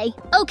 JJ.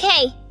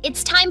 Okay,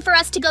 it's time for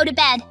us to go to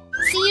bed.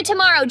 See you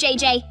tomorrow,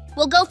 JJ.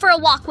 We'll go for a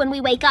walk when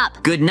we wake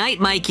up. Good night,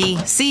 Mikey.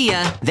 See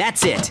ya.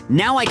 That's it.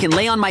 Now I can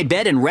lay on my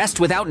bed and rest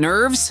without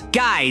nerves?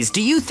 Guys,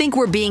 do you think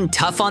we're being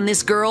tough on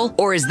this girl?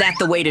 Or is that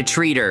the way to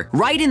treat her?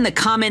 Write in the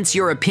comments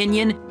your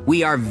opinion.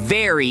 We are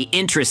very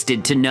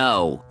interested to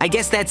know. I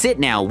guess that's it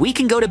now. We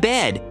can go to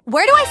bed.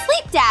 Where do I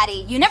sleep,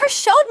 Daddy? You never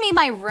showed me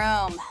my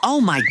room. Oh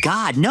my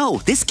God, no.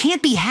 This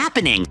can't be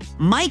happening.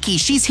 Mikey,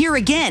 she's here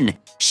again.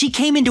 She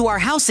came into our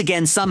house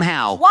again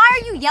somehow. Why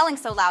are you yelling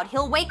so loud?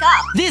 He'll wake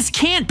up. This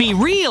can't be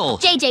real.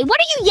 JJ, what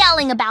are you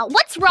yelling about?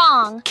 What's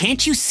wrong?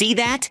 Can't you see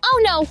that?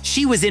 Oh no.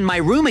 She was in my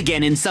room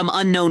again in some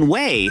unknown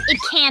way. It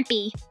can't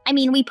be. I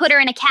mean, we put her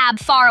in a cab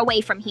far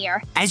away from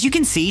here. As you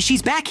can see,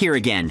 she's back here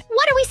again.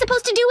 What are we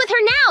supposed to do with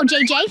her now,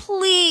 JJ?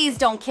 Please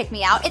don't kick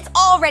me out. It's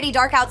already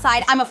dark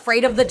outside. I'm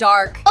afraid of the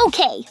dark.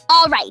 Okay,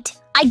 all right.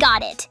 I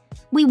got it.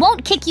 We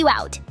won't kick you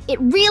out. It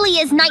really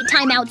is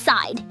nighttime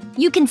outside.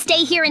 You can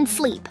stay here and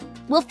sleep.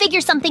 We'll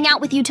figure something out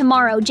with you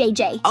tomorrow,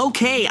 JJ.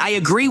 Okay, I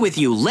agree with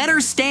you. Let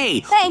her stay.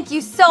 Thank you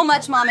so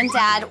much, Mom and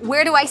Dad.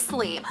 Where do I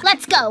sleep?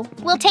 Let's go.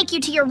 We'll take you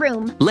to your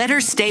room. Let her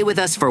stay with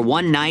us for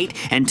one night,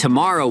 and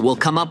tomorrow we'll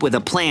come up with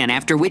a plan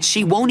after which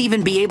she won't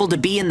even be able to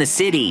be in the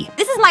city.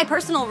 This is my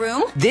personal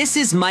room. This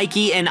is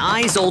Mikey and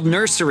I's old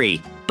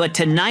nursery. But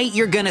tonight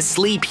you're gonna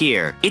sleep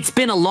here. It's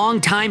been a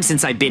long time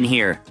since I've been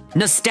here.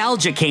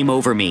 Nostalgia came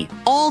over me.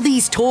 All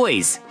these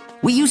toys.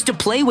 We used to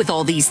play with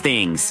all these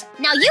things.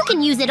 Now you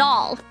can use it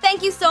all.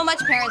 Thank you so much,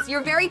 parents. You're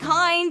very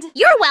kind.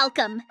 You're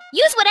welcome.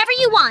 Use whatever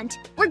you want.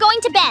 We're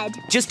going to bed.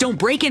 Just don't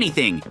break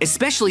anything,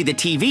 especially the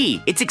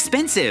TV. It's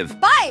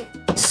expensive. Bye.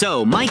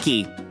 So,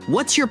 Mikey,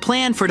 what's your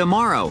plan for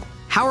tomorrow?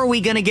 How are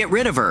we gonna get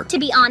rid of her? To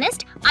be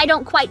honest, I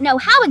don't quite know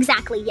how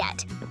exactly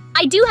yet.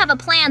 I do have a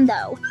plan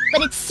though,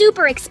 but it's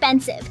super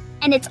expensive,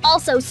 and it's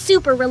also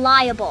super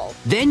reliable.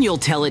 Then you'll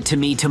tell it to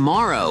me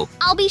tomorrow.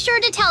 I'll be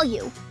sure to tell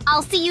you.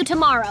 I'll see you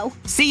tomorrow.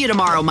 See you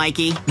tomorrow,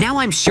 Mikey. Now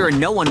I'm sure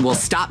no one will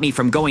stop me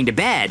from going to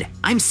bed.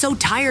 I'm so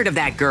tired of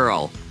that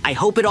girl. I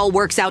hope it all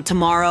works out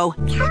tomorrow.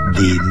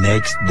 The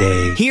next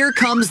day. Here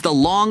comes the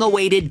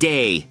long-awaited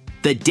day.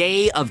 The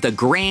day of the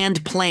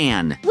grand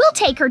plan. We'll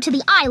take her to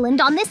the island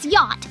on this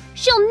yacht.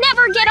 She'll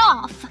never get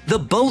off. The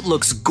boat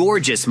looks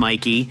gorgeous,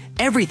 Mikey.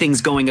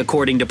 Everything's going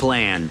according to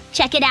plan.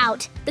 Check it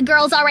out. The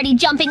girl's already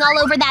jumping all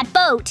over that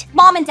boat.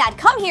 Mom and Dad,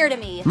 come here to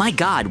me. My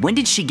God, when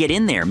did she get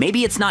in there?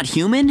 Maybe it's not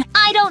human?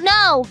 I don't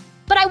know,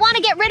 but I want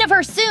to get rid of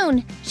her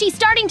soon. She's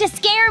starting to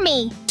scare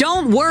me.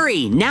 Don't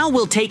worry. Now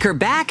we'll take her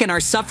back and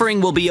our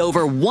suffering will be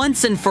over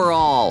once and for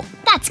all.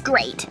 That's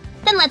great.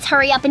 Then let's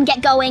hurry up and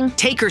get going.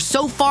 Take her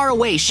so far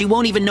away she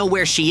won't even know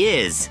where she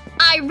is.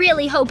 I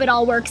really hope it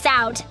all works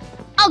out.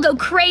 I'll go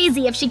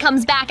crazy if she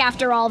comes back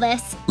after all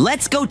this.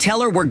 Let's go tell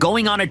her we're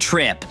going on a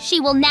trip. She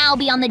will now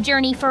be on the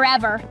journey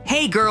forever.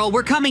 Hey girl,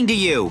 we're coming to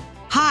you.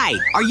 Hi,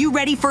 are you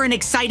ready for an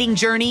exciting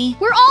journey?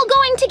 We're all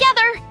going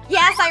together.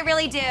 Yes, I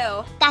really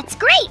do. That's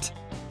great.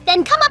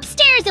 Then come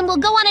upstairs and we'll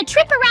go on a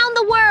trip around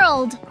the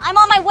world. I'm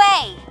on my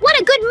way. What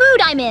a good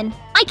mood I'm in.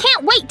 I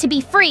can't wait to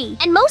be free,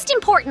 and most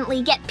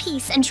importantly, get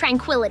peace and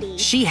tranquility.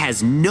 She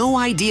has no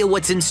idea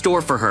what's in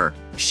store for her.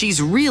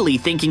 She's really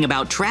thinking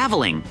about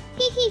traveling.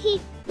 Hee hee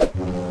hee.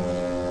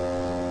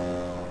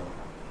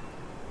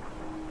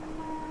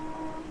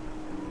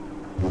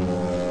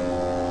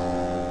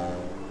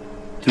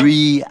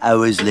 3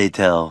 hours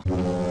later.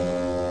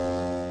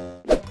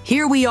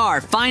 Here we are,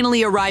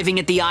 finally arriving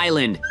at the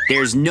island.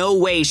 There's no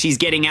way she's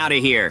getting out of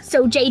here.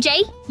 So,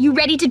 JJ, you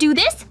ready to do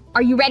this?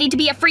 Are you ready to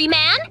be a free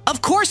man?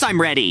 Of course I'm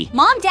ready.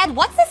 Mom, Dad,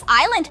 what's this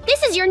island?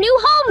 This is your new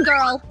home,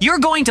 girl. You're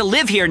going to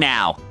live here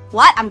now.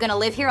 What? I'm gonna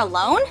live here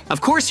alone?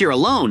 Of course you're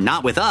alone,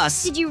 not with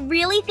us. Did you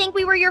really think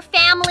we were your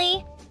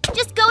family?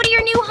 Just go to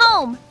your new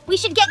home. We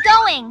should get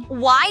going.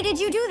 Why did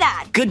you do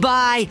that?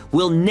 Goodbye.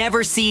 We'll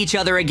never see each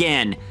other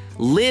again.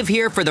 Live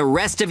here for the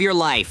rest of your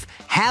life.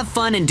 Have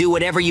fun and do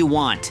whatever you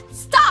want.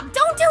 Stop!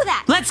 Don't do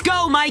that! Let's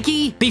go,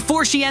 Mikey!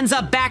 Before she ends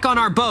up back on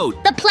our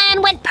boat. The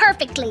plan went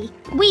perfectly.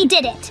 We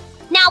did it.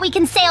 Now we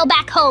can sail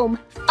back home.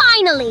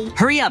 Finally!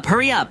 Hurry up,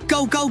 hurry up.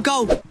 Go, go,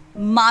 go.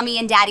 Mommy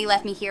and Daddy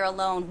left me here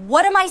alone.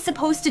 What am I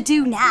supposed to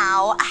do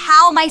now?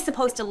 How am I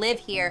supposed to live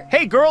here?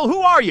 Hey girl, who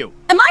are you?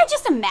 Am I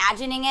just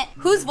imagining it?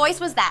 Whose voice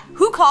was that?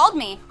 Who called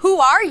me? Who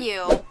are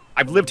you?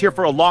 I've lived here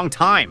for a long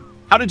time.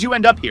 How did you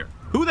end up here?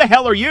 Who the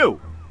hell are you?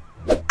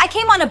 I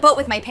came on a boat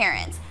with my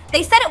parents.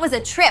 They said it was a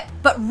trip,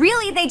 but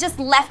really they just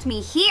left me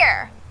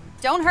here.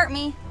 Don't hurt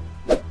me.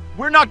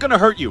 We're not gonna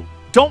hurt you.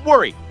 Don't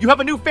worry, you have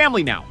a new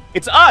family now.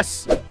 It's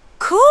us.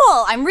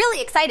 Cool, I'm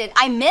really excited.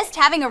 I missed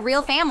having a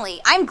real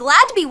family. I'm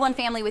glad to be one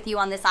family with you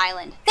on this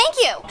island. Thank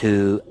you.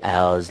 2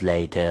 hours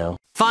later.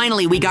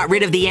 Finally, we got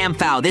rid of the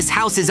APHMAU. This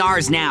house is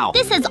ours now.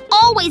 This has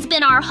always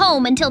been our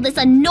home until this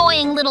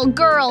annoying little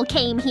girl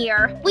came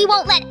here. We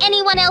won't let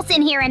anyone else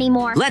in here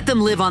anymore. Let them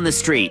live on the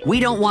street. We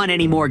don't want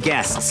any more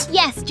guests.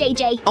 Yes,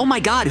 JJ. Oh my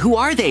God, who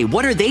are they?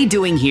 What are they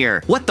doing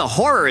here? What the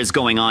horror is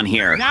going on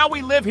here? Now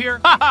we live here.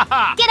 Ha ha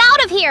ha. Get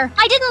out of here.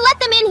 I didn't let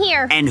them in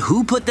here. And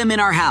who put them in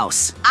our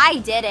house? I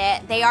did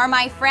it. They are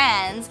my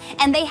friends,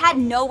 and they had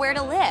nowhere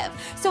to live.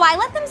 So I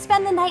let them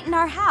spend the night in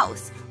our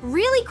house.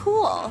 Really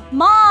cool.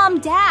 Mom,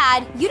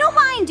 Dad, you don't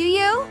mind, do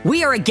you?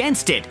 We are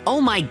against it.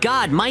 Oh my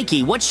God,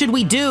 Mikey, what should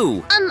we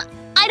do?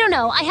 I don't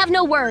know. I have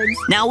no words.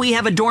 Now we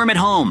have a dorm at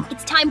home.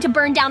 It's time to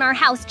burn down our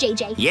house,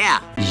 JJ. Yeah.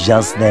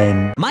 Just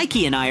then.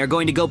 Mikey and I are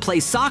going to go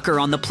play soccer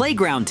on the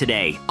playground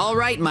today. All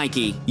right,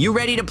 Mikey, you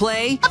ready to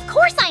play? Of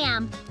course I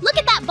am. Look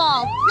at that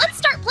ball. Let's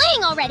start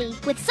playing already.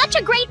 With such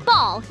a great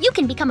ball, you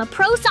can become a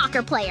pro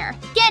soccer player.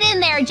 Get in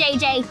there,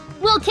 JJ.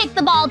 We'll kick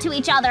the ball to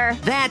each other.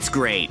 That's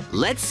great.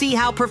 Let's see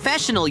how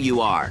professional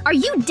you are. Are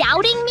you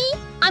doubting me?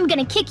 I'm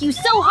gonna kick you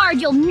so hard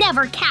you'll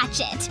never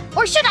catch it.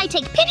 Or should I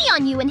take pity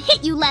on you and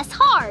hit you less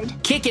hard?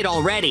 Kick it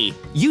already.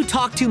 You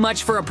talk too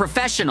much for a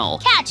professional.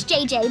 Catch,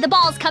 JJ. The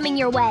ball's coming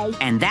your way.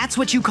 And that's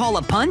what you call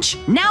a punch?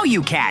 Now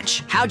you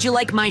catch. How'd you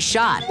like my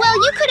shot? Well,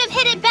 you could have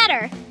hit it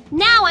better.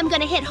 Now I'm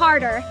gonna hit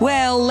harder.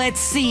 Well, let's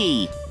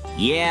see.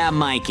 Yeah,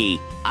 Mikey.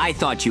 I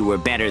thought you were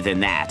better than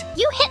that.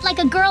 You hit like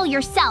a girl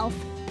yourself,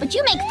 but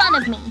you make fun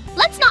of me.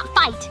 Let's not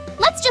fight.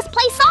 Let's just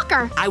play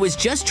soccer. I was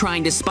just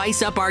trying to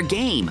spice up our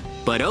game.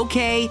 But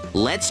okay,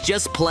 let's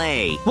just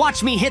play.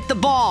 Watch me hit the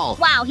ball.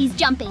 Wow, he's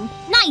jumping.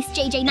 Nice,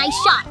 JJ, nice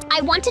shot.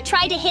 I want to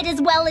try to hit as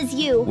well as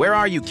you. Where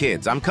are you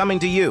kids? I'm coming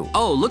to you.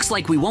 Oh, looks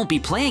like we won't be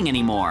playing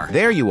anymore.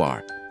 There you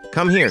are.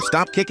 Come here,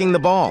 stop kicking the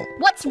ball.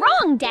 What's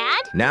wrong,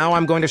 Dad? Now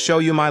I'm going to show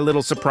you my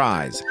little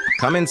surprise.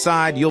 Come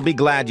inside, you'll be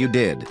glad you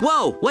did.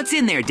 Whoa, what's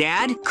in there,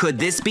 Dad? Could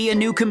this be a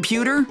new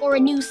computer? Or a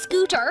new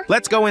scooter?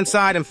 Let's go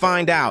inside and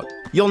find out.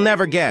 You'll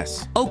never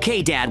guess.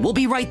 Okay, Dad, we'll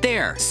be right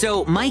there.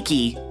 So,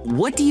 Mikey,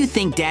 what do you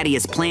think Daddy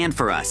has planned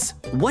for us?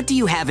 What do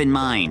you have in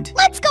mind?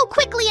 Let's go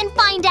quickly and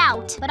find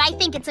out. But I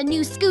think it's a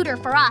new scooter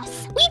for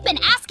us. We've been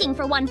asking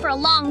for one for a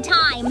long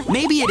time.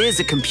 Maybe it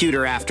is a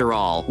computer after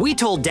all. We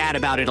told Dad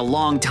about it a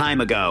long time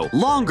ago.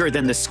 Longer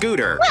than the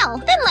scooter. Well,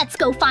 then let's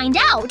go find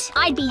out.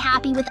 I'd be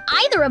happy with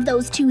either of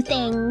those two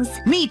things.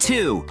 Me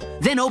too.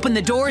 Then open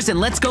the doors and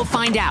let's go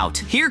find out.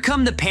 Here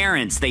come the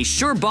parents. They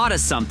sure bought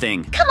us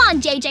something. Come on,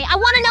 JJ. I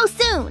want to know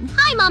soon.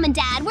 Hi, Mom and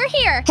Dad. We're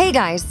here. Hey,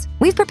 guys.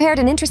 We've prepared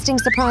an interesting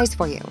surprise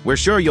for you. We're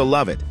sure you'll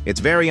love it. It's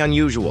very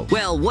unusual.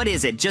 Well, what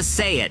is it? Just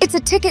say it. It's a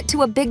ticket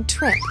to a big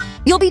trip.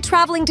 You'll be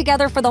traveling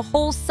together for the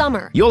whole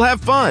summer. You'll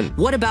have fun.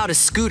 What about a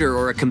scooter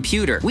or a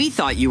computer? We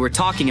thought you were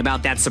talking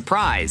about that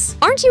surprise.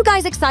 Aren't you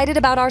guys excited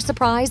about our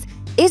surprise?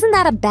 Isn't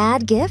that a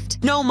bad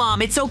gift? No,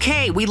 Mom, it's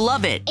okay. We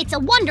love it. It's a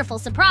wonderful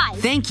surprise.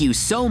 Thank you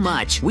so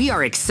much. We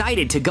are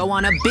excited to go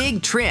on a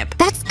big trip.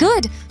 That's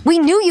good. We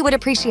knew you would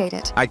appreciate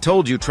it. I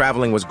told you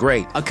traveling was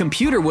great. A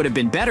computer would have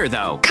been better,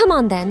 though. Come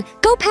on, then.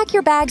 Go pack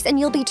your bags and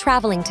you'll be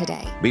traveling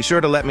today. Be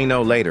sure to let me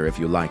know later if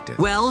you liked it.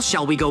 Well,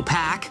 shall we go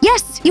pack?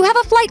 Yes, you have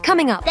a flight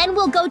coming up. Then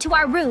we'll go to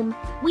our room.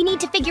 We need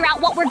to figure out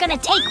what we're gonna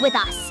take with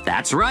us.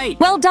 That's right.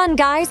 Well done,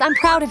 guys. I'm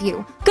proud of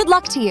you. Good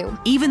luck to you.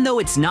 Even though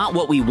it's not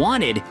what we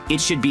wanted,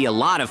 it should be a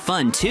lot of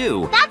fun,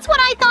 too. That's what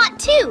I thought,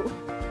 too.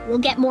 We'll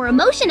get more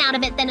emotion out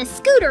of it than a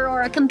scooter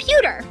or a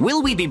computer.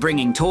 Will we be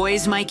bringing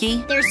toys,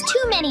 Mikey? There's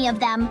too many of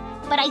them,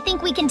 but I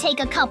think we can take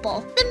a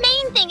couple. The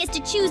main thing is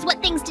to choose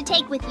what things to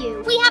take with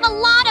you. We have a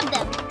lot of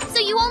them, so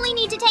you only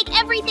need to take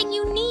everything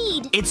you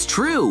need. It's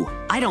true.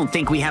 I don't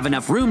think we have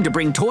enough room to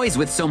bring toys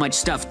with so much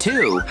stuff,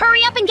 too.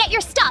 Hurry up and get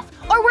your stuff,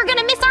 or we're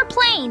gonna miss our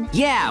plane.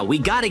 Yeah, we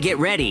gotta get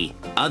ready.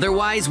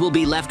 Otherwise, we'll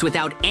be left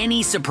without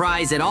any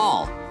surprise at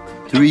all.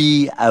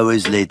 3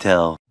 hours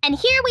later. And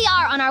here we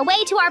are on our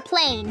way to our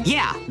plane.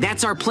 Yeah,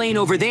 that's our plane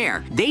over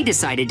there. They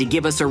decided to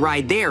give us a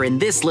ride there in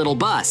this little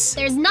bus.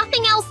 There's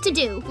nothing else to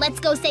do. Let's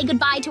go say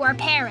goodbye to our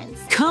parents.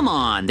 Come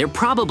on, they're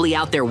probably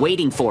out there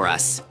waiting for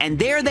us. And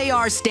there they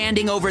are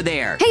standing over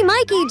there. Hey,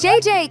 Mikey,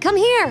 JJ, come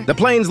here. The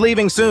plane's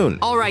leaving soon.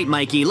 All right,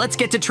 Mikey, let's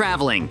get to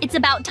traveling. It's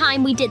about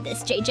time we did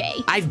this,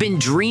 JJ. I've been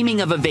dreaming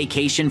of a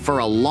vacation for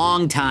a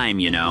long time,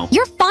 you know.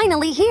 You're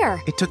finally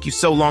here. It took you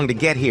so long to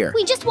get here.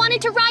 We just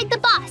wanted to ride the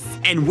bus.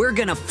 And we're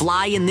gonna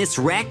fly in this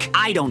wreck?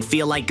 I don't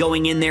feel like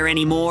going in there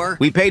anymore.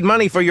 We paid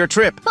money for your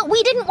trip. But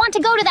we didn't want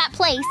to go to that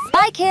place.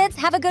 Bye, kids.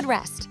 Have a good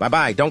rest.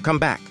 Bye-bye. Don't come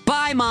back.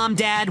 Bye, Mom,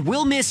 Dad.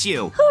 We'll miss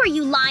you. Who are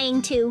you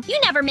lying to? You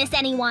never miss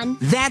anyone.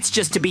 That's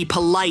just to be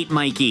polite,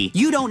 Mikey.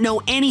 You don't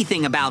know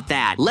anything about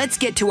that. Let's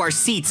get to our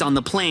seats on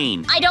the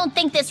plane. I don't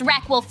think this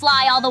wreck will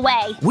fly all the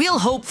way. We'll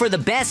hope for the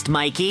best,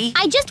 Mikey.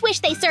 I just wish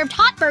they served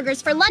hot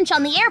burgers for lunch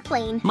on the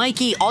airplane.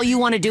 Mikey, all you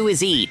want to do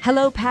is eat.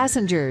 Hello,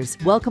 passengers.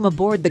 Welcome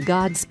aboard the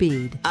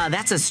Godspeed.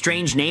 That's a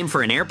strange name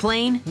for an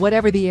airplane.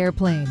 Whatever the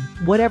airplane,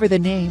 whatever the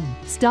name,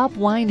 stop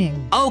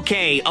whining.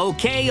 Okay.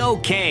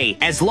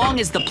 As long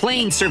as the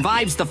plane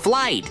survives the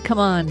flight. Come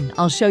on,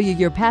 I'll show you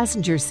your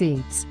passenger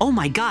seats. Oh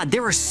my God,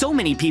 there are so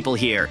many people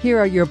here. Here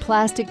are your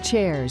plastic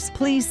chairs.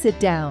 Please sit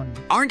down.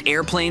 Aren't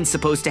airplanes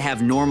supposed to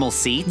have normal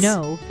seats?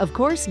 No, of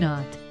course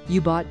not. You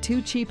bought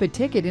too cheap a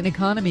ticket in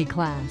economy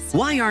class.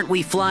 Why aren't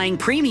we flying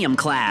premium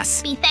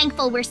class? Be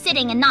thankful we're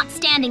sitting and not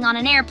standing on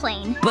an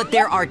airplane. But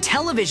there are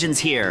televisions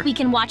here. We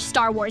can watch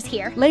Star Wars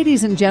here.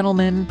 Ladies and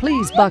gentlemen,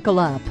 please buckle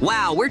up.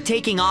 Wow, we're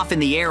taking off in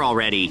the air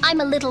already.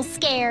 I'm a little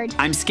scared.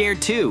 I'm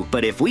scared too,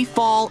 but if we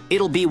fall,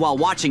 it'll be while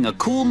watching a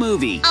cool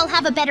movie. I'll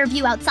have a better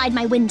view outside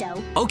my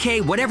window.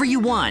 Okay, whatever you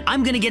want.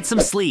 I'm gonna get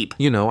some sleep.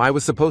 You know, I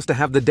was supposed to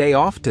have the day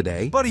off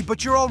today. Buddy,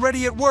 but you're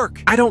already at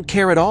work. I don't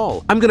care at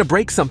all. I'm gonna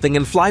break something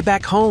and fly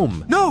back home.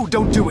 No,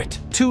 don't do it.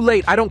 Too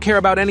late. I don't care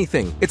about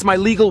anything. It's my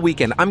legal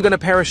weekend. I'm gonna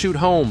parachute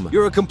home.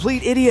 You're a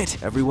complete idiot.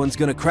 Everyone's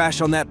gonna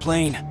crash on that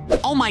plane.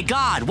 Oh my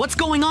God, what's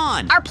going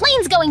on? Our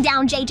plane's going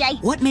down,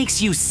 JJ. What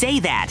makes you say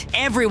that?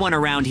 Everyone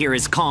around here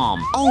is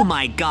calm. Oh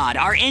my God,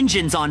 our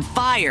engine's on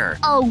fire.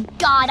 Oh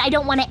God, I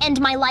don't want to end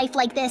my life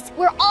like this.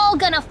 We're all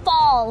gonna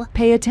fall.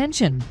 Pay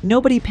attention.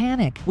 Nobody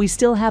panic. We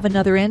still have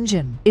another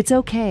engine. It's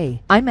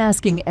okay. I'm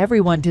asking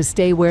everyone to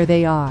stay where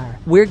they are.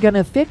 We're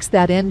gonna fix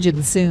that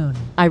engine soon.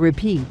 I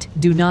repeat,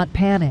 do not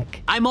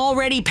panic. I'm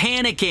already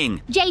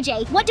panicking.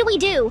 JJ, what do we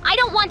do? I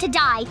don't want to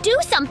die. Do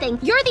something.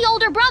 You're the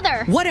older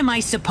brother. What am I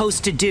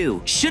supposed to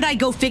do? Should I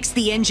go fix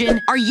the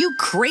engine? Are you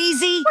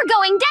crazy? We're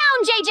going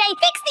down, JJ.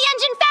 Fix the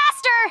engine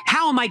faster.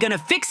 How am I gonna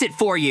fix it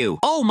for you?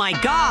 Oh my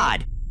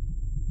God.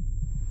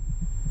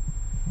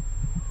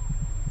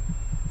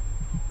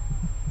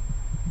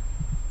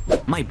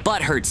 My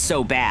butt hurts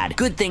so bad.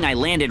 Good thing I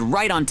landed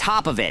right on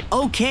top of it.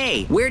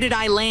 Okay, where did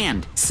I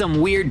land?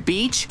 Some weird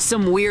beach?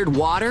 Some weird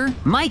water?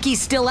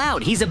 Mikey's still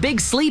out. He's a big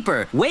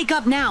sleeper. Wake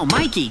up now,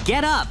 Mikey,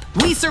 get up.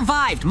 We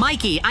survived.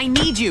 Mikey, I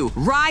need you.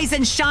 Rise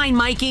and shine,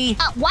 Mikey.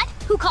 What?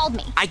 Who called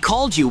me? I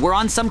called you. We're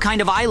on some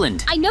kind of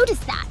island. I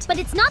noticed that, but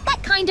it's not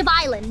that kind of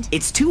island.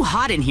 It's too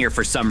hot in here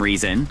for some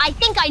reason. I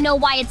think I know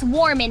why it's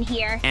warm in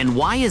here. And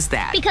why is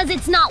that? Because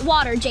it's not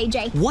water,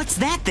 JJ. What's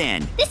that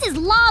then? This is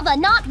lava,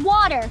 not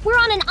water. We're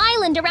on an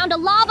island around a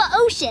lava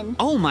ocean.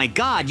 Oh my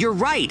god, you're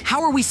right.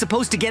 How are we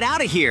supposed to get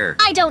out of here?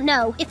 I don't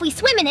know. If we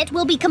swim in it,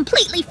 we'll be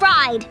completely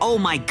fried. Oh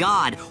my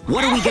god,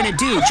 what are we gonna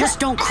do?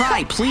 Just don't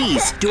cry,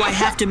 please. Do I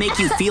have to make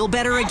you feel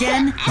better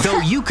again?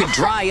 Though you could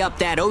dry up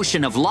that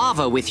ocean of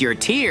lava with your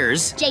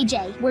tears.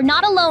 JJ, we're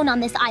not alone on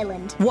this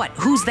island. What?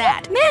 Who's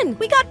that? Men,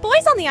 we got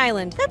boys on the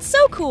island. That's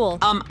so cool.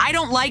 I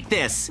don't like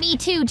this. Me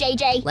too,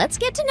 JJ. Let's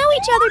get to know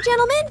each other,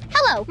 gentlemen.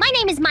 Hello, my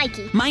name is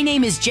Mikey. My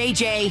name is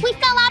JJ. We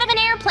fell out of an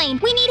airplane.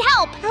 We need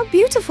help. How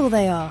beautiful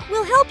they are.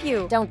 We'll help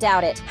you. Don't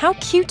doubt it. How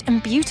cute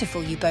and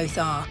beautiful you both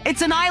are.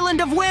 It's an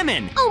island of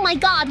women. Oh my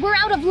god, we're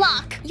out of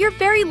luck. You're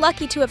very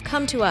lucky to have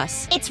come to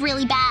us. It's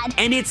really bad.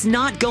 And it's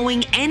not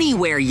going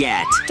anywhere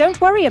yet. Don't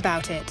worry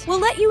about it. We'll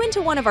let you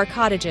into one of our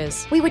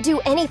cottages. We would do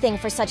anything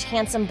for such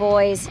handsome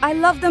boys. I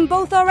love them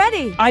both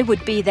already. I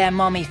would be their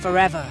mommy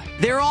forever.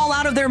 They're all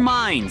out of their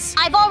minds.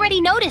 I've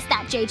already noticed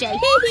that, JJ.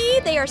 Hee hee,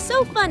 they are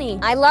so funny.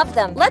 I love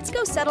them. Let's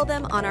go settle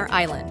them on our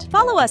island.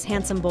 Follow us,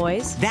 handsome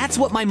boys. That's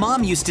what my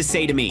mom used to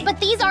say to me. But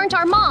these aren't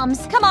our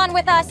moms. Come on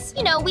with us.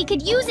 You know, we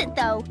could use it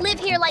though. Live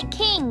here like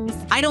kings.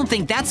 I don't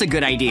think that's a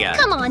good idea.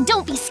 Come on,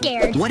 don't be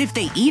scared. What if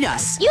they eat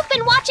us? You've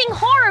been watching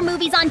horror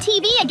movies on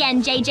TV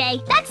again,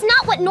 JJ. That's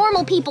not what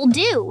normal people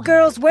do.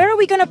 Girls, where are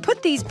we gonna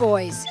put these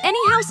boys? Any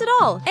house at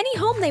all. Any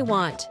home they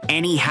want.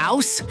 Any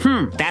house?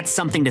 That's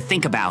something to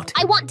think about.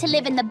 I want to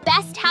live in the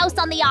best house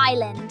on the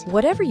island.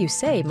 Whatever you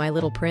say, my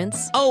little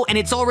prince. Oh, and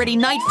it's already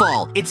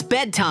nightfall. It's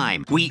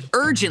bedtime. We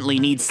urgently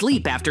need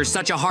sleep after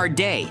such a hard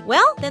day.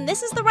 Well, then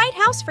this is the right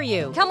house for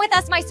you. Come with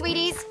us, my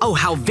sweeties. Oh,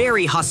 how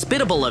very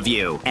hospitable of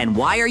you. And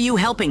why are you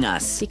helping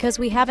us? Because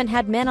we haven't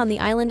had men on the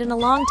island in a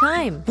long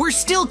time. We're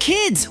still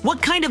kids.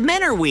 What kind of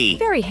men are we?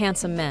 Very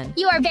handsome men.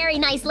 You are very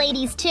nice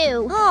ladies,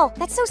 too. Oh,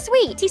 that's so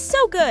sweet. He's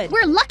so good.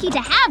 We're lucky to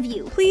have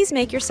you. Please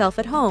make yourself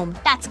at home.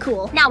 That's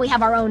cool. Now we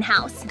have our own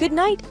house. Good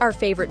night, our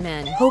favorite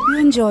men. Hope you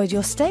enjoyed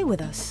your stay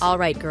with us. All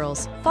right,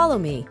 girls. Follow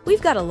me.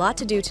 We've got a lot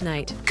to do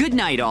tonight. Good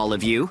night, all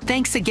of you.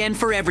 Thanks again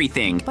for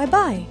everything.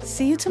 Bye-bye.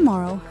 See you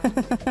tomorrow.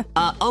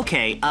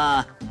 Okay,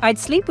 I'd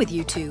sleep with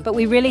you two, but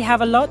we really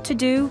have a lot to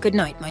do. Good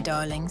night, my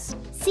darlings.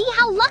 See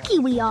how lucky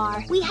we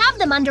are. We have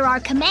them under our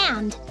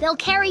command. They'll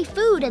carry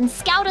food and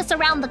scout us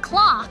around the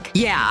clock.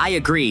 Yeah, I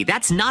agree.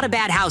 That's not a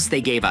bad house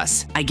they gave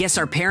us. I guess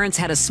our parents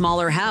had a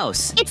smaller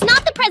house. It's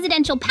not the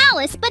presidential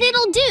palace, but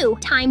it'll do.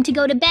 Time to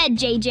go to bed,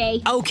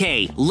 JJ.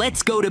 Okay,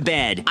 let's go to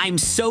bed. I'm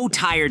so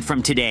tired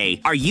from today.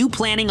 Are you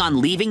planning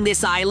on leaving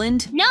this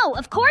island? No,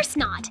 of course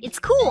not. It's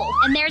cool.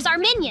 And there's our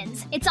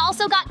minions. It's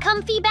also got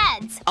comfy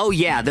beds. Oh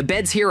yeah, the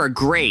beds here are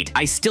great.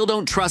 I still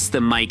don't trust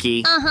them,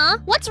 Mikey. Uh-huh.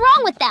 What's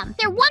wrong with them?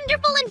 They're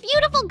wonderful and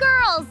beautiful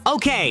girls.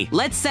 Okay,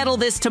 let's settle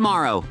this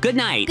tomorrow. Good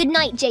night. Good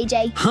night,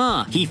 JJ.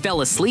 Huh, he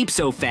fell asleep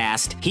so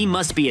fast. He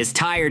must be as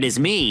tired as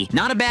me.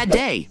 Not a bad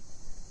day.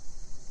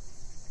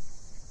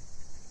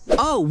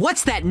 Oh,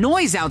 what's that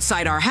noise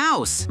outside our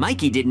house?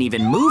 Mikey didn't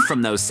even move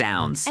from those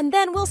sounds. And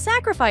then we'll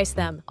sacrifice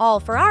them, all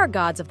for our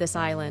gods of this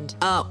island.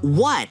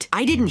 What?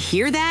 I didn't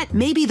hear that?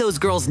 Maybe those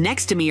girls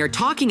next to me are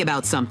talking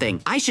about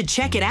something. I should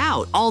check it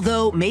out.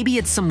 Although, maybe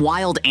it's some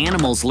wild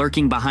animals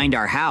lurking behind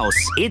our house.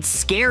 It's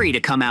scary to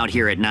come out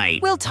here at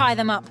night. We'll tie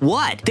them up.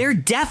 What? They're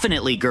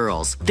definitely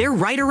girls. They're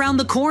right around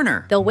the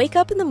corner. They'll wake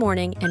up in the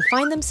morning and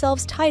find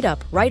themselves tied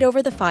up right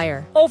over the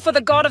fire. Oh, for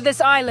the god of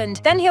this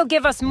island. Then he'll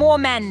give us more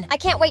men. I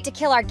can't wait to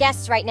kill our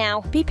guests right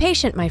now. Be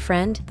patient, my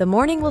friend. The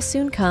morning will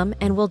soon come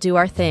and we'll do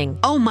our thing.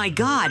 Oh my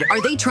god,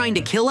 are they trying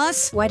to kill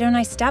us? Why don't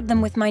I stab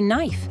them with my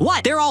knife?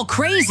 What? They're all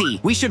crazy.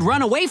 We should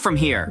run away from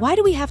here. Why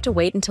do we have to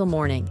wait until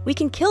morning? We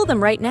can kill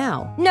them right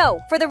now. No,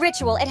 for the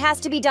ritual, it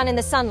has to be done in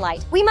the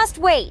sunlight. We must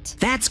wait.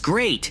 That's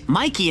great.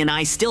 Mikey and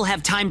I still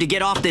have time to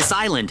get off this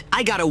island.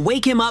 I gotta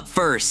wake him up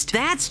first.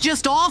 That's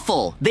just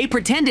awful. They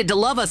pretended to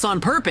love us on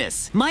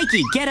purpose.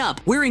 Mikey, get up.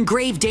 We're in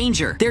grave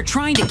danger. They're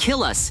trying to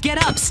kill us.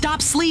 Get up.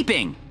 Stop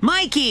sleeping.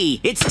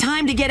 Mikey, it's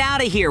time to get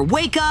out of here.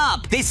 Wake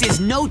up. This is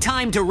no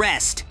time to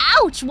rest.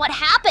 Ouch, what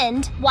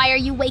happened? Why are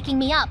you waking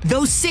me up?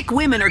 Those sick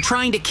women are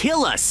trying to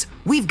kill us.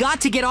 We've got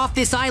to get off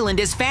this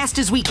island as fast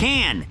as we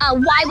can.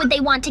 Why would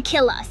they want to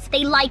kill us?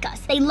 They like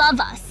us. They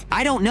love us.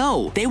 I don't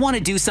know. They want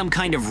to do some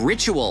kind of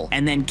ritual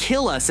and then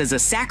kill us as a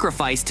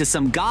sacrifice to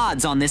some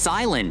gods on this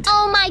island.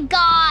 Oh my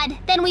god.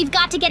 Then we've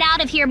got to get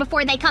out of here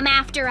before they come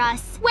after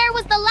us. Where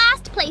was the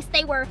last place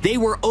they were? They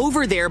were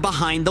over there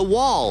behind the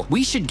wall.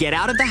 We should get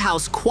out of the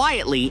house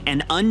quietly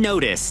and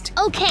unnoticed.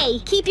 Okay,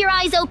 keep your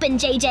eyes open,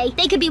 JJ.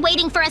 They could be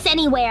waiting for us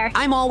anywhere.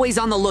 I'm always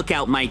on the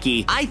lookout,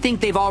 Mikey. I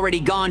think they've already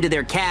gone to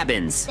their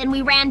cabins. Then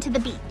we ran to the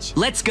beach.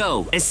 Let's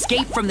go.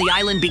 Escape from the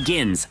island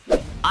begins.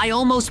 I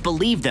almost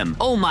believed them.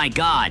 Oh my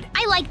god.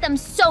 I like them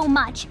so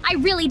much. I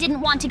really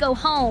didn't want to go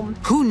home.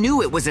 Who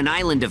knew it was an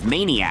island of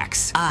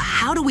maniacs?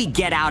 How do we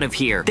get out of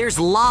here? There's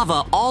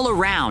lava all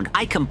around.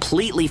 I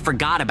completely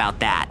forgot forgot about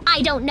that.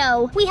 I don't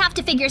know. We have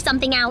to figure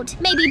something out.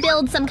 Maybe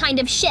build some kind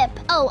of ship.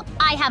 Oh,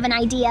 I have an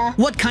idea.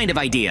 What kind of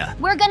idea?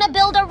 We're gonna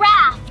build a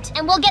raft,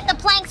 and we'll get the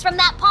planks from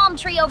that palm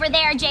tree over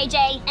there,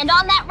 JJ. And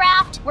on that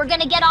raft, we're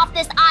gonna get off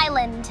this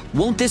island.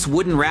 Won't this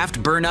wooden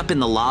raft burn up in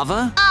the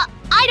lava?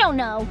 I don't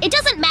know. It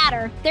doesn't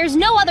matter. There's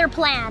no other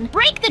plan.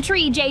 Break the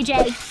tree,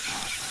 JJ.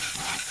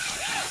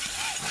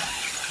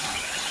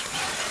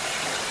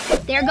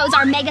 There goes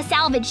our mega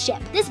salvage ship.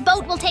 This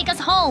boat will take us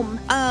home.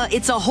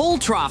 It's a hole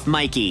trough,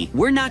 Mikey.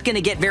 We're not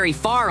gonna get very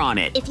far on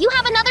it. If you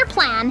have another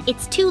plan,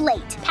 it's too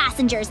late.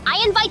 Passengers,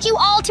 I invite you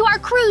all to our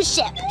cruise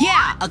ship.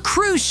 Yeah, a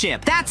cruise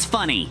ship. That's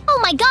funny. Oh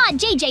my god,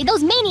 JJ,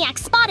 those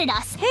maniacs spotted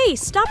us. Hey,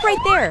 stop right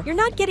there. You're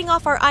not getting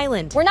off our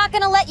island. We're not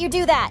gonna let you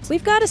do that.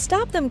 We've got to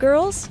stop them,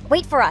 girls.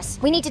 Wait for us.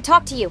 We need to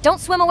talk to you.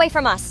 Don't swim away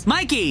from us.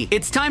 Mikey,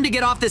 it's time to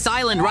get off this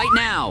island right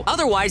now.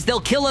 Otherwise,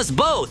 they'll kill us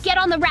both. Get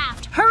on the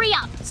raft. Hurry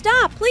up.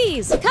 Stop,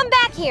 please. Come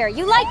back here.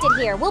 You liked it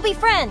here. We'll be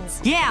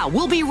friends. Yeah,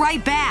 we'll be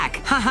right back.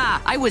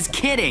 Haha, I was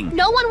kidding.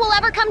 No one will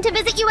ever come to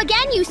visit you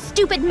again, you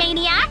stupid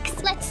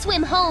maniacs. Let's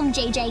swim home,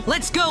 JJ.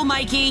 Let's go,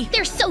 Mikey.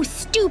 They're so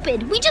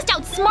stupid. We just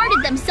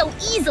outsmarted them so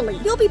easily.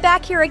 You'll be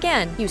back here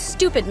again, you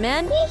stupid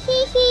men.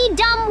 Hee,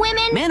 dumb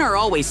women. Men are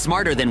always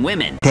smarter than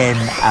women. 10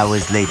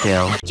 hours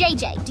later.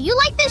 JJ, do you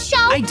like this show?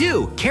 I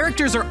do.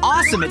 Characters are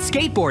awesome at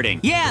skateboarding.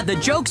 Yeah, the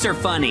jokes are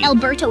funny.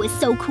 Alberto is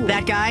so cool.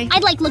 That guy?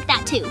 I'd look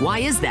that too. Why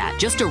is that?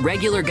 Just a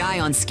regular guy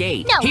on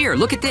skate. No. Here,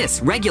 look at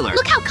this. Regular.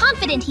 Look how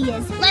confident he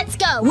is. Let's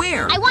go.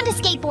 Where? I want to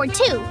skateboard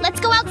too. Let's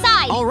go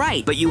outside. All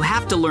right, but you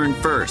have to learn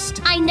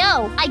first. I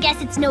know. I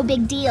guess it's no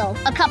big deal.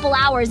 A couple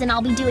hours and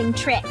I'll be doing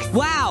tricks.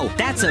 Wow,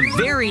 that's a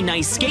very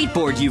nice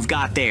skateboard you've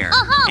got there.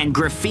 Uh-huh. And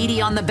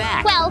graffiti on the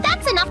back. Well,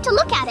 that's enough to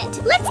look at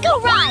it. Let's go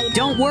ride.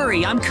 Don't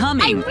worry, I'm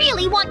coming. I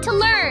really want to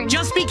learn.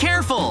 Just be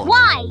careful.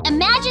 Why?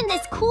 Imagine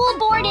this cool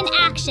board in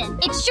action.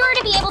 It's sure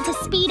to be able to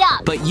speed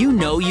up. But you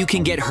know you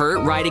can get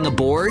hurt riding a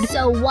board?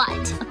 So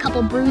what? A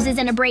couple bruises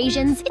and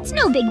abrasions? It's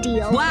no big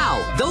deal.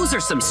 Wow, those are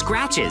some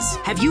scratches.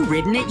 Have you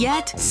ridden it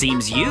yet?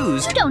 Seems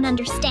used. You don't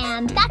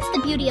understand. That's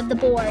the beauty of the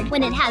board,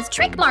 when it has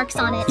trick marks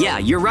on it. Yeah,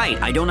 you're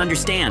right. I don't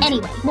understand.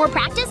 Anyway, more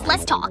practice,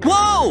 less talk.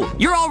 Whoa!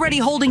 You're already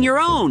holding your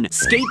own.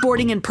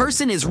 Skateboarding in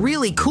person is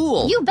really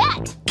cool. You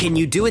bet. Can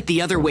you do it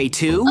the other way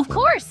too? Of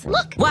course.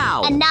 Look.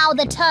 Wow. And now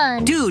the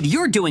turn. Dude,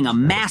 you're doing a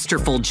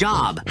masterful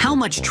job. How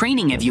much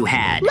training have you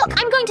had? Look,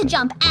 I'm going to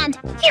jump and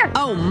here.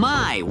 Oh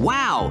my,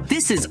 wow.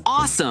 This is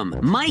awesome.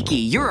 Mikey,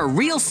 you're a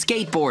real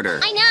skateboarder.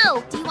 I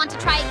know. Do you want to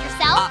try it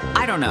yourself?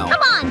 I don't know.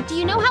 Come on. Do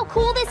you know how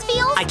cool this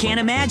feels? I can't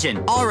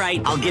imagine. All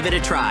right, I'll give it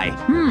a try.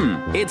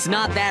 It's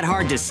not that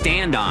hard to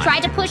stand on. Try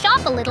to push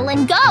off a little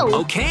and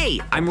go. Okay,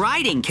 I'm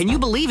riding. Can you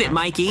believe it,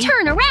 Mikey?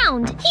 Turn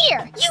around.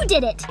 Here, you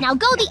did it. Now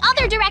go the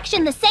other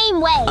direction the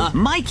same way.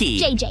 Mikey.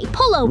 JJ,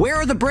 pull over. Where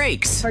are the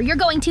brakes? Or you're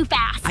going too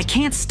fast. I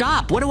can't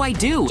stop. What do I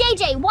do?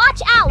 JJ,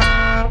 watch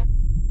out.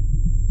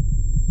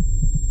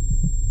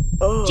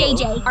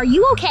 JJ, are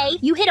you okay?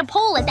 You hit a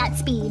pole at that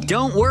speed.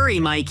 Don't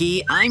worry,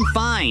 Mikey. I'm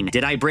fine.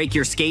 Did I break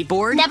your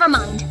skateboard? Never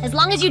mind. As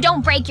long as you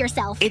don't break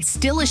yourself. It's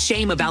still a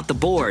shame about the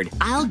board.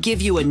 I'll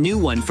give you a new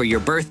one for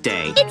your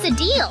birthday. It's a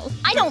deal.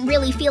 I don't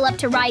really feel up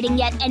to riding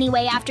yet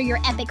anyway after your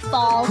epic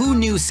fall. Who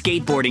knew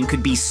skateboarding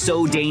could be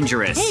so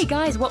dangerous? Hey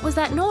guys, what was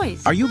that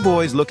noise? Are you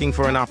boys looking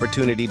for an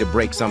opportunity to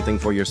break something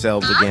for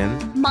yourselves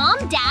again? Mom,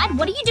 Dad,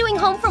 what are you doing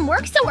home from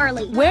work so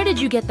early? Where did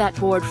you get that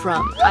board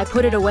from? I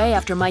put it away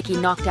after Mikey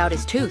knocked out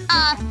his tooth.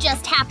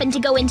 Just happened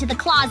to go into the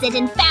closet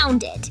and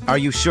found it. Are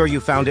you sure you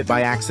found it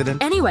by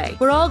accident? Anyway,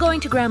 we're all going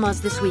to Grandma's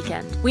this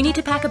weekend. We need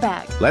to pack a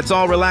bag. Let's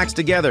all relax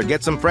together,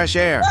 get some fresh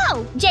air.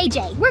 Whoa!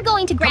 JJ, we're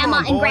going to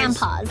Grandma and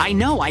Grandpa's. I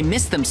know, I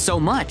miss them so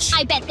much.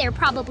 I bet they're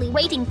probably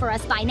waiting for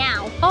us by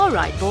now. All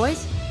right,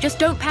 boys. Just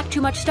don't pack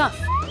too much stuff.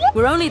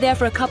 We're only there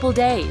for a couple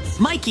days.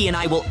 Mikey and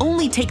I will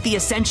only take the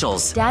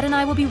essentials. Dad and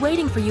I will be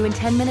waiting for you in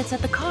 10 minutes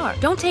at the car.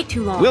 Don't take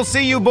too long. We'll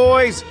see you,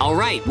 boys. All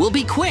right, we'll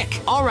be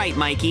quick. All right,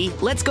 Mikey,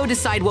 let's go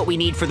decide what we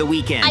need for the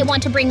weekend. I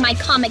want to bring my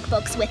comic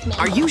books with me.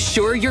 Are you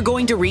sure you're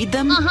going to read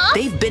them? Uh-huh.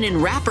 They've been in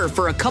wrapper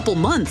for a couple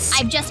months.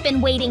 I've just been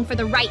waiting for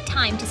the right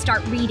time to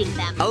start reading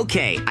them.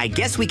 Okay, I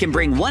guess we can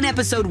bring one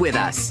episode with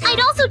us.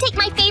 I'd also take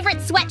my favorite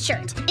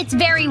sweatshirt. It's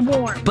very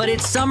warm. But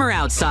it's summer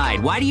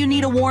outside. Why do you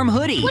need a warm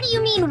hoodie? What do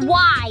you mean,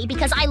 why?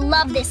 Because I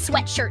love this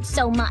sweatshirt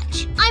so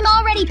much. I'm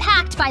already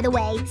packed, by the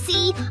way.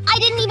 See? I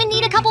didn't even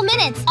need a couple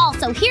minutes.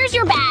 Also, here's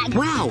your bag.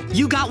 Wow,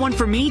 you got one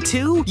for me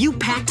too? You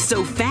packed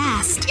so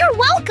fast. You're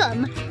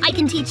welcome. I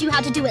can teach you how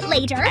to do it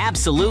later.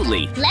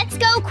 Absolutely. Let's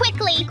go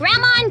quickly.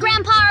 Grandma and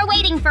Grandpa are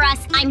waiting for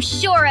us. I'm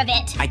sure of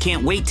it. I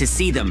can't wait to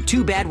see them.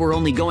 Too bad we're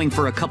only going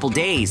for a couple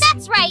days.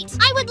 That's right.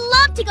 I would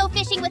love to go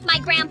fishing with my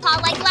grandpa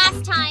like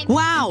last time.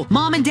 Wow,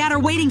 Mom and Dad are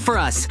waiting for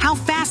us. How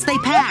fast they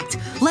packed.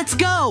 Let's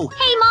go.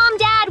 Hey, Mom,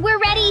 Dad, we're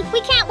ready.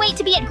 We can't wait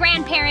to be at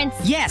grandparents.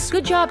 Yes.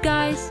 Good job,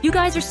 guys. You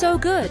guys are so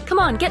good. Come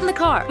on, get in the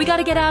car. We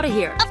gotta get out of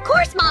here. Of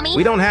course, Mommy.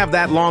 We don't have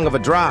that long of a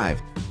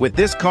drive. With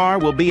this car,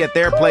 we'll be at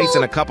their place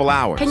in a couple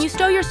hours. Can you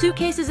stow your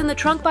suitcases in the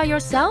trunk by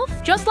yourself?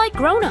 Just like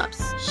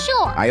grown-ups.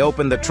 Sure. I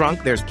opened the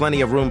trunk. There's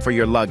plenty of room for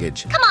your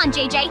luggage. Come on,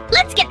 JJ.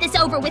 Let's get this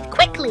over with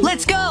quickly.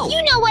 Let's go.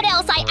 You know what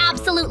else I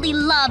absolutely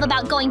love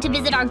about going to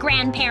visit our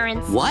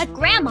grandparents? What?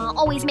 Grandma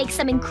always makes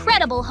some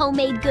incredible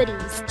homemade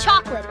goodies.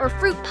 Chocolate or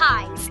fruit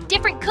pies,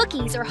 different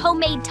cookies or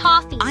homemade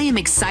toffee. I am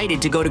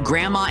excited to go to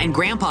Grandma and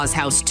Grandpa's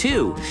house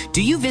too.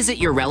 Do you visit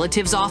your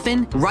relatives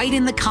often? Write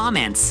in the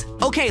comments.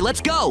 Okay,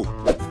 let's go.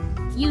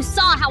 You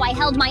saw how I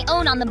held my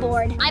own on the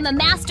board. I'm a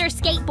master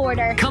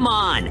skateboarder. Come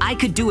on, I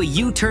could do a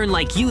U-turn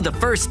like you the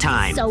first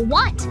time. So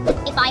what?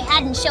 If I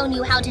hadn't shown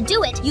you how to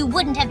do it, you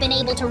wouldn't have been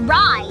able to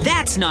ride.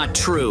 That's not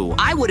true.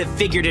 I would have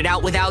figured it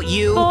out without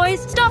you.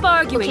 Boys, stop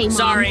arguing. Okay, Mom.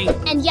 Sorry.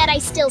 And yet I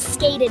still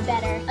skated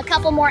better. A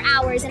couple more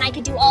hours and I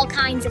could do all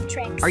kinds of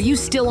tricks. Are you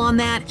still on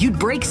that? You'd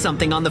break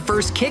something on the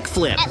first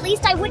kickflip. At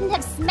least I wouldn't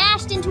have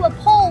smashed into a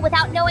pole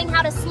without knowing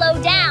how to slow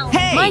down.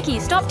 Hey! Mikey,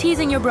 stop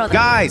teasing your brother.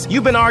 Guys,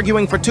 you've been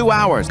arguing for 2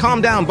 hours.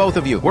 Calm down, both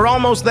of you. We're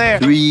almost there.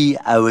 3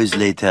 hours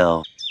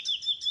later.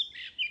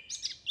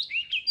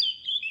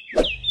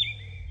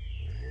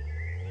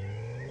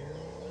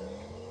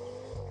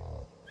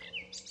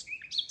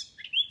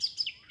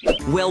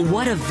 Well,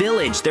 what a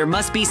village. There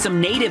must be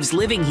some natives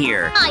living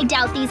here. I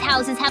doubt these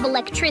houses have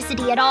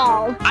electricity at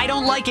all. I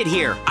don't like it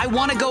here. I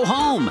want to go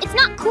home. It's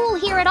not cool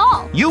here at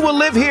all. You will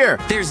live here.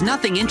 There's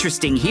nothing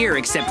interesting here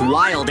except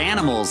wild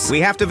animals. We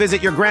have to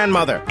visit your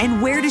grandmother.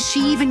 And where does she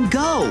even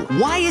go?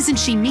 Why isn't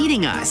she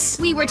meeting us?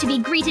 We were to be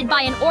greeted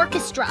by an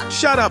orchestra.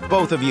 Shut up,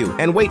 both of you,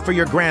 and wait for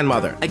your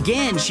grandmother.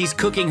 Again, she's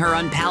cooking her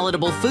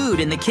unpalatable food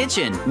in the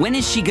kitchen. When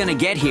is she gonna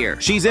get here?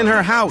 She's in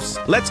her house.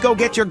 Let's go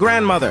get your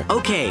grandmother.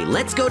 Okay,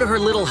 let's go to her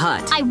little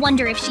hut. I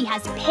wonder if she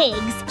has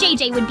pigs.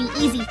 JJ would be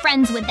easy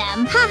friends with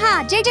them.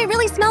 Haha, JJ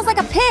really smells like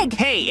a pig.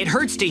 Hey, it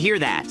hurts to hear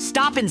that.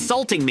 Stop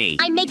insulting me.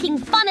 I'm making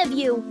fun of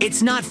you.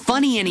 It's not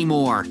funny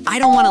anymore. I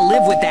don't want to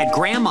live with that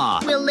grandma.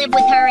 We'll live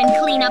with her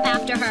and clean up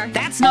after her.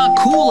 That's not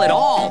cool at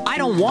all. I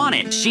don't want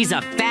it. She's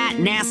a fat,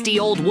 nasty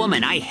old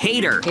woman. I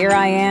hate her. Here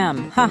I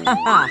am. Ha ha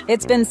ha.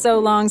 It's been so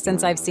long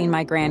since I've seen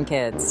my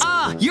grandkids.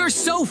 Ah, you're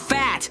so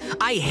fat.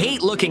 I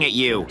hate looking at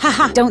you.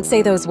 Haha, don't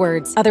say those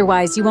words.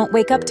 Otherwise, you won't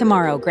wake up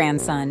tomorrow,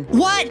 grandson.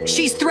 What?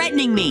 She's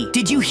threatening me.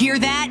 Did you hear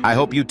that? I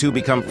hope you two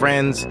become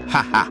friends.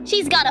 Ha ha.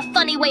 She's got a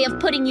funny way of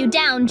putting you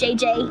down,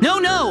 JJ.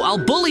 No,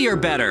 I'll bully her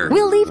better.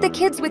 We'll leave the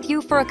kids with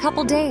you for a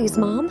couple days,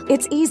 Mom.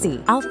 It's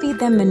easy. I'll feed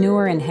them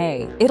manure and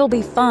hay. It'll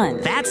be fun.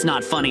 That's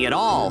not funny at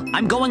all.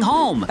 I'm going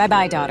home.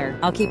 Bye-bye, daughter.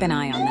 I'll keep an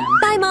eye on them.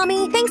 Bye,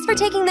 Mommy. Thanks for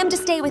taking them to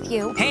stay with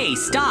you. Hey,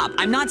 stop.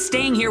 I'm not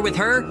staying here with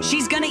her.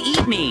 She's gonna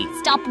eat me.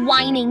 Stop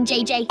whining,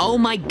 JJ. Oh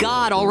my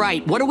God, all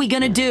right. What are we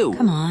gonna do?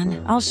 Come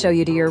on. I'll show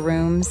you to your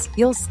rooms.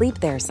 You'll sleep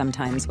there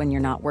sometimes when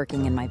you're not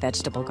working in my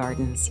vegetable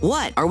gardens.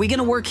 What? Are we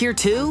gonna work here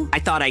too? I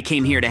thought I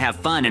came here to have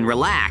fun and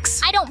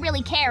relax. I don't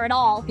really care at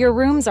all. Your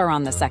rooms are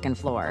on the second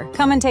floor.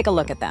 Come and take a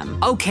look at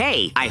them.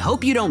 Okay. I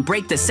hope you don't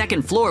break the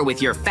second floor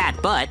with your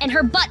fat butt. And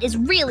her butt is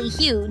really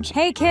huge.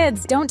 Hey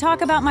kids, don't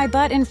talk about my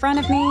butt in front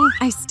of me.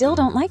 I still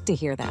don't like to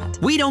hear that.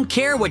 We don't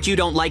care what you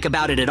don't like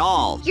about it at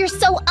all. You're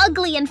so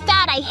ugly and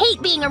fat, I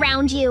hate being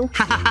around you.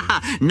 Ha ha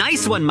ha.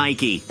 Nice one,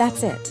 Mikey.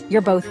 That's it.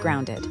 You're both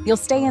grounded. You'll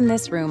stay in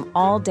this room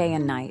all day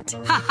and night.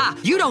 Ha ha.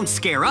 You don't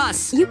scare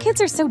us. You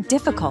kids are so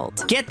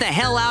difficult. Get the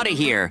hell out of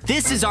here.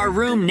 This is our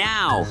room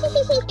now.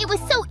 It was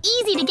so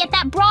easy to get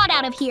that broad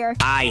out of here.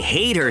 I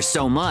hate her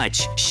so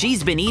much.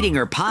 She's been eating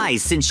her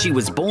pies since she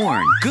was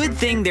born. Good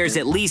thing there's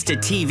at least a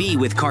TV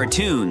with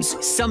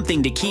cartoons,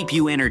 something to keep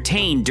you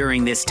entertained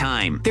during this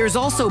time. There's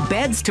also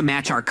beds to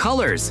match our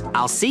colors.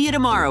 I'll see you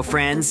tomorrow,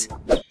 friends.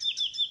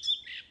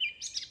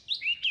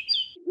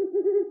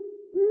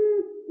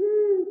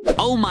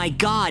 Oh my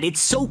God, it's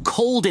so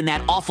cold in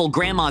that awful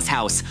grandma's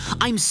house.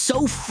 I'm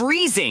so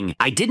freezing.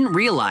 I didn't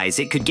realize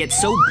it could get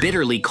so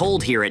bitterly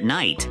cold here at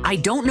night. I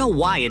don't know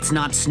why it's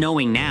not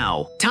snowing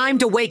now. Time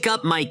to wake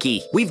up,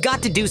 Mikey. We've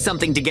got to do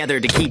something together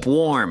to keep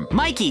warm.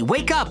 Mikey,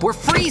 wake up, we're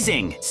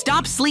freezing.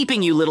 Stop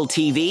sleeping, you little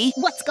TV.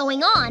 What's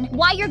going on?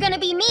 Why you're gonna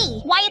be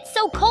me? Why it's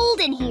so cold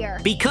in here?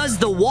 Because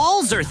the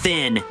walls are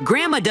thin.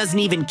 Grandma doesn't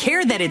even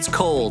care that it's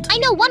cold. I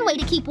know one way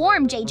to keep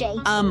warm,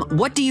 JJ.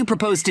 What do you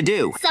propose to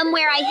do?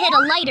 Somewhere I hid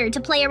a lighter to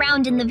play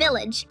around in the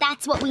village.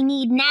 That's what we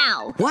need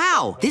now.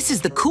 Wow, this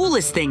is the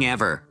coolest thing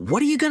ever.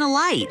 What are you gonna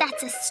light?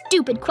 That's a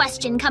stupid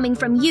question coming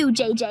from you,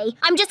 JJ.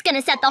 I'm just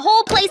gonna set the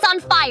whole place on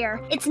fire.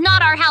 It's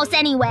not our house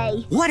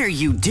anyway. What are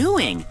you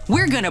doing?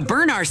 We're gonna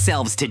burn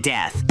ourselves to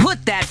death.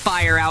 Put that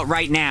fire out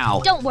right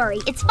now. Don't worry,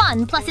 it's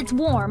fun, plus it's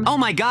warm. Oh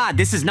my God,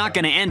 this is not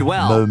gonna end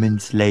well.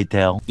 Moments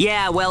later.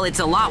 Yeah, well, it's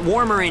a lot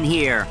warmer in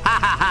here. Ha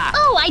ha ha.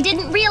 Oh, I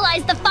didn't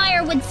realize the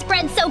fire would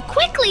spread so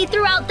quickly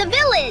throughout the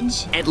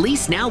village. At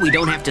least now we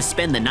don't have to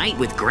spend the night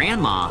with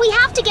Grandma. We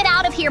have to get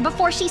out of here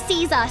before she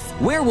sees us.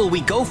 Where will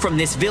we go from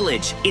this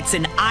village? It's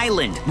an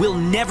island. We'll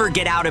never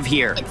get out of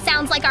here. It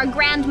sounds like our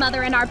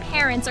grandmother and our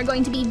parents are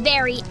going to be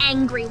very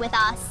angry with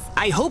us.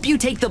 I hope you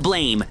take the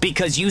blame,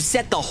 because you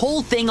set the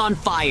whole thing on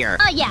fire.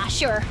 Yeah,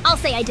 sure. I'll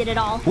say I did it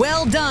all.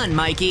 Well done,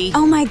 Mikey.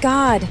 Oh my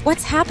god,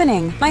 what's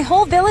happening? My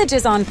whole village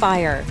is on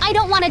fire. I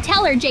don't want to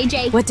tell her,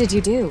 JJ. What did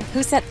you do?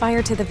 Who set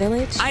fire to the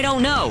village? I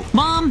don't know.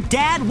 Mom,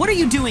 Dad, what are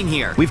you doing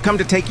here? We've come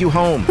to take you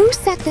home. Who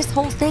set this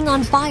whole thing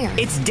on fire?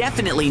 It's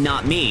definitely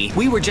not me.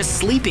 We were just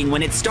sleeping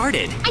when it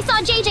started. I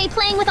saw JJ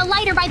playing with a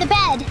lighter by the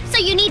bed, so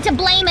you need to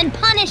blame and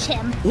punish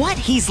him. What?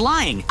 He's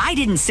lying. I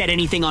didn't set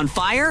anything on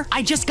fire.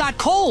 I just got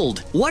cold.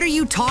 What are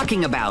you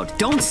talking about?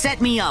 Don't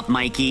set me up,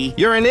 Mikey.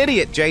 You're an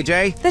idiot,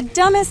 JJ. The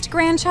dumbest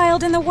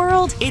grandchild in the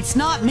world. It's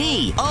not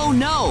me. Oh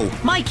no.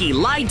 Mikey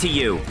lied to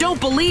you. Don't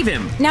believe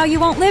him. Now you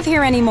won't live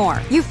here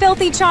anymore. You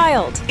filthy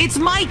child. It's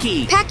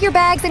Mikey. Pack your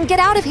bags and get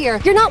out of here.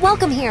 You're not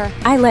welcome here.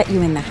 I let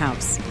you in the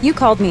house. You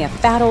called me a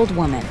fat old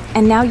woman,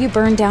 and now you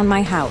burned down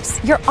my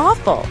house. You're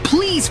awful.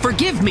 Please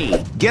forgive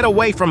me. Get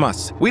away from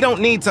us. We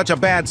don't need such a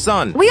bad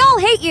son. We all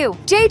hate you.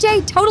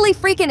 JJ, totally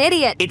freaking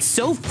idiot. It's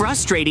so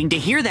frustrating to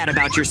hear that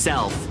about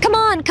yourself. Come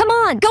on, come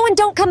on. Go and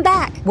don't come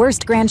back.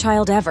 Worst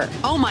grandchild ever.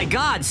 Oh my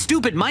god,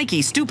 stupid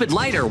Mikey, stupid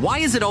lighter. Why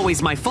is it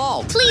always my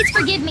fault? Please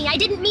forgive me. I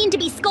didn't mean to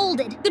be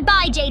scolded.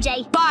 Goodbye,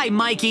 JJ. Bye,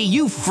 Mikey,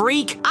 you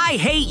freak. I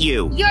hate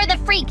you. You're the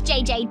freak,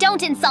 JJ.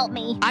 Don't insult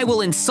me. I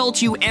will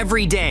insult you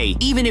every day,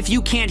 even if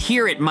you can't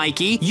hear it,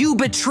 Mikey. You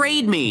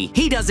betrayed me.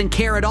 He doesn't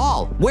care at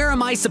all. Where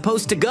am I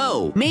supposed to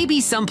go?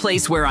 Maybe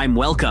someplace where I'm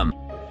welcome.